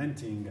already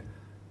implementing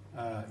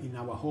in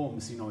our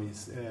homes.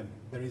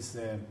 There is,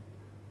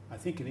 I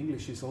think in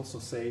English it's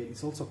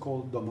also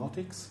called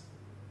domotics.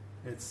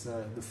 It's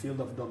the field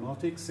of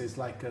domotics. It's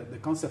like the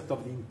concept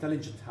of the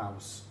intelligent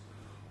house,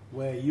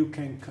 where you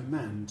can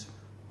command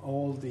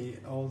all the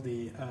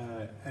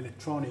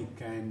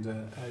electronic and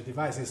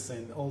devices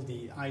and all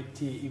the IT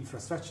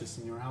infrastructures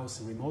in your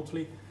house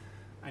remotely.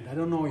 And I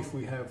don't know if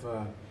we have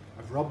a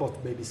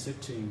robot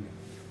babysitting,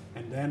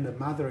 and then the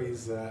mother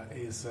is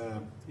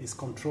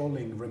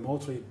controlling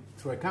remotely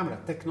through a camera.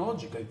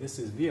 Technologically, this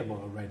is viable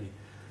already,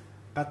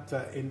 but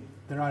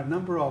there are a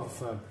number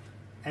of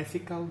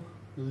ethical,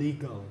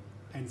 legal,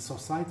 and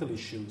societal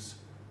issues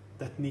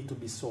that need to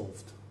be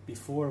solved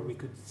before we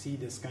could see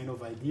this kind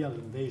of ideal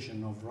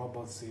invasion of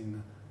robots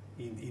in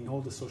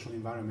all the social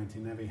environment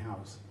in every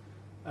house.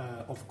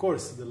 Of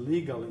course, the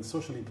legal and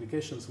social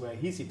implications were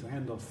easy to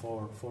handle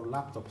for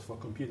laptops, for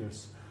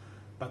computers.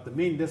 But the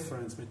main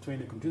difference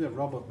between a computer and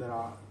robot, there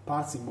are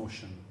parts in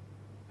motion.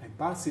 And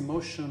parts in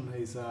motion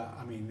is,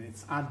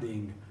 it's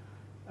adding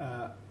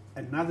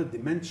another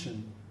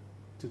dimension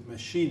to the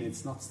machine.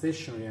 It's not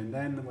stationary. And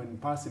then when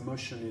parts in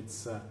motion,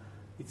 it's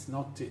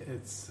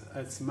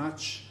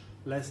much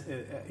less.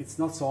 It's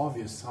not so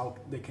obvious how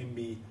they can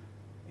be,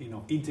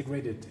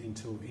 integrated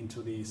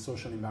into the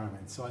social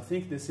environment. So I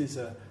think this is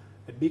a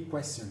big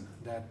question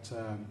that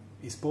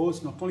is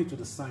posed not only to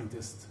the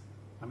scientists,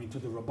 to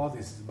the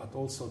roboticists, but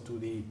also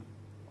to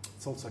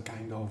it's also a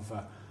kind of,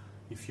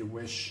 if you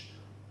wish,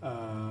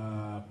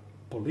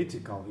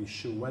 political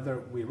issue, whether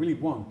we really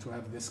want to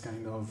have this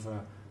kind of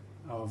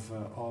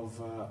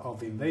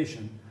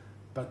invasion.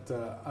 But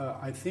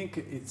I think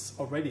it's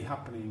already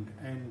happening,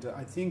 and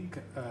I think,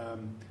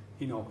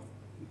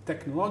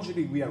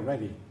 technologically we are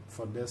ready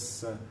for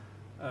this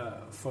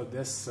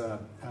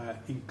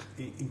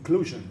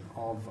inclusion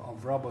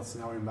of robots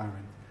in our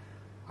environment.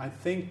 I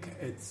think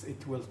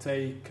it will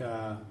take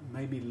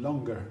maybe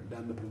longer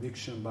than the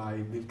prediction by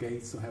Bill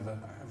Gates to have a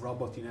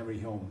robot in every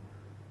home,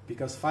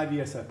 because 5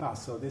 years have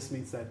passed. So this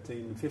means that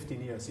in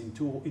 15 years, in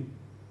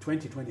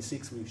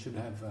 2026, we should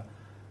have.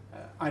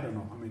 I don't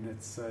know.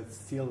 It's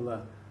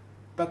still,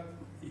 but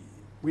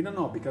we don't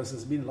know, because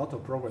there's been a lot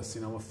of progress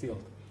in our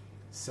field.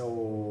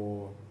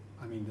 So,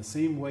 the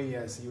same way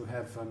as you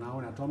have now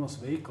an autonomous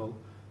vehicle,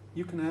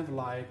 you can have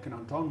like an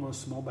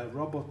autonomous mobile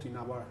robot in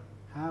our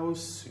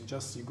house.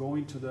 You go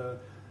into the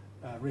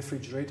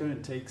refrigerator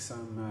and take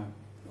some,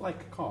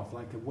 like a cart,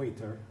 like a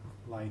waiter,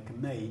 like a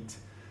maid,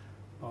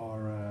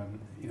 or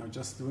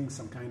just doing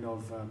some kind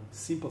of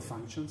simple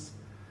functions.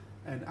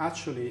 And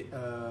actually,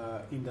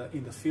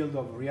 in the field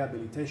of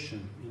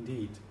rehabilitation,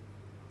 indeed,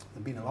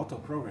 there's been a lot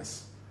of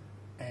progress.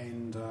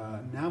 And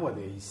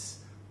nowadays,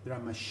 there are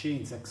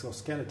machines,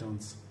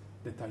 exoskeletons,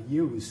 that are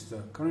used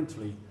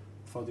currently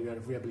for the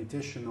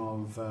rehabilitation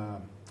of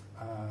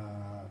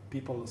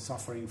people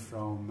suffering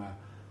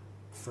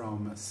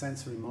from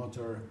sensory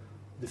motor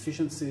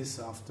deficiencies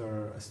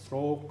after a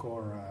stroke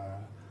or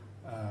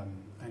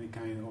any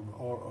kind of,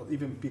 or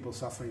even people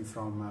suffering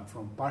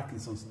from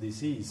Parkinson's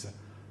disease,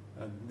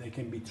 they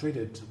can be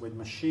treated with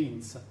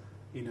machines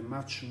in a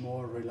much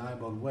more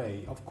reliable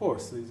way. Of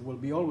course, there will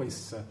be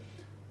always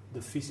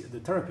the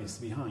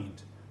therapist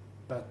behind,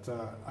 but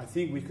I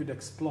think we could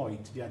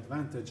exploit the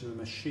advantage of the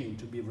machine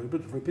to be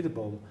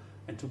repeatable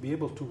and to be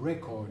able to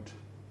record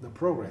the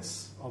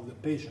progress of the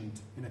patient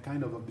in a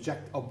kind of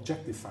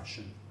objective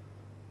fashion,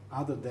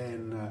 other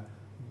than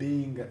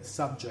being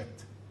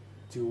subject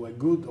to a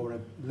good or a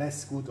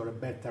less good or a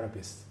bad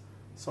therapist.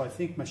 So I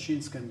think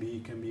machines can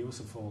be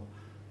useful.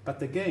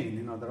 But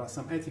again, there are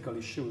some ethical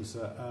issues.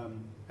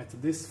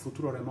 At this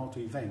Futuro Remoto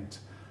event,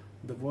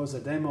 there was a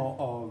demo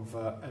of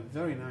a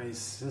very nice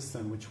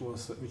system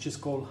which is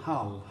called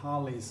HAL.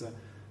 HAL is a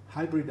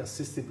hybrid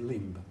assistive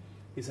limb.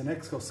 It's an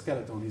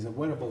exoskeleton. It's a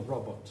wearable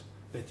robot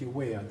that you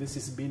wear. This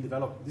is being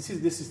developed. This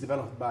is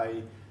developed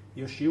by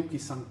Yoshiyuki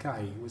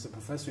Sankai, who is a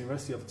professor at the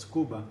University of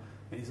Tsukuba,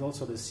 and he's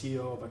also the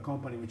CEO of a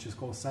company which is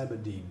called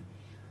Cyberdean.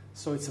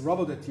 So it's a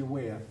robot that you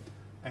wear,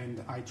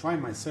 and I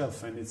tried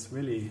myself, and it's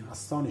really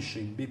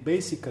astonishing.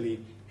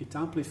 Basically, it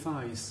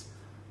amplifies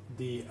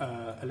the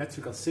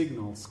electrical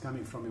signals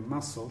coming from your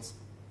muscles,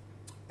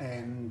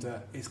 and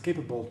is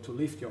capable to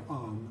lift your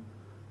arm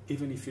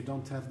even if you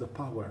don't have the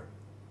power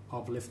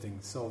of lifting.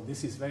 So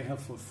this is very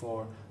helpful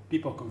for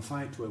people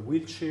confined to a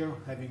wheelchair,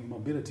 having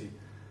mobility.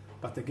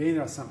 But again,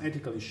 there are some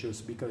ethical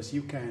issues, because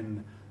you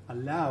can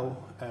allow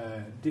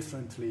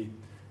differently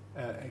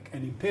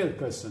an impaired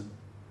person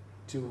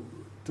to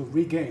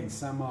regain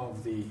some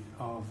of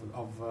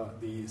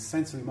the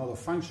sensory motor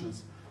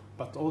functions,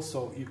 but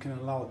also you can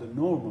allow the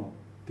normal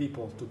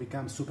people to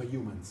become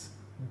superhumans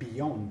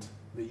beyond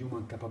the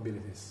human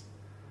capabilities.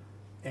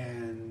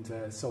 And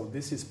so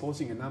this is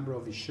posing a number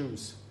of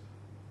issues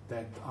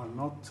that are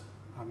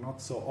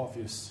not so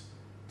obvious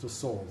to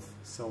solve.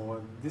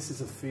 So this is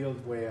a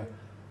field where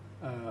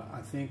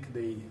I think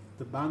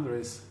the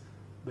boundaries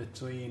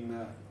between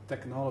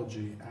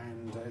technology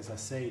and, as I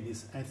say,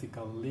 these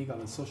ethical, legal,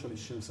 and social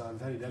issues are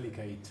very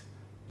delicate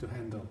to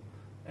handle.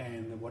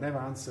 And whatever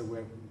answer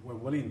we're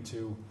willing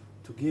to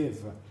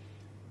give,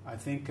 I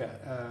think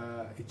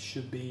it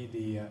should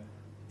be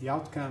the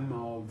outcome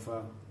of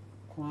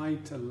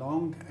quite a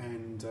long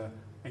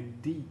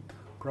and deep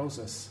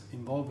process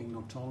involving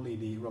not only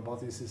the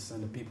roboticists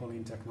and the people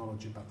in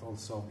technology, but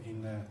also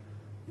in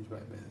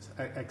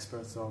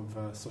experts of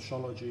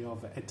sociology,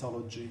 of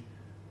ethology,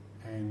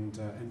 and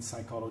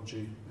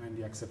psychology, and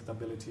the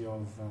acceptability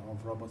of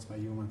robots by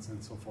humans,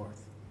 and so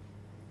forth.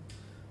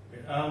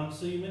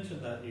 So you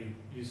mentioned that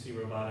you see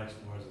robotics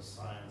more as a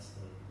science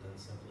than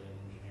simply an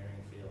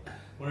engineering field. I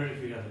wondered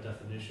if you have a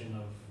definition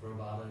of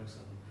robotics,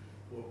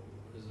 and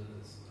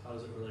how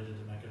is it related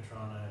to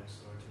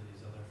mechatronics or to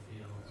these other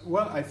fields?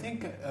 Well, I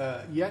think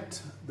yet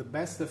the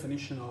best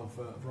definition of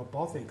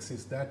robotics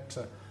is that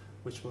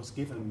which was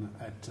given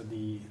at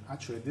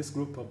this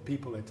group of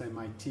people at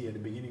MIT at the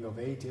beginning of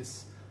the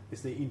 80s,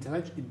 is the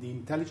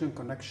intelligent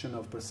connection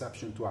of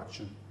perception to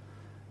action.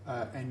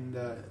 And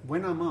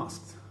when I'm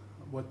asked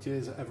what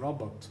is a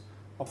robot,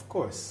 of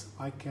course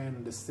I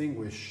can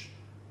distinguish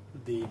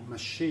the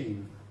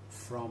machine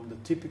from the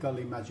typical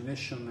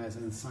imagination as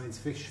in science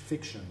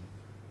fiction,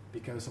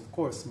 because of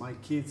course my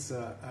kids,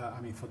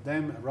 for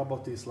them a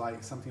robot is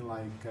like something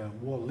like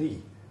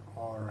Wall-E,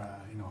 or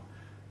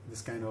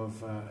this kind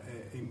of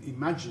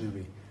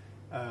imaginary.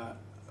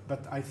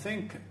 But I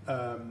think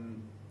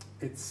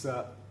it's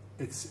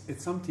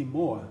something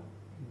more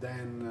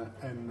than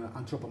an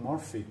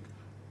anthropomorphic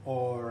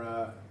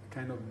or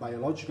kind of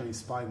biologically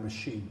inspired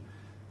machine,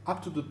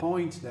 up to the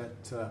point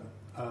that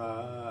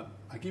I'll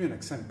give you an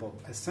example.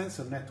 A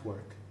sensor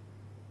network,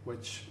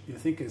 which you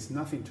think is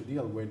nothing to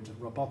deal with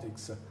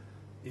robotics,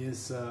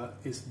 is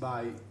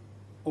by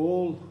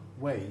all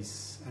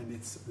ways, and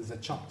there's a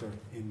chapter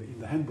in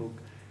the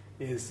handbook,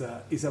 is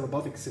a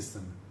robotic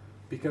system,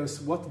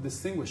 because what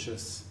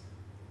distinguishes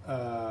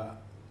a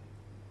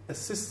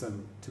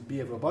system to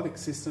be a robotic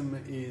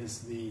system is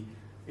the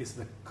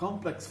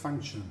complex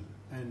function,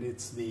 and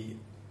it's the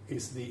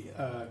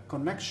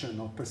connection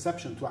of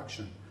perception to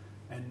action.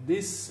 And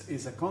this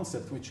is a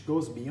concept which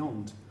goes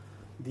beyond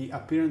the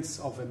appearance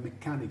of a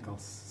mechanical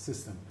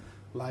system,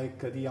 like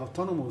the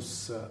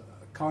autonomous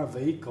car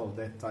vehicle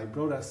that I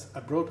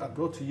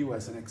brought to you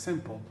as an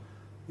example.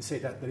 You say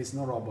that there is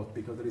no robot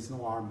because there is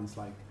no arm. It's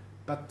like,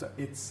 but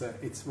it's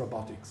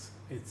robotics.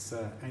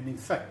 And in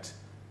fact,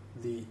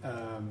 we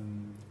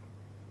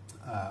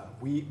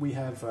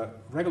have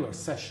regular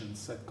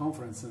sessions at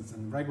conferences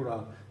and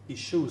regular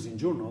issues in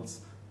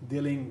journals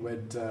dealing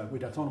with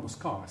autonomous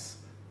cars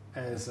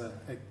as a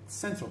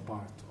central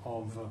part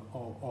of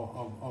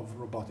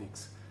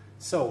robotics.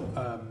 So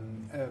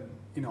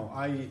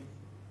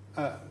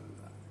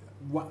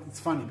it's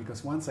funny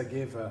because once I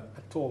gave a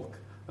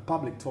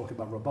public talk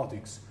about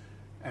robotics,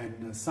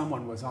 and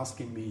someone was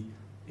asking me,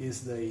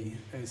 is the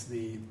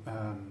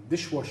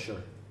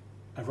dishwasher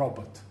a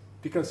robot?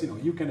 Because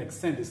you can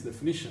extend this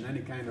definition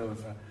any kind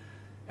of,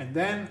 and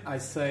then I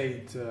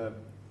said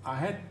I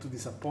had to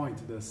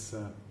disappoint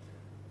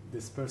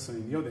this person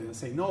in the audience and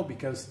say, no,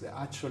 because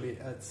actually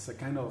it's a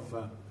kind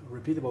of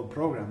repeatable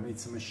program.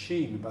 It's a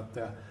machine, but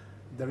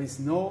there is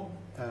no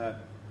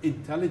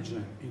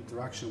intelligent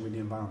interaction with the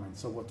environment.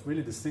 So what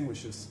really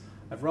distinguishes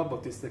a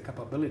robot is the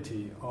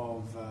capability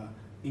of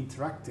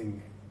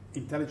interacting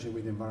intelligently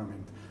with the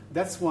environment.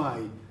 That's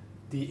why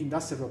the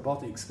industrial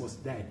robotics was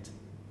dead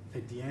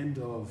at the end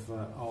of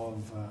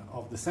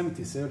the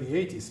 70s, early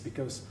 80s,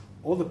 because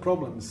all the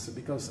problems,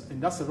 because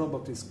industrial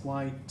robot is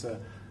quite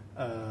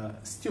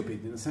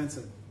stupid in the sense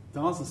that it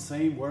does the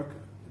same work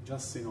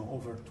just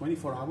over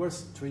 24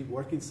 hours, 3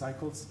 working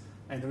cycles,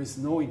 and there is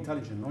no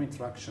intelligence, no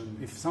interaction.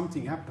 If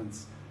something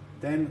happens,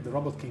 then the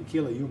robot can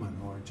kill a human,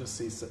 or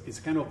just it's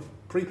kind of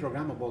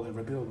pre-programmable and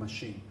repeatable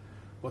machine.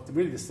 What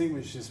really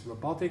distinguishes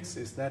robotics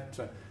is that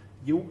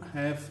you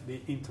have the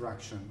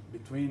interaction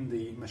between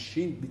the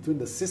machine, between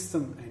the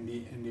system and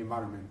the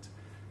environment.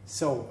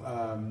 So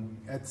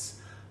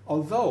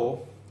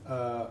although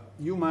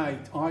you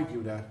might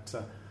argue that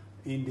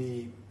in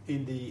the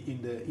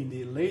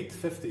late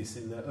 50s,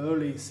 in the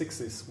early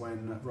 60s,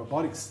 when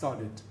robotics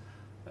started,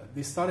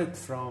 they started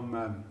from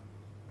a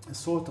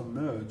sort of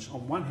merge,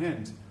 on one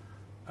hand,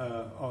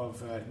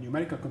 of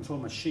numerical control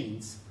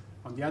machines,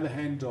 on the other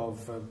hand, of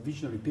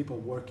visionary people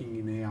working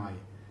in AI.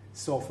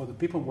 So for the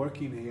people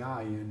working in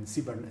AI and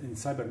in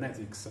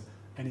cybernetics,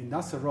 an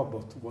industrial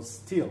robot was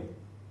still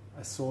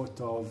a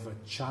sort of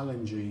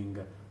challenging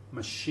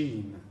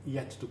machine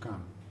yet to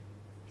come.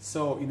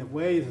 So in a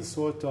way, it's a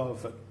sort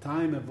of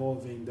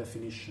time-evolving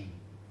definition,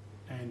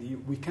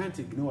 and we can't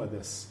ignore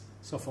this.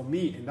 So for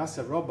me,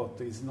 industrial robot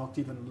is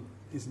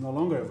no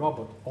longer a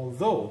robot,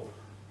 although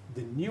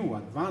the new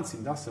advanced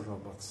industrial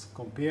robots,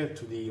 compared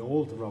to the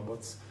old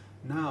robots,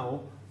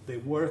 now they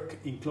work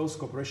in close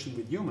cooperation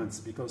with humans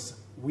because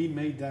we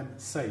made them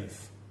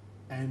safe,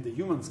 and the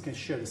humans can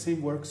share the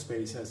same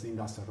workspace as the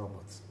industrial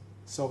robots.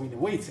 So in a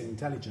way, it's an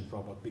intelligent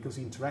robot because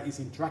it's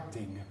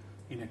interacting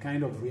in a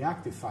kind of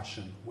reactive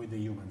fashion with the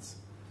humans.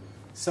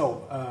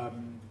 So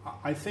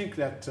I think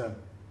that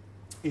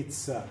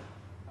it's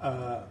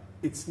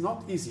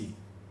not easy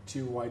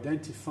to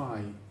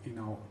identify,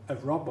 a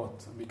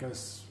robot,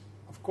 because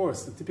of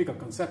course the typical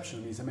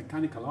conception is a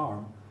mechanical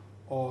arm,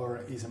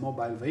 or is a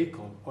mobile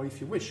vehicle, or if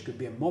you wish, could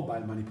be a mobile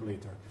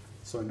manipulator.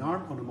 So an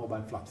arm on a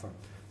mobile platform.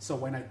 So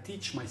when I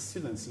teach my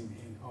students in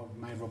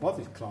my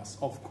robotics class,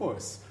 of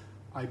course,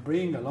 I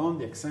bring along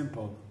the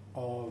example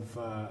of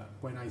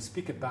when I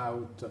speak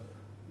about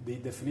the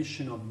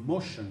definition of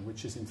motion,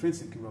 which is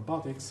intrinsic in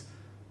robotics,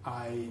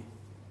 I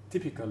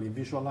typically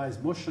visualize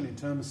motion in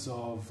terms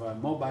of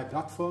mobile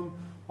platform,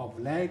 of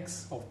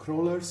legs, of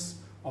crawlers,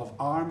 of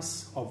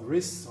arms, of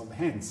wrists, of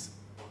hands,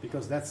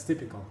 because that's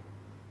typical.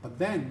 But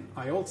then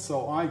I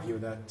also argue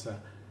that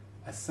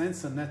a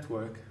sensor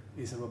network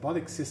is a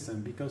robotic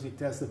system because it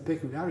has the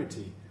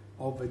peculiarity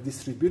of a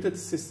distributed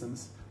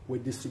systems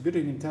with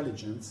distributed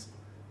intelligence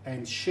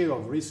and share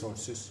of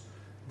resources,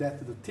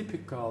 that the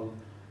typical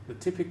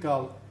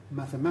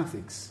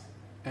mathematics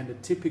and the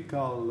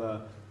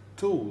typical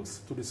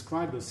tools to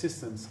describe those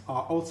systems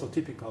are also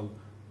typical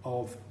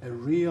of a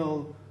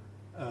real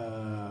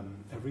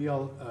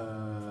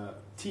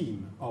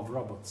team of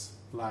robots.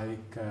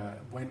 Like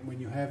when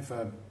you have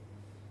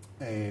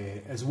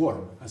a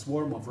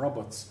swarm of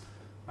robots,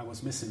 I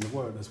was missing the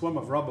word, a swarm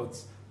of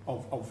robots,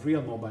 of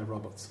real mobile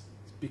robots,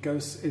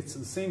 because it's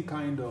the same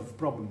kind of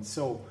problem.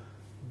 So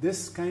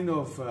this kind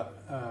of,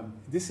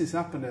 this has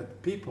happened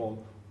that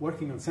people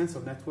working on sensor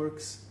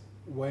networks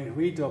were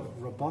rid of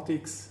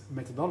robotics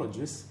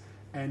methodologies,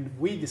 and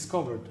we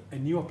discovered a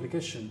new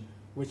application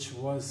which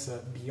was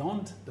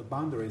beyond the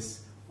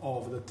boundaries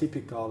of the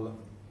typical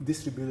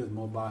distributed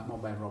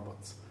mobile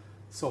robots.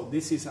 So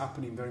this is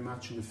happening very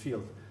much in the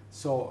field.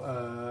 So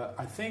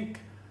I think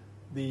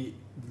the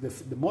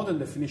modern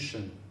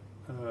definition,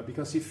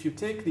 because if you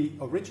take the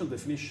original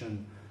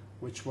definition,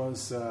 which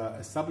was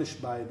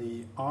established by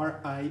the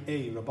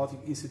RIA, Robotic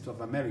Institute of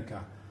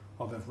America,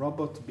 of a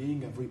robot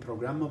being a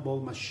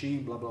reprogrammable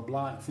machine, blah, blah,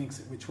 blah,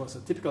 things, which was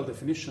a typical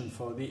definition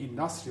for the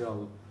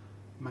industrial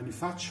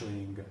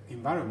manufacturing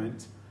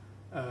environment,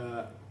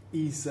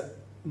 is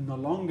no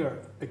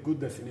longer a good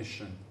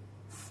definition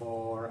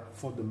for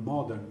the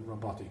modern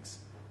robotics.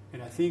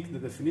 And I think the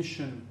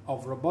definition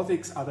of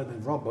robotics other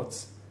than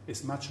robots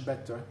is much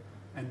better.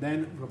 And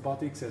then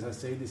robotics, as I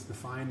said, is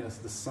defined as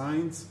the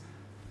science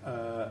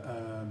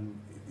of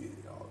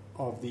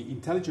the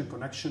intelligent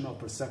connection of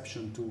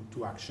perception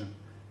to action.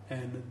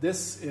 And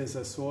this is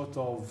a sort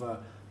of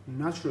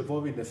natural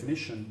evolving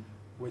definition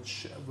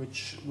which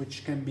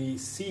can be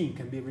seen,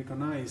 can be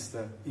recognized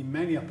in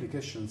many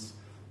applications,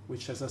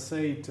 which, as I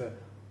said,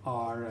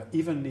 are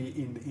even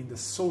in the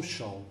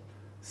social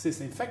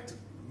system. In fact,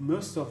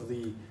 most of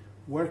the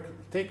work,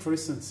 take for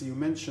instance, you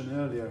mentioned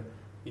earlier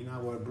in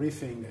our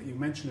briefing, you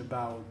mentioned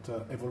about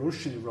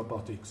evolutionary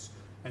robotics,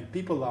 and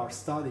people are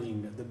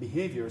studying the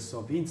behaviors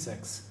of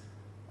insects,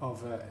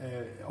 of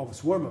a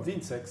swarm of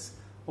insects,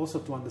 also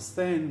to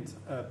understand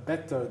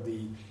better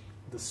the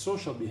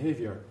social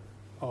behavior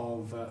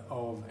of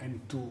and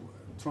to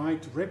try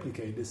to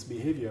replicate this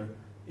behavior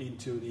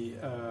into the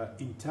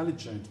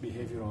intelligent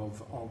behavior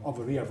of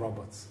real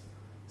robots.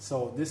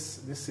 So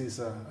this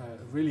is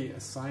really a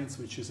science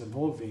which is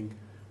evolving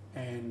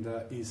and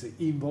is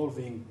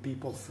involving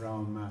people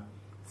from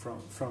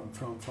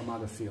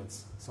other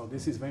fields. So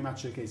this is very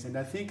much the case. And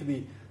I think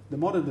the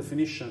modern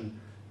definition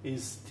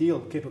is still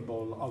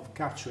capable of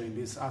capturing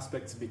these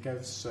aspects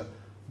because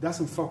it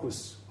doesn't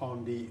focus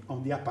on the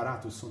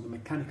apparatus, on the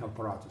mechanical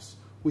apparatus,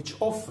 which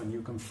often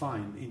you can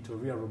find into a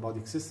real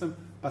robotic system,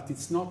 but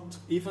it's not,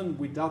 even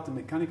without the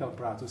mechanical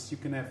apparatus, you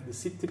can have the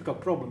typical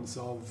problems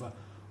of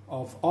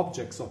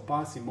objects or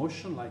parts in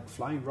motion, like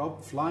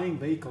flying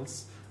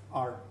vehicles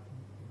are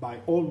by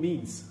all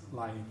means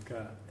like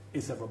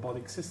is a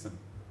robotic system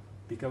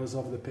because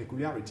of the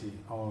peculiarity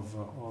of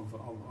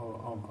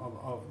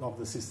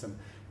the system.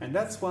 And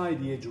that's why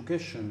the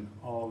education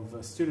of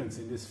students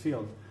in this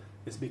field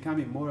is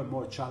becoming more and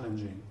more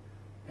challenging.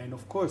 And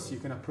of course, you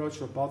can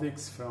approach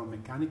robotics from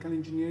mechanical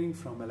engineering,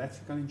 from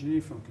electrical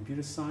engineering, from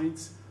computer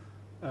science.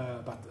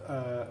 But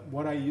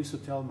what I used to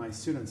tell my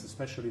students,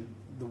 especially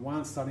the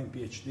ones starting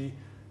PhD,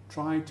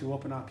 try to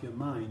open up your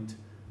mind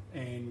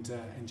and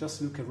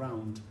just look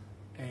around.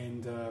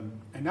 And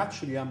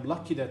actually, I'm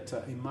lucky that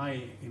in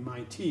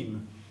my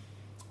team,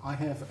 I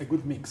have a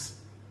good mix.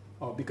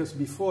 Because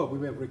before we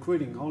were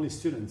recruiting only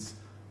students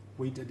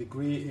with a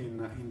degree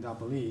in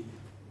EE.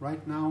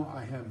 Right now,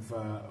 I have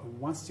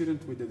one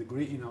student with a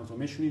degree in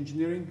automation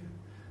engineering,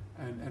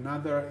 and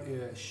another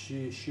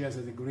she has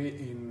a degree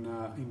in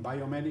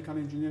biomedical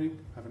engineering.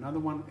 I have another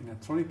one in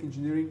electronic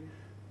engineering.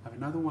 I have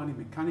another one in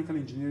mechanical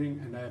engineering,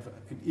 and I have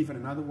even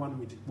another one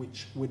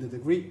with a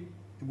degree,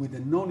 with a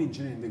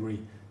non-engineering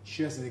degree.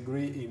 She has a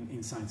degree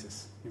in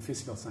sciences, in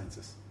physical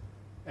sciences.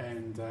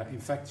 And in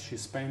fact, she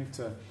spent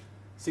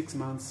 6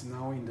 months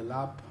now in the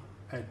lab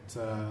at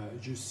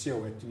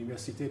Jussieu, at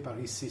Université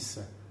Paris 6,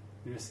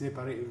 Université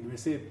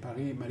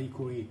Paris Marie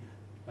Curie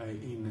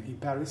in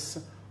Paris,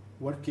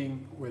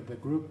 working with a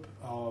group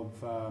of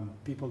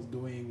people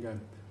doing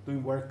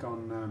work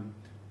on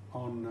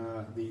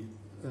the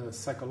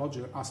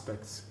psychological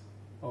aspects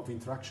of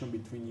interaction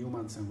between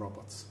humans and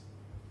robots.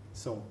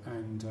 So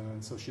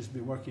she's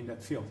been working in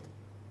that field,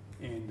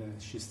 and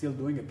she's still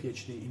doing a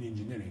PhD in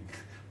engineering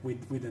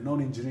with a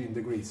non-engineering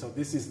degree. So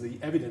this is the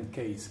evident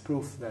case,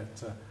 proof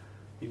that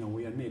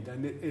we are need.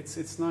 And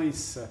it's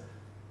nice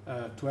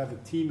to have a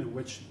team in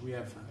which we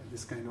have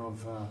this kind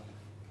of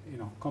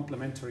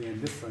complementary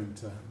and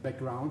different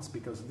backgrounds,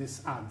 because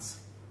this adds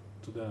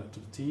to the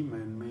team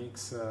and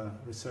makes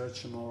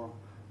research more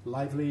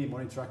lively,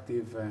 more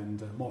interactive,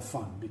 and more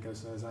fun.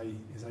 Because as I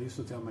used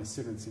to tell my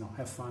students,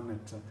 have fun.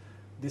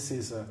 This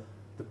is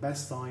the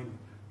best time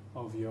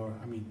of your.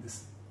 The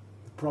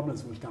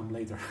problems will come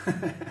later.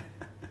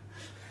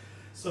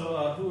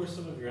 So, who are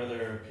some of your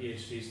other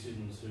PhD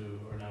students who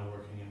are now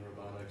working in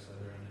robotics,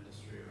 either in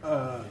industry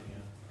or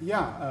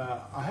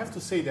I have to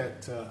say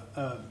that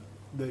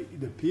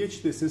the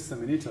PhD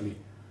system in Italy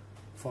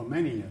for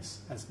many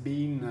years has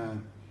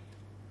been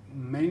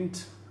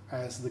meant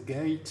as the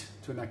gate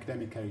to an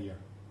academic career,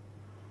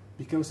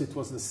 because it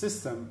was the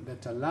system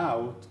that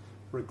allowed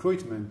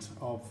recruitment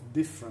of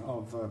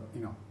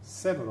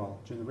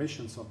several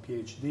generations of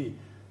PhD.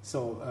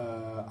 So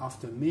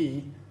after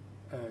me,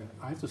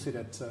 I have to say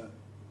that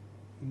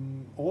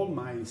all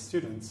my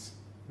students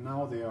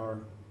now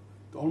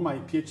all my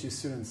PhD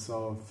students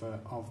of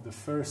the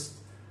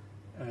first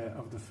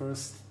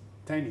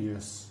 10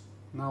 years,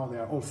 now they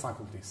are all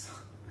faculties.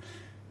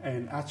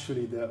 And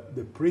actually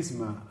the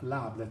Prisma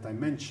lab that I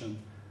mentioned,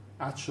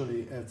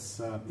 actually it's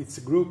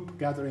a group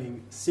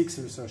gathering 6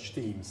 research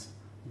teams.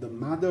 The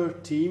mother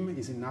team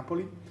is in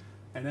Napoli,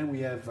 and then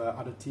we have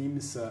other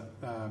teams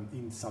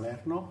in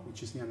Salerno,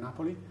 which is near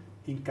Napoli,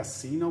 in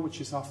Cassino, which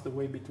is half the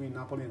way between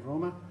Napoli and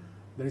Roma.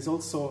 There is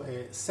also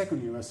a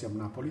second university of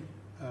Napoli.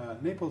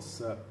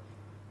 Naples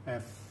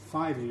have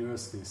 5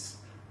 universities,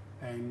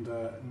 and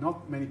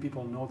not many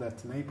people know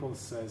that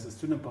Naples has a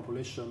student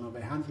population of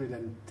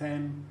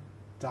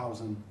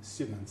 110,000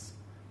 students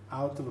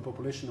out of a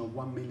population of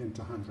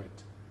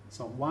 1,200,000.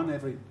 So 1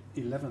 every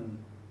 11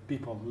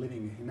 people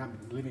living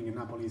in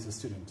Napoli is a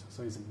student.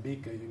 So it's a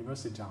big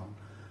university town.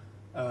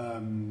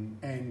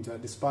 And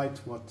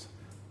despite what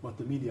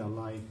the media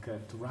like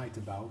to write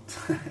about,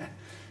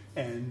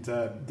 and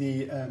and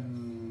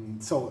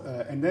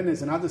then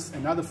there's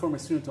another former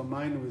student of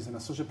mine who is an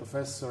associate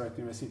professor at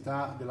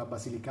Università della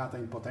Basilicata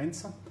in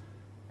Potenza,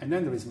 and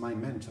then there is my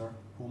mentor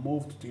who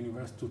moved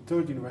to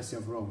Third University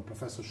of Rome,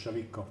 Professor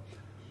Sciavicco,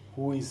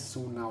 who is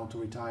soon now to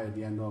retire at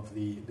the end of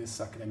this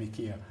academic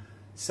year.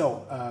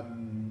 So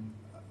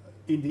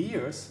in the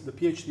years, the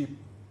PhD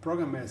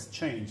program has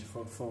changed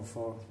for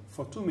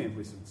 2 main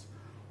reasons.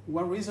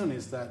 One reason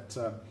is that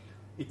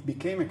it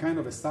became a kind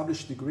of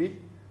established degree,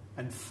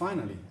 and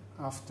finally,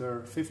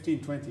 after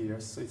 15-20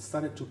 years, it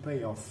started to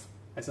pay off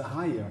as a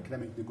higher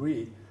academic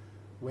degree,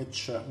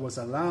 which was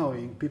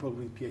allowing people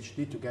with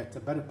PhD to get a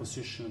better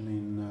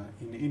position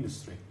in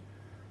industry.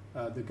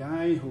 The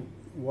guy who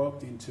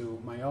walked into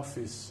my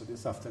office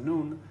this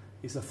afternoon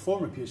is a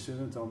former PhD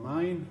student of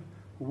mine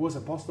who was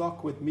a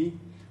postdoc with me,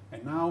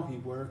 And now he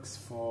works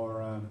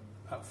for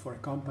a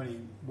company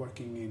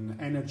working in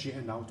energy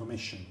and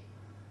automation.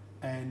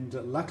 And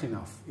luckily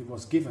enough, it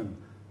was given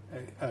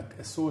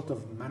a sort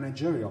of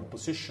managerial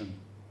position.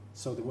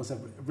 So there was a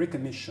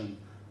recognition,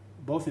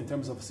 both in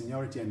terms of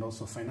seniority and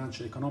also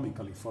financially,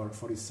 economically, for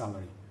his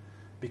salary.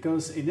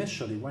 Because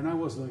initially, when I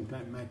was doing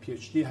my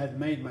PhD, I had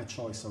made my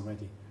choice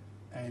already.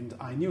 And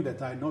I knew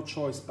that I had no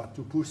choice but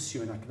to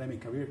pursue an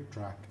academic career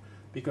track.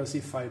 Because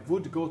if I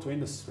would go to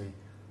industry,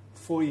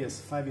 4 years,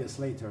 5 years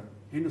later,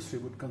 industry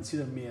would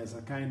consider me as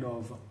a kind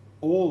of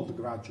old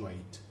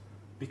graduate,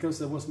 because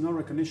there was no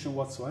recognition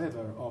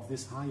whatsoever of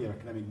this higher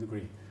academic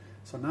degree.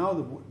 So now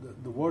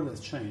the world has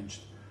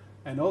changed.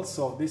 And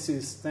also this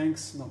is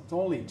thanks not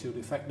only to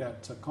the fact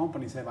that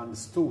companies have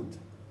understood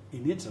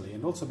in Italy,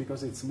 and also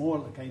because it's more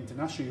like an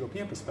international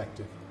European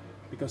perspective,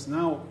 because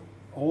now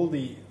all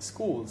the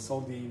schools,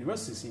 all the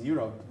universities in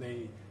Europe,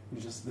 they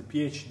just the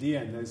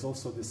PhD, and there's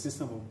also the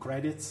system of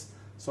credits,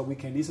 so we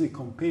can easily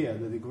compare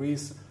the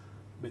degrees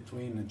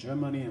between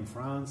Germany and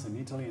France and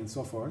Italy and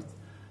so forth.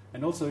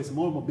 And also there's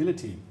more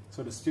mobility,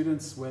 so the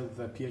students with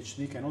a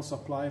PhD can also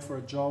apply for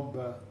a job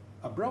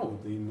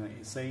abroad,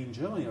 say in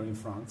Germany or in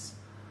France,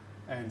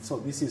 and so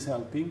this is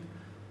helping.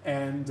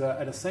 And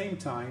at the same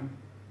time,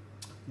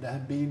 there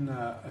have been,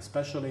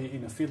 especially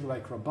in a field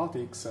like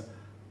robotics,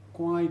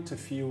 quite a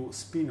few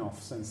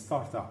spin-offs and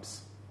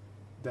startups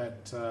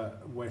that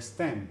were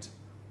stemmed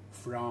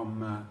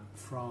from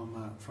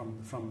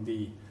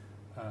the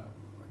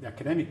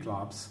academic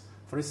clubs.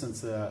 For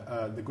instance,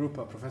 the group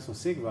of Professor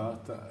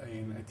Sigwart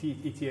at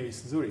ETH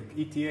Zurich.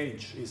 ETH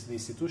is the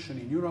institution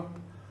in Europe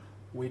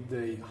with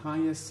the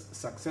highest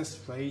success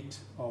rate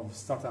of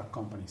startup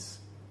companies.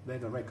 They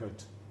have a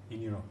record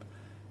in Europe.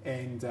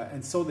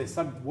 And so they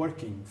started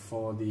working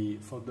for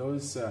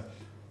those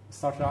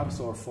startups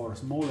or for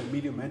small and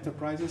medium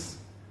enterprises,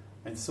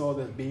 and so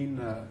there have been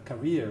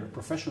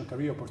professional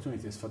career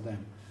opportunities for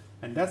them.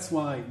 And that's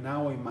why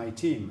now in my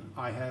team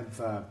I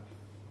have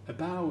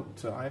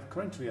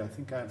currently I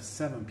think I have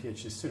 7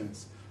 PhD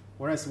students,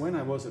 whereas when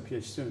I was a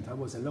PhD student I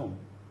was alone,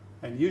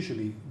 and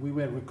usually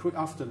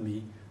after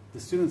me the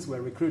students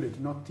were recruited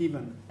not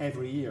even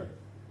every year,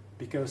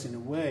 because in a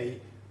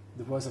way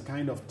there was a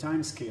kind of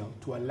time scale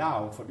to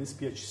allow for these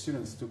PhD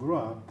students to grow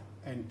up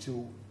and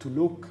to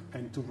look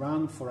and to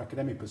run for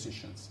academic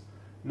positions.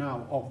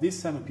 Now, of these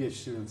 7 PhD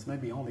students,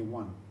 maybe only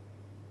 1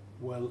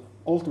 will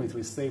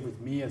ultimately stay with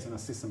me as an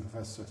assistant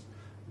professor.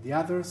 The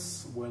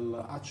others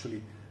will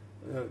actually,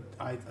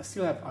 I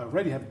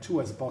already have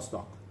 2 as a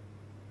postdoc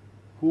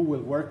who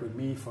will work with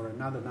me for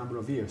another number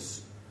of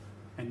years.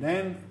 And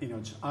then,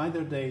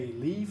 either they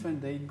leave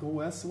and they go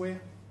elsewhere,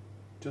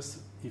 just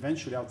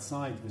eventually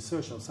outside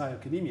research, outside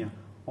academia,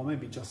 or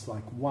maybe just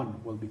like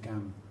 1 will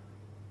become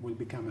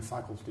a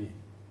faculty,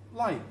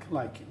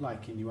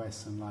 like in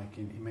US and like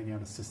in many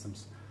other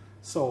systems.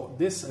 So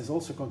this has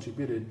also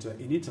contributed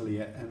in Italy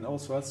and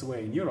also elsewhere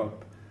in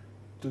Europe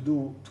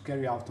to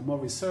carry out more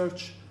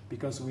research,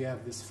 because we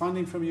have this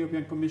funding from the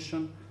European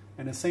Commission,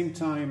 and at the same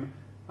time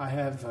I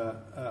have,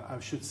 I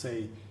should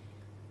say,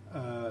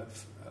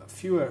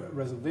 fewer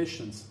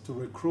reservations to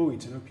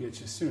recruit a new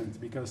PhD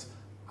student, because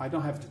I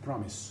don't have to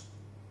promise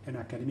an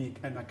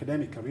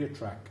academic career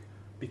track,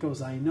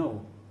 because I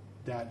know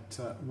that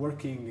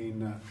working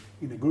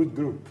in a good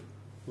group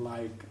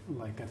like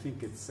I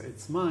think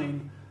it's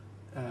mine,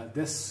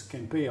 this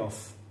can pay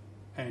off,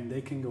 and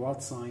they can go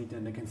outside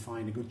and they can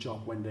find a good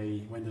job when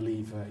they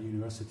leave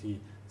university,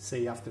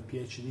 say after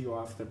PhD or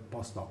after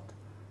postdoc.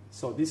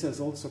 So this has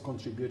also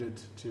contributed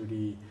to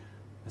the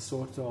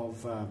sort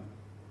of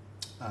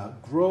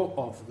growth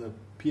of the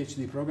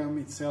PhD program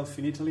itself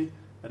in Italy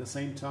at the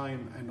same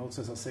time, and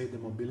also, as I say, the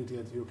mobility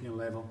at the European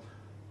level.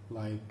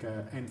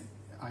 And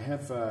I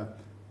have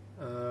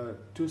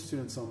 2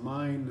 students of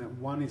mine.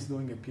 One is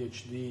doing a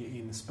PhD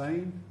in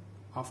Spain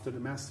after the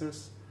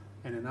master's,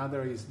 and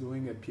another is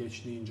doing a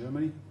PhD in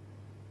Germany.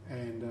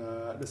 And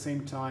at the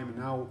same time,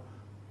 now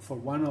for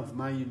one of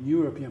my new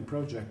European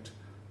project,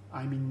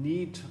 I'm in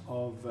need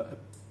of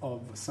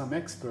some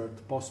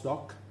expert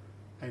postdoc,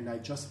 and I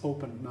just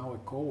opened now a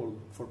call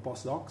for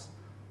postdocs,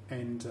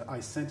 and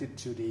I sent it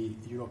to the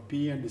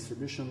European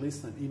distribution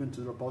list and even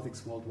to the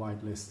Robotics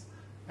Worldwide list.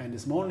 And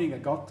this morning I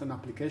got an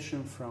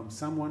application from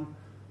someone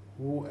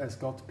who has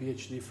got a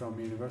PhD from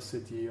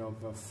University of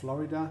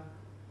Florida,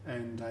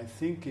 and I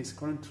think is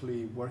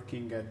currently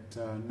working at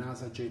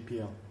NASA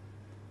JPL.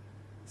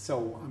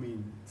 So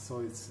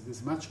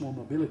there's much more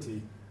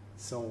mobility.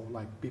 So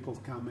like people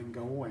come and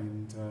go,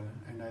 and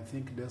I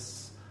think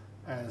this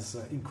has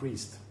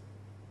increased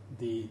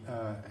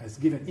has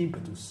given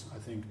impetus, I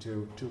think,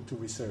 to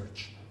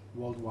research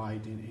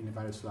worldwide in the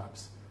various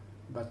labs.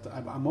 But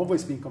I'm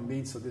always been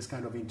convinced of this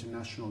kind of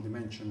international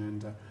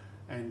dimension,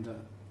 and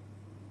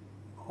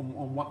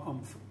on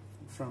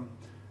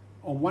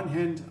one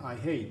hand, I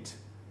hate,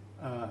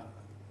 I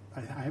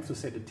have to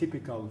say, the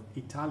typical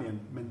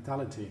Italian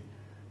mentality,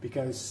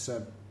 because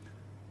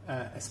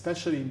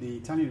especially in the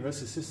Italian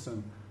university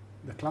system,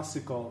 the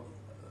classical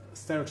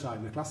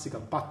stereotype, the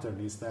classical pattern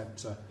is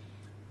that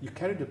you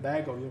carry the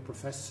bag of your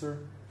professor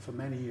for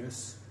many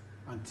years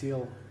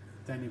until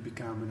then you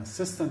become an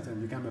assistant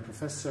and become a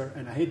professor.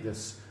 And I hate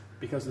this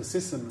because the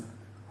system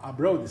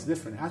abroad is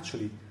different.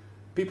 Actually,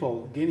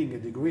 people gaining a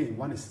degree in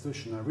one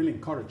institution are really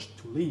encouraged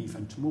to leave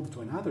and to move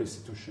to another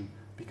institution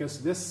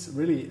because this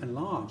really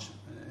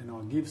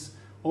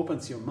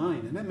opens your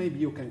mind, and then maybe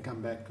you can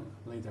come back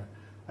later.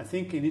 I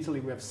think in Italy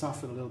we have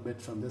suffered a little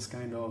bit from this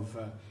kind of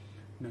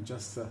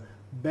just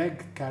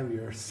bag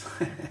carriers,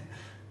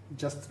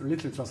 just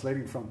literally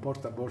translating from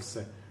porta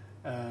borse.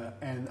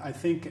 And I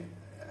think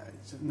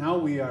now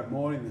we are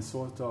more in a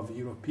sort of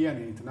European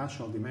and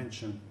international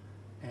dimension.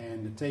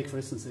 And take, for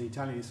instance, the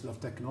Italian Institute of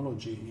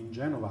Technology in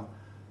Genova.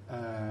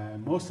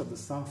 Most of the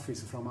staff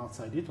is from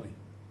outside Italy,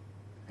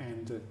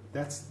 and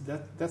that's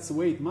the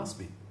way it must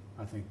be,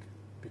 I think,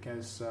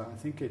 because I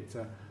think it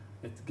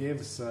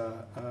gives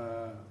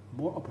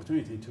more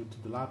opportunity to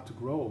the lab to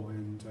grow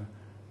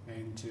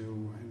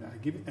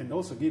and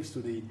also gives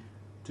to the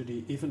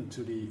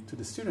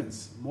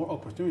students more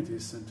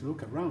opportunities and to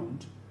look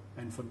around.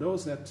 And for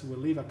those that will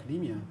leave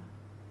academia,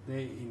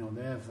 they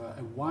have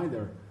a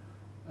wider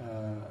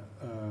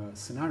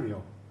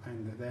scenario,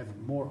 and they have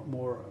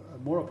more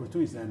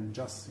opportunities than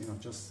just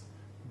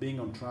being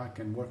on track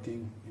and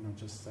working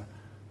just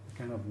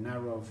kind of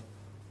narrow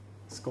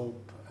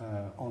scope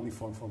only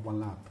for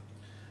one lab.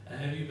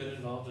 Have you been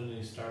involved in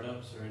any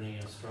startups or any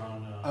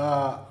strong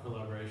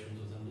collaborations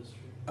with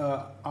industry?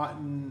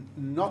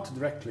 Not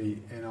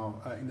directly,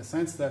 in the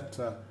sense that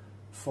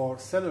for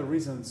several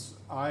reasons,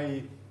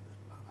 I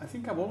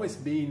think I've always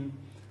been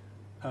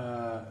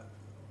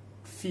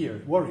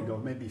worried, or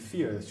maybe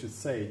feared, I should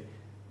say,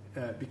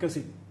 because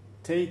it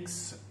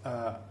takes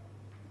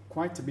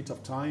quite a bit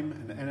of time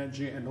and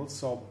energy, and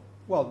also,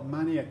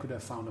 money. I could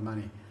have found the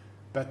money,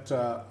 but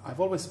I've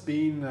always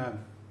been,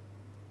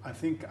 I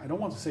think, I don't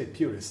want to say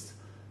purist,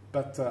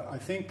 but I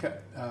think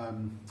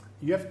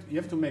you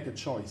have to make a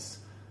choice.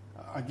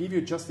 I'll give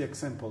you just the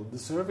example. The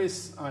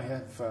service I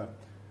have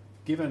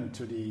given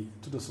to the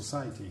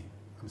society,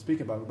 I'm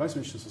speaking about Robotics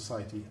Mission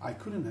Society, I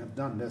couldn't have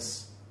done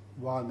this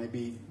while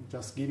maybe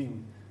just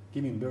giving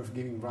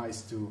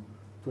rise to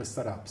a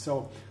startup.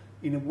 So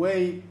in a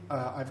way,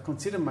 I've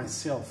considered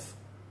myself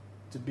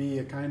to be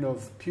a kind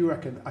of pure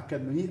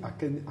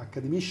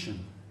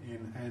academician,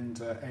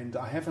 and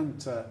I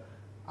haven't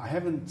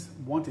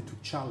wanted to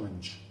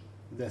challenge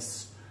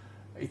this.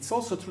 It's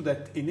also true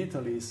that in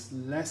Italy it's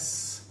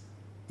less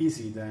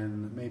easy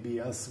than maybe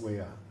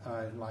elsewhere,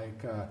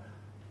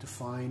 to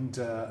find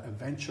a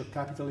venture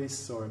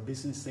capitalist or a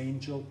business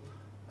angel.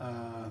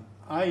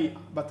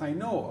 But I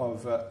know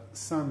of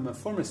some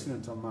former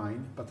students of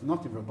mine, but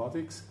not in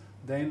robotics.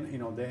 Then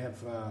they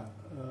have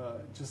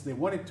they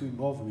wanted to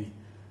involve me,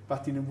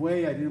 but in a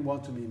way I didn't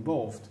want to be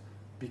involved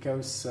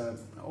because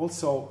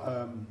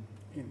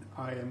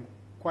I am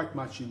quite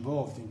much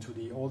involved into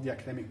all the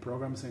academic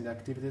programs and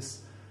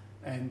activities,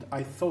 and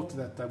I thought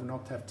that I would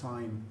not have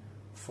time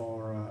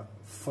for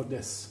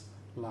this.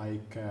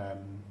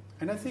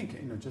 And I think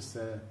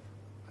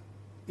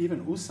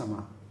even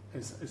Usama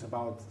is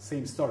about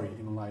same story.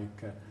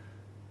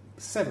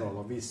 Several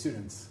of these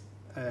students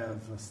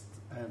have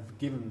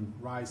given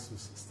rise to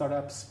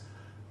startups,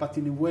 but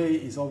in a way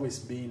it's always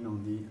been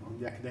on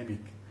the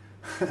academic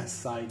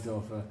side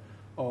of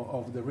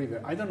the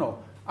river. I don't know.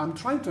 I'm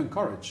trying to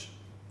encourage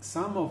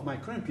some of my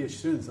current PhD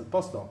students and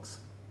postdocs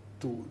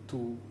to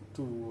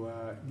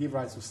give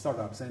rise to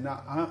startups, and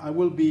I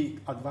will be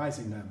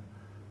advising them.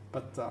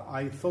 But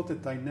I thought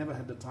that I never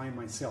had the time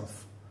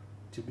myself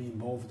to be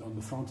involved on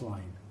the front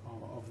line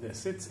of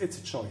this. It's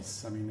a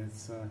choice. I mean,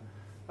 it's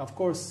of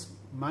course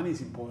money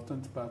is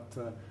important, but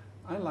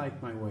I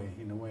like my way.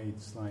 In a way,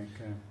 it's like.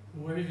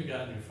 Where have you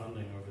gotten your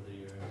funding over the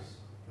years,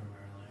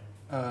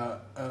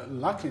 primarily?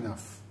 Luckily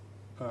enough,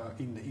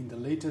 in the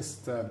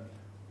latest,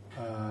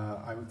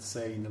 I would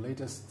say in the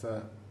latest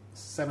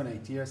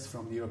 7-8 years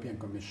from the European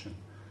Commission.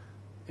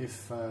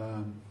 As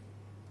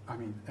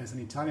an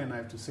Italian, I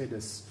have to say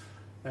this.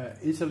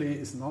 Italy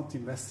is not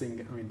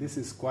investing, this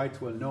is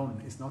quite well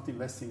known, is not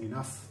investing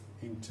enough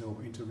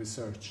into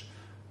research.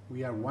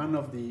 We are one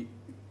of the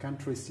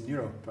countries in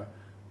Europe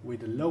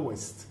with the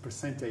lowest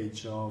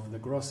percentage of the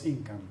gross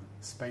income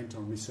spent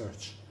on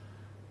research.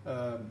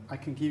 I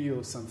can give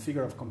you some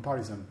figure of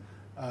comparison.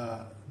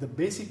 The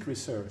basic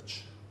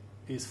research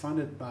is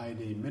funded by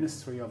the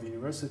Ministry of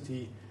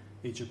University,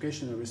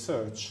 Education and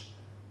Research.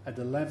 At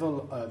the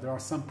level, there are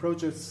some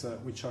projects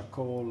which are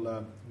called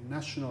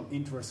national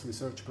interest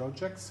research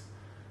projects,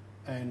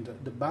 and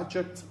the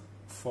budget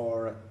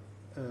for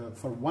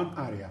one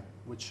area,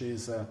 which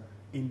is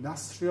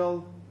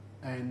industrial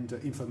and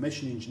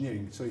information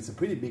engineering, so it's a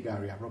pretty big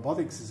area.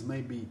 Robotics is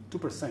maybe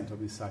 2% of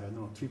this area,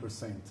 no,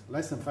 3%,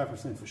 less than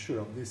 5% for sure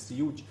of this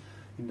huge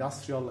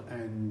industrial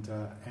and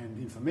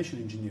information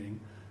engineering.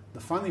 The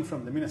funding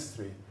from the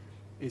ministry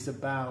is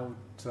about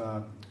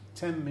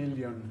 10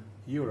 million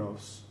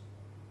euros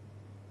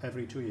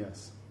every 2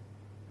 years.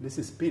 This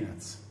is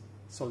peanuts.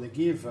 So they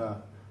give,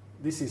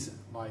 this is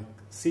like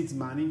seeds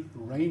money,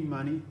 rain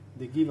money.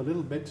 They give a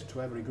little bit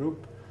to every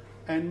group,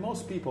 And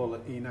most people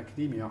in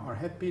academia are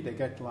happy. They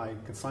get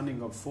like a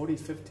funding of 40,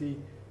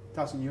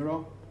 50,000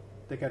 euro.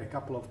 They get a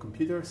couple of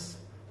computers,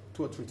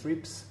 2 or 3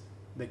 trips.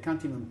 They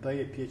can't even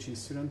pay a PhD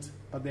student,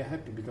 but they're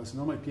happy because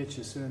normally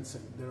PhD students,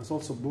 there's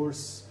also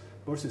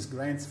bourses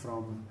grants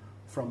from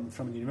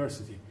the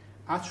university.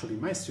 Actually,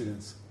 my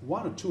students,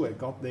 1 or 2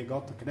 they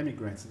got academic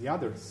grants. The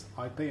others,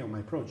 I pay on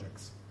my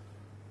projects.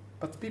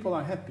 But people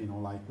are happy,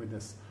 like with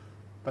this.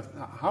 But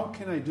how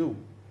can I do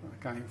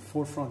kind of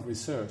forefront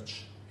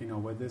research,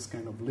 with this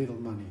kind of little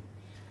money?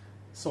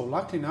 So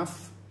luckily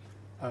enough,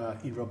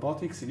 in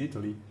robotics in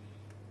Italy,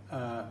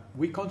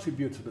 we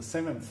contribute to the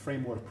 7th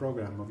framework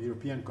program of the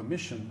European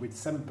Commission with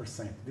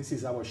 7%. This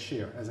is our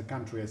share as a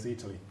country, as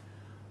Italy.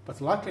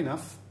 But luckily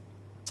enough,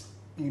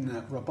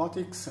 in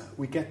robotics,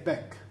 we get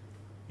back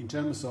in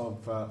terms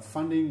of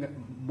funding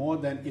more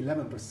than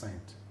 11%.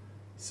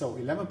 So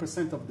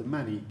 11% of the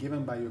money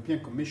given by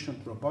European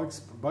Commission to robotics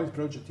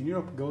project in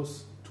Europe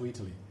goes to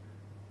Italy.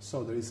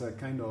 So there is a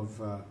kind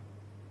of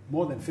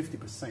more than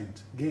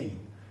 50% gain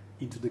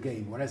into the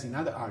game, whereas in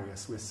other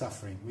areas we're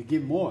suffering. We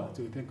give more to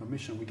the European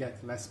Commission, we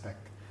get less back.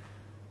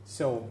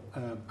 So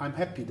I'm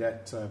happy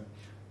that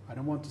I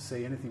don't want to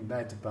say anything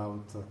bad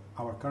about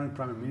our current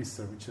Prime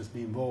Minister, which has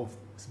been involved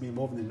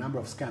in a number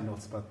of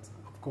scandals, but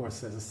of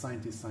course as a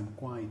scientist I'm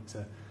quite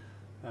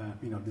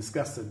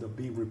disgusted of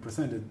being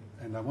represented,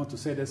 and I want to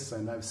say this,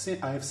 and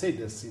I have said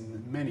this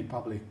in many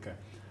public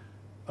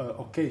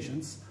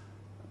occasions,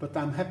 but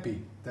I'm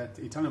happy that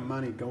Italian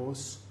money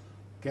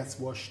gets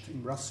washed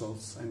in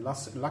Brussels and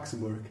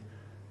Luxembourg,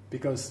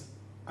 because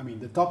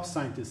the top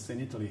scientists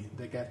in Italy,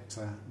 they get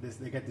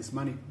this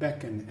money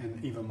back and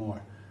even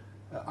more.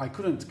 I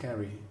couldn't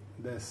carry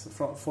this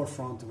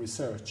forefront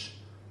research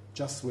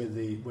just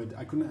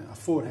I couldn't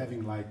afford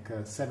having like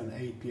 7,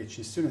 8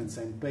 PhD students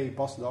and pay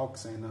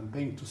postdocs, and I'm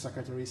paying 2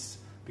 secretaries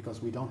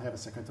because we don't have a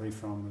secretary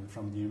from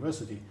the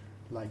university,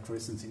 like for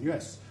instance in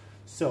US.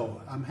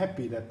 So I'm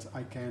happy that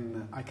I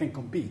can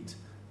compete,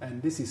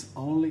 and this is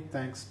only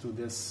thanks to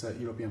this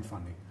European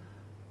funding.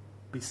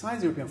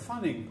 Besides European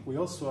funding, we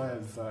also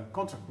have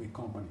contract with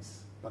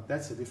companies, but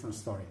that's a different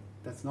story.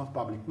 That's not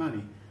public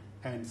money,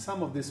 and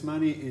some of this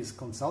money is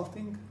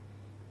consulting.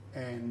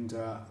 And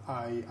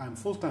I'm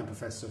full-time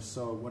professor,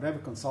 so whatever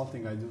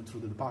consulting I do through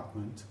the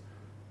department,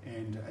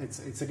 and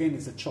it's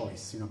a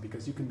choice,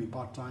 because you can be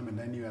part-time and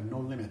then you have no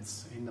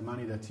limits in the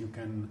money that you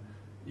can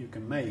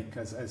make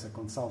as a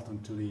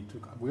consultant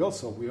we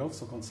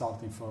also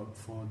consulting for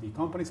the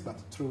companies, but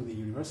through the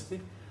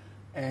university,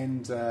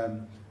 and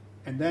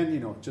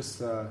then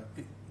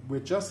we're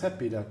just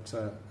happy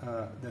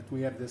that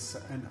we have this.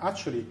 And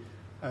actually,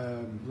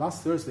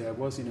 last Thursday I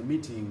was in a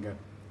meeting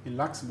in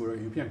Luxembourg,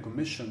 European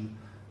Commission.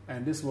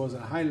 And this was a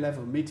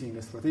high-level meeting,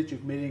 a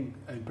strategic meeting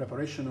in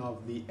preparation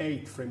of the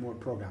 8th framework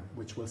program,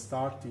 which will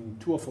start in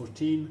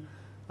 2014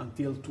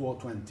 until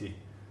 2020.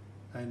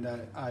 And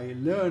I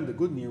learned the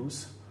good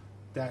news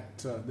that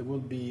there will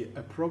be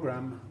a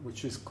program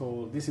which is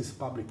called, this is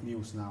public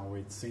news now,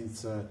 it's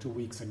since 2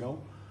 weeks ago,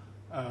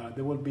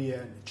 there will be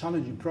a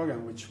challenging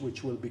program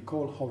which will be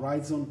called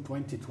Horizon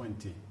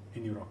 2020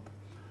 in Europe.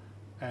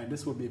 And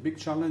this will be a big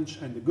challenge,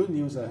 and the good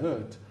news I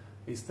heard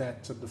is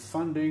that the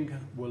funding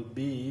will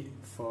be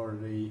for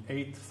the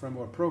 8th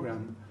framework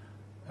program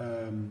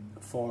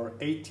for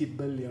 80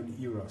 billion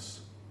euros.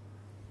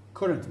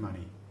 Current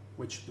money,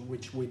 which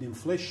with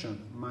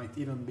inflation might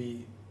even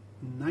be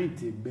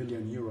 90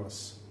 billion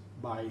euros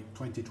by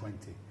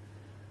 2020.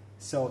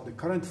 So the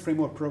current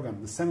framework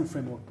program, the 7th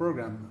framework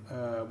program,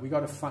 we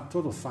got a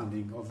total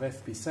funding of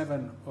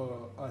FP7,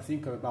 I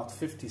think about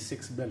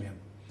 56 billion.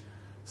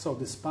 So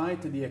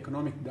despite the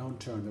economic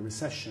downturn, the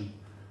recession,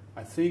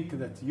 I think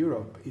that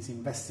Europe is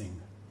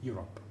investing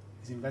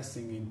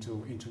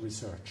into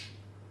research.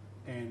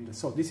 And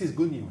so this is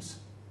good news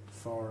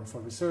for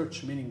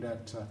research, meaning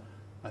that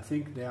I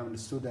think they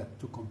understood that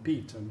to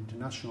compete on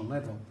international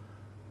level,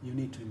 you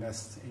need to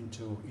invest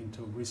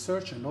into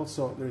research, and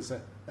also there is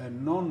a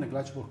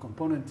non-negligible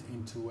component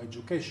into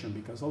education,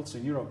 because also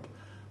in Europe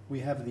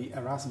we have the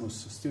Erasmus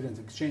student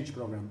exchange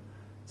program.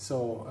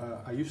 So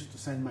I used to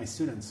send my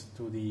students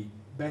to the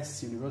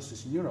best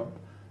universities in Europe.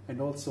 And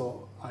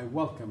also, I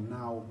welcome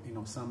now,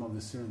 some of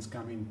the students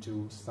coming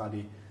to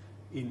study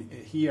in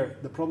here.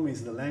 The problem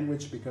is the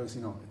language, because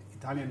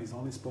Italian is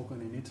only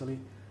spoken in Italy,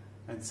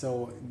 and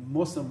so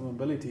most of the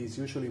mobility is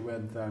usually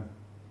with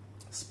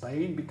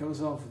Spain,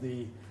 because of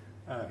the.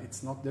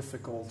 It's not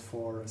difficult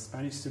for a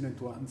Spanish student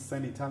to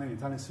understand Italian.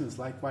 Italian students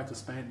likewise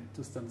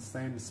to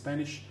understand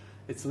Spanish.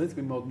 It's a little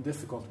bit more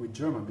difficult with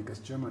German, because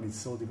German is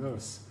so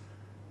diverse,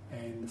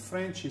 and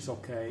French is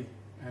okay.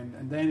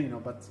 And then,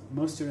 but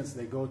most students,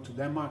 they go to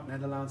Denmark,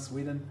 Netherlands,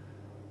 Sweden,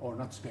 or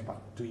not Spain,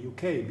 but to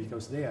UK,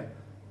 because they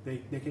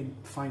can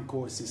find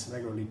courses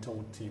regularly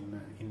taught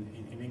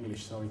in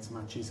English, so it's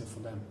much easier for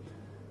them.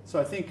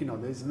 So I think,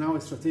 there's now a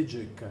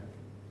strategic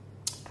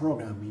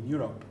program in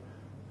Europe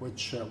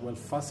which will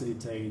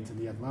facilitate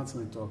the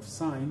advancement of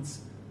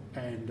science,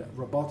 and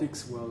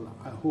robotics will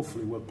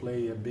hopefully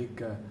play a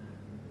big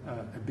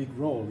a big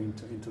role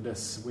into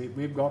this.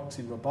 We've got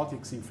in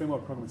robotics in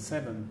Framework Program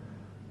 7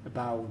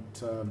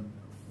 about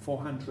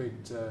 400,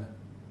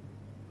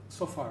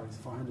 so far it's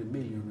 400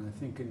 million. I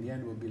think in the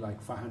end will be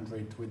like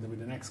 500 with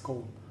the next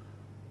call,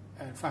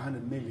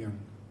 500 million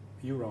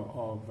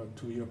euro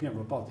to European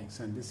robotics,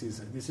 and this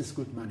is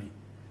good money.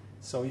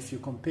 So if you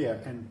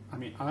compare, and I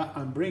mean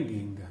I'm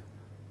bringing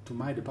to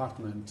my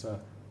department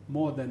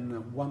more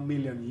than 1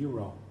 million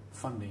euro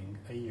funding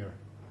a year.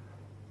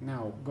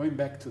 Now, going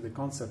back to the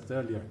concept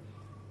earlier,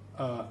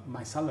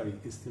 my salary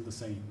is still the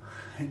same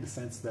in the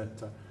sense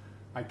that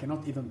I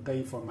cannot even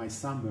pay for my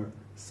summer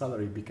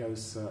salary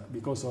because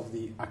of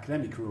the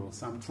academic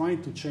rules. I'm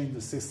trying to change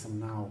the system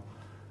now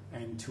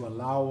and to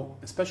allow,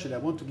 especially I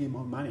want to give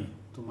more money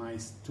to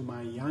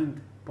my young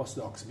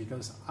postdocs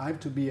because I have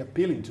to be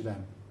appealing to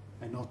them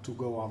and not to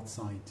go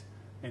outside.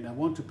 And I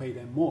want to pay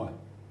them more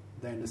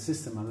than the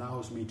system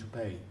allows me to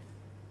pay.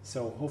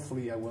 So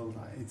hopefully I will,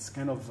 it's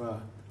kind of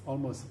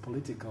almost a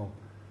political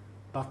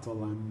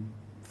battle I'm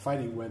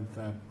fighting with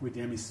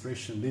the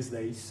administration these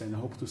days, and I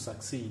hope to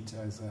succeed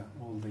as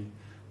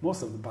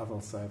most of the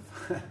battles have.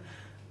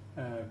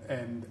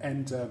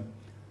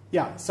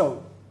 Yeah,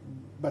 so,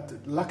 but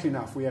luckily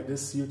enough we have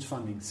this huge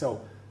funding.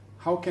 So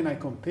how can I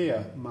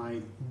compare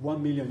my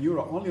 1 million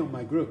euro only on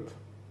my group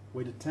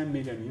with the 10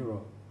 million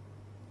euro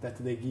that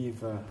they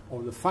give,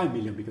 or the 5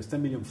 million, because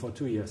 10 million for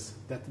 2 years,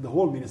 that the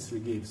whole ministry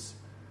gives?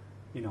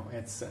 You know,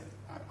 it's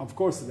of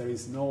course there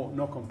is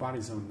no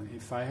comparison.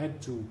 If I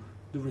had to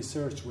do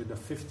research with the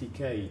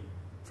 50K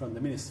from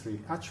the ministry,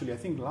 actually I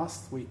think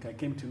last week I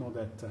came to know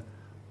that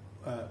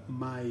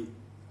my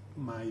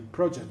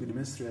project with the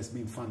ministry has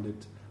been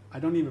funded. I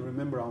don't even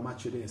remember how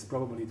much it is.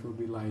 Probably it will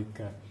be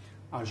like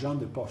argent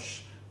de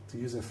poche, to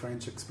use a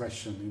French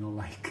expression, you know,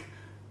 like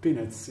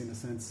peanuts in the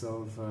sense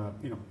of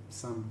you know,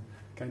 some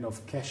kind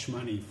of cash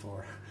money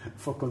for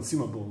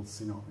consumables.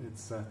 You know,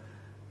 it's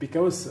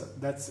because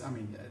that's, I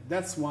mean,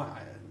 that's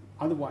why.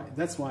 Otherwise,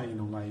 that's why, you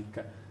know,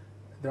 like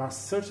there are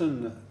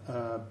certain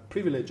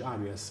privileged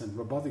areas, and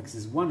robotics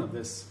is one of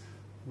this,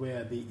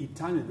 where the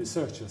Italian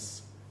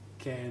researchers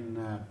can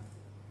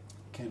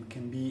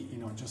be, you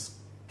know, just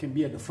can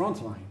be at the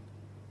front line,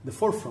 the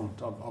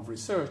forefront of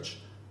research,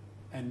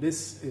 and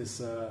this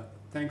is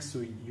thanks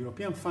to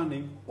European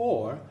funding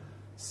or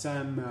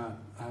some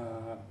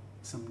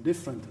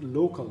different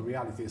local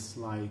realities,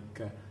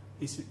 like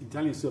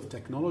Italian Institute of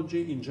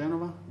Technology in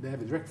Genova. They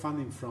have a direct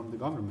funding from the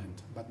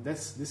government, but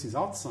this is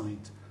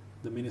outside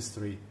the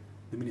ministry,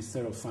 the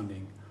ministerial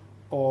funding,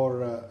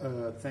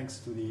 or thanks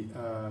to the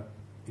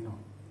you know,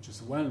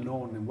 just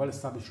well-known and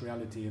well-established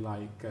reality,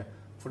 like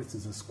for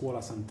instance the Scuola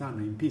Sant'Anna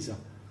in Pisa,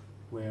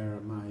 where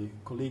my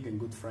colleague and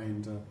good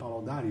friend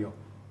Paolo Dario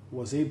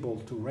was able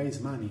to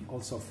raise money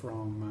also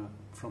from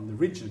the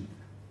region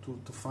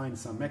to find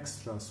some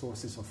extra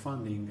sources of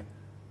funding.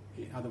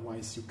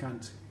 Otherwise you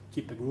can't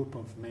keep a group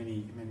of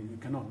many, you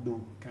cannot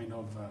do kind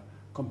of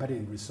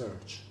competitive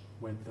research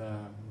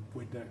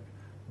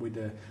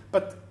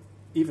but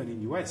even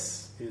in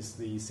US is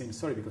the same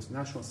story, because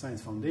National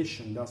Science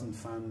Foundation doesn't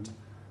fund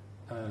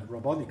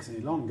robotics any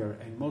longer,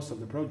 and most of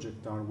the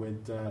projects are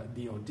with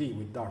DoD,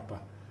 with DARPA.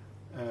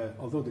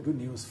 Although the good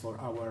news for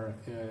our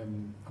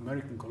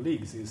American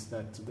colleagues is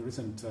that the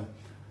recent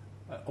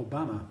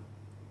Obama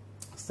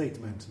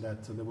statement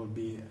that there will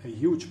be a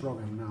huge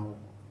program now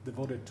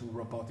devoted to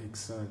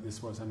robotics.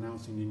 This was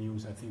announced in the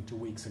news, I think, 2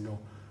 weeks ago.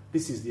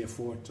 This is the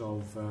effort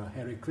of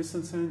Eric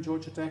Christensen,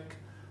 Georgia Tech,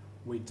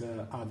 with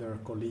other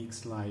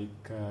colleagues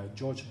like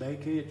George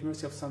Baker at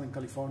University of Southern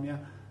California,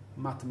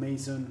 Matt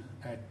Mason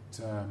at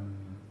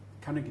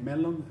Carnegie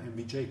Mellon, and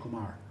Vijay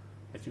Kumar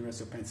at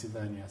University of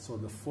Pennsylvania. So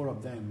the four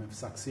of them have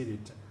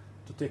succeeded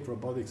to take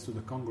robotics to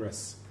the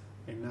Congress,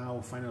 and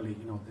now finally,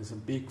 you know, there's a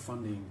big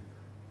funding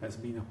has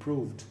been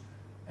approved.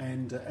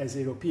 And as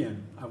a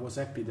European, I was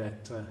happy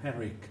that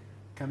Eric,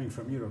 coming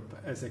from Europe,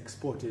 has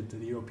exported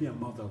the European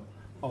model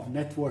of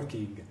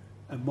networking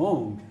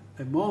among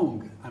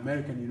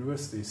American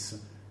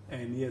universities,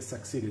 and he has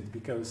succeeded,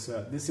 because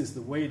this is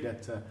the way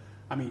that,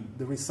 I mean,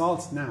 the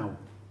results now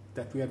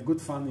that we have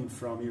good funding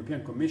from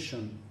European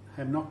Commission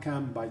have not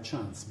come by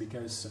chance,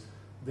 because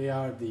they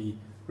are the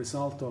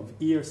result of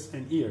years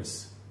and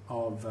years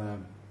of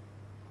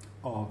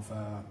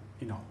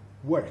you know,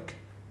 work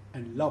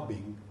and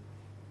lobbying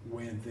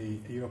with the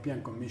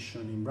European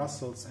Commission in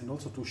Brussels, and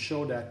also to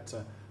show that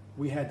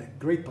we had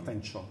great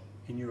potential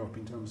in Europe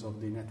in terms of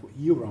the network.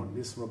 Euron,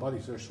 this robotic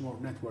research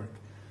network,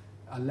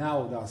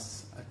 allowed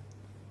us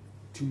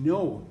to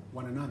know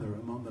one another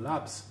among the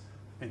labs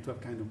and to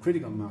have kind of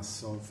critical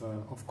mass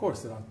of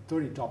course, there are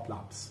 30 top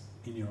labs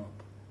in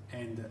Europe,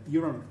 and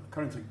Euron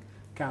currently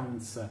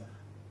counts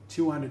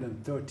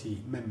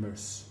 230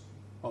 members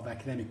of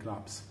academic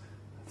labs,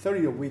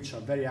 30 of which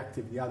are very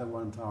active. The other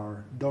ones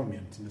are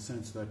dormant, in the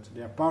sense that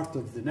they are part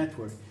of the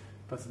network,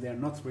 but they are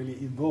not really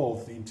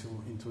involved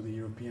into the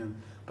European.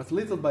 But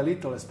little by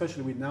little,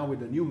 especially with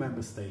the new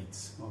member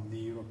states of the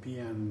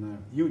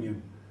European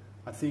Union,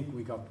 I think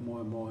we got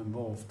more and more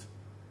involved.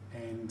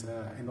 And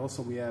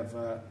also we have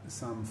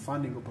some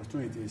funding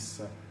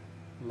opportunities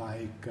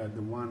like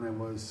the one I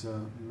was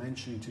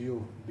mentioning to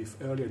you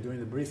earlier during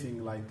the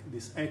briefing, like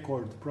this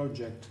Accord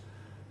project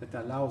that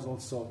allows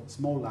also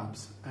small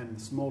labs and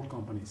small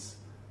companies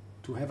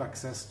to have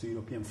access to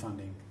European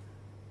funding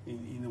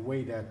in a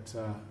way that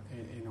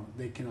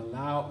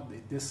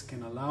this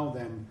can allow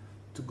them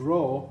to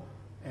grow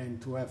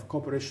and to have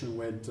cooperation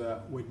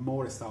with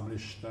more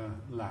established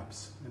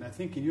labs. And I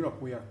think in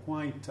Europe we are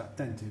quite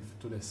attentive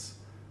to this,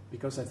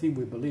 because I think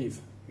we believe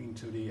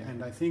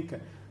and I think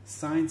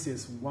science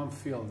is one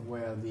field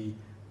where the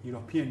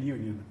European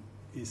Union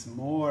is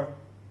more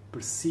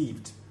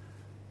perceived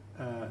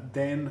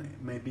than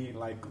maybe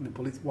like the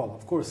political, well,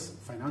 of course,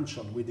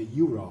 financial, with the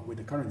euro, with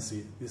the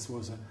currency, this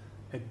was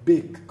a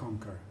big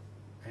conquer.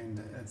 And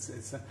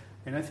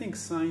and I think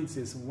science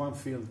is one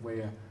field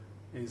where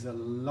is a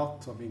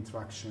lot of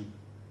interaction,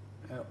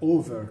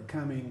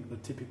 overcoming the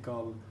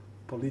typical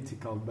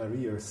political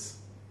barriers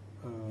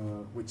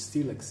which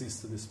still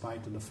exist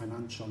despite the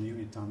financial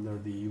unit under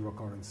the euro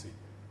currency.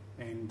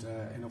 And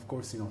of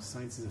course,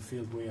 science is a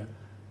field where,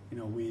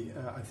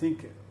 I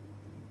think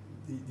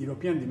the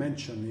European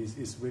dimension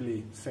is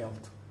really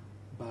felt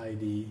by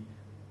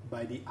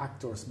the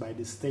actors, by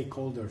the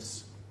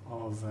stakeholders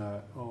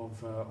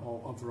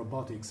of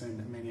robotics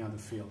and many other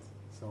fields.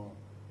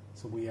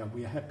 So we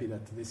are happy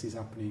that this is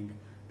happening,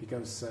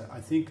 because I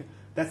think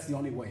that's the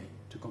only way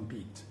to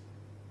compete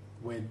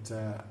with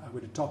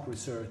the top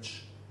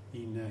research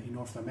in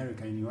North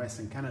America, in US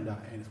and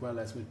Canada, as well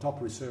as with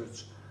top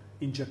research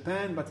in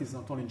Japan. But it's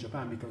not only in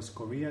Japan, because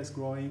Korea is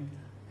growing,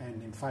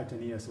 and in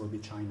 5-10 years it will be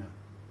China.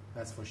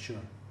 That's for sure.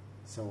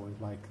 So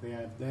like they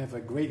have a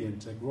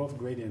growth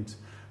gradient,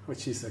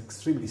 which is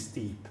extremely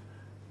steep,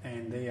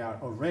 and they are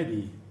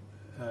already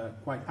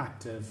quite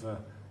active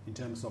in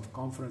terms of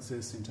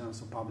conferences, in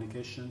terms of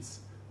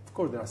publications. Of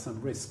course, there are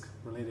some risks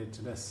related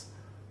to this,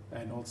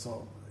 and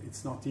also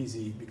it's not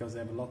easy because they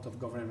have a lot of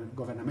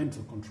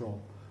governmental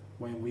control.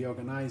 When we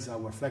organized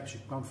our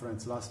flagship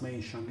conference last May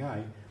in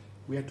Shanghai,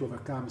 we had to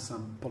overcome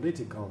some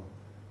political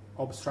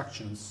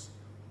obstructions,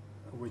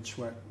 which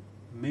were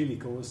mainly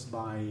caused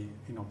by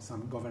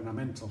some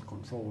governmental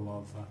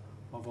control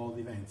of all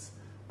the events.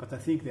 But I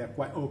think they are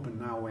quite open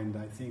now, and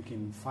I think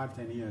in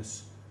 5-10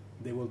 years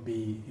they will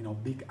be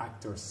big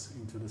actors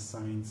into the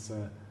science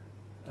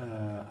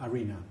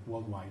arena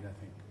worldwide, I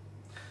think.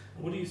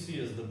 What do you see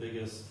as the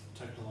biggest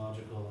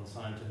technological and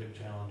scientific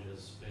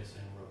challenges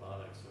facing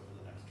robotics over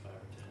the next 5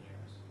 or 10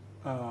 years?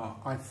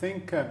 I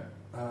think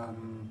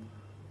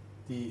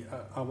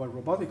our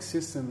robotic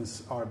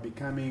systems are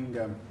becoming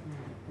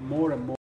more and more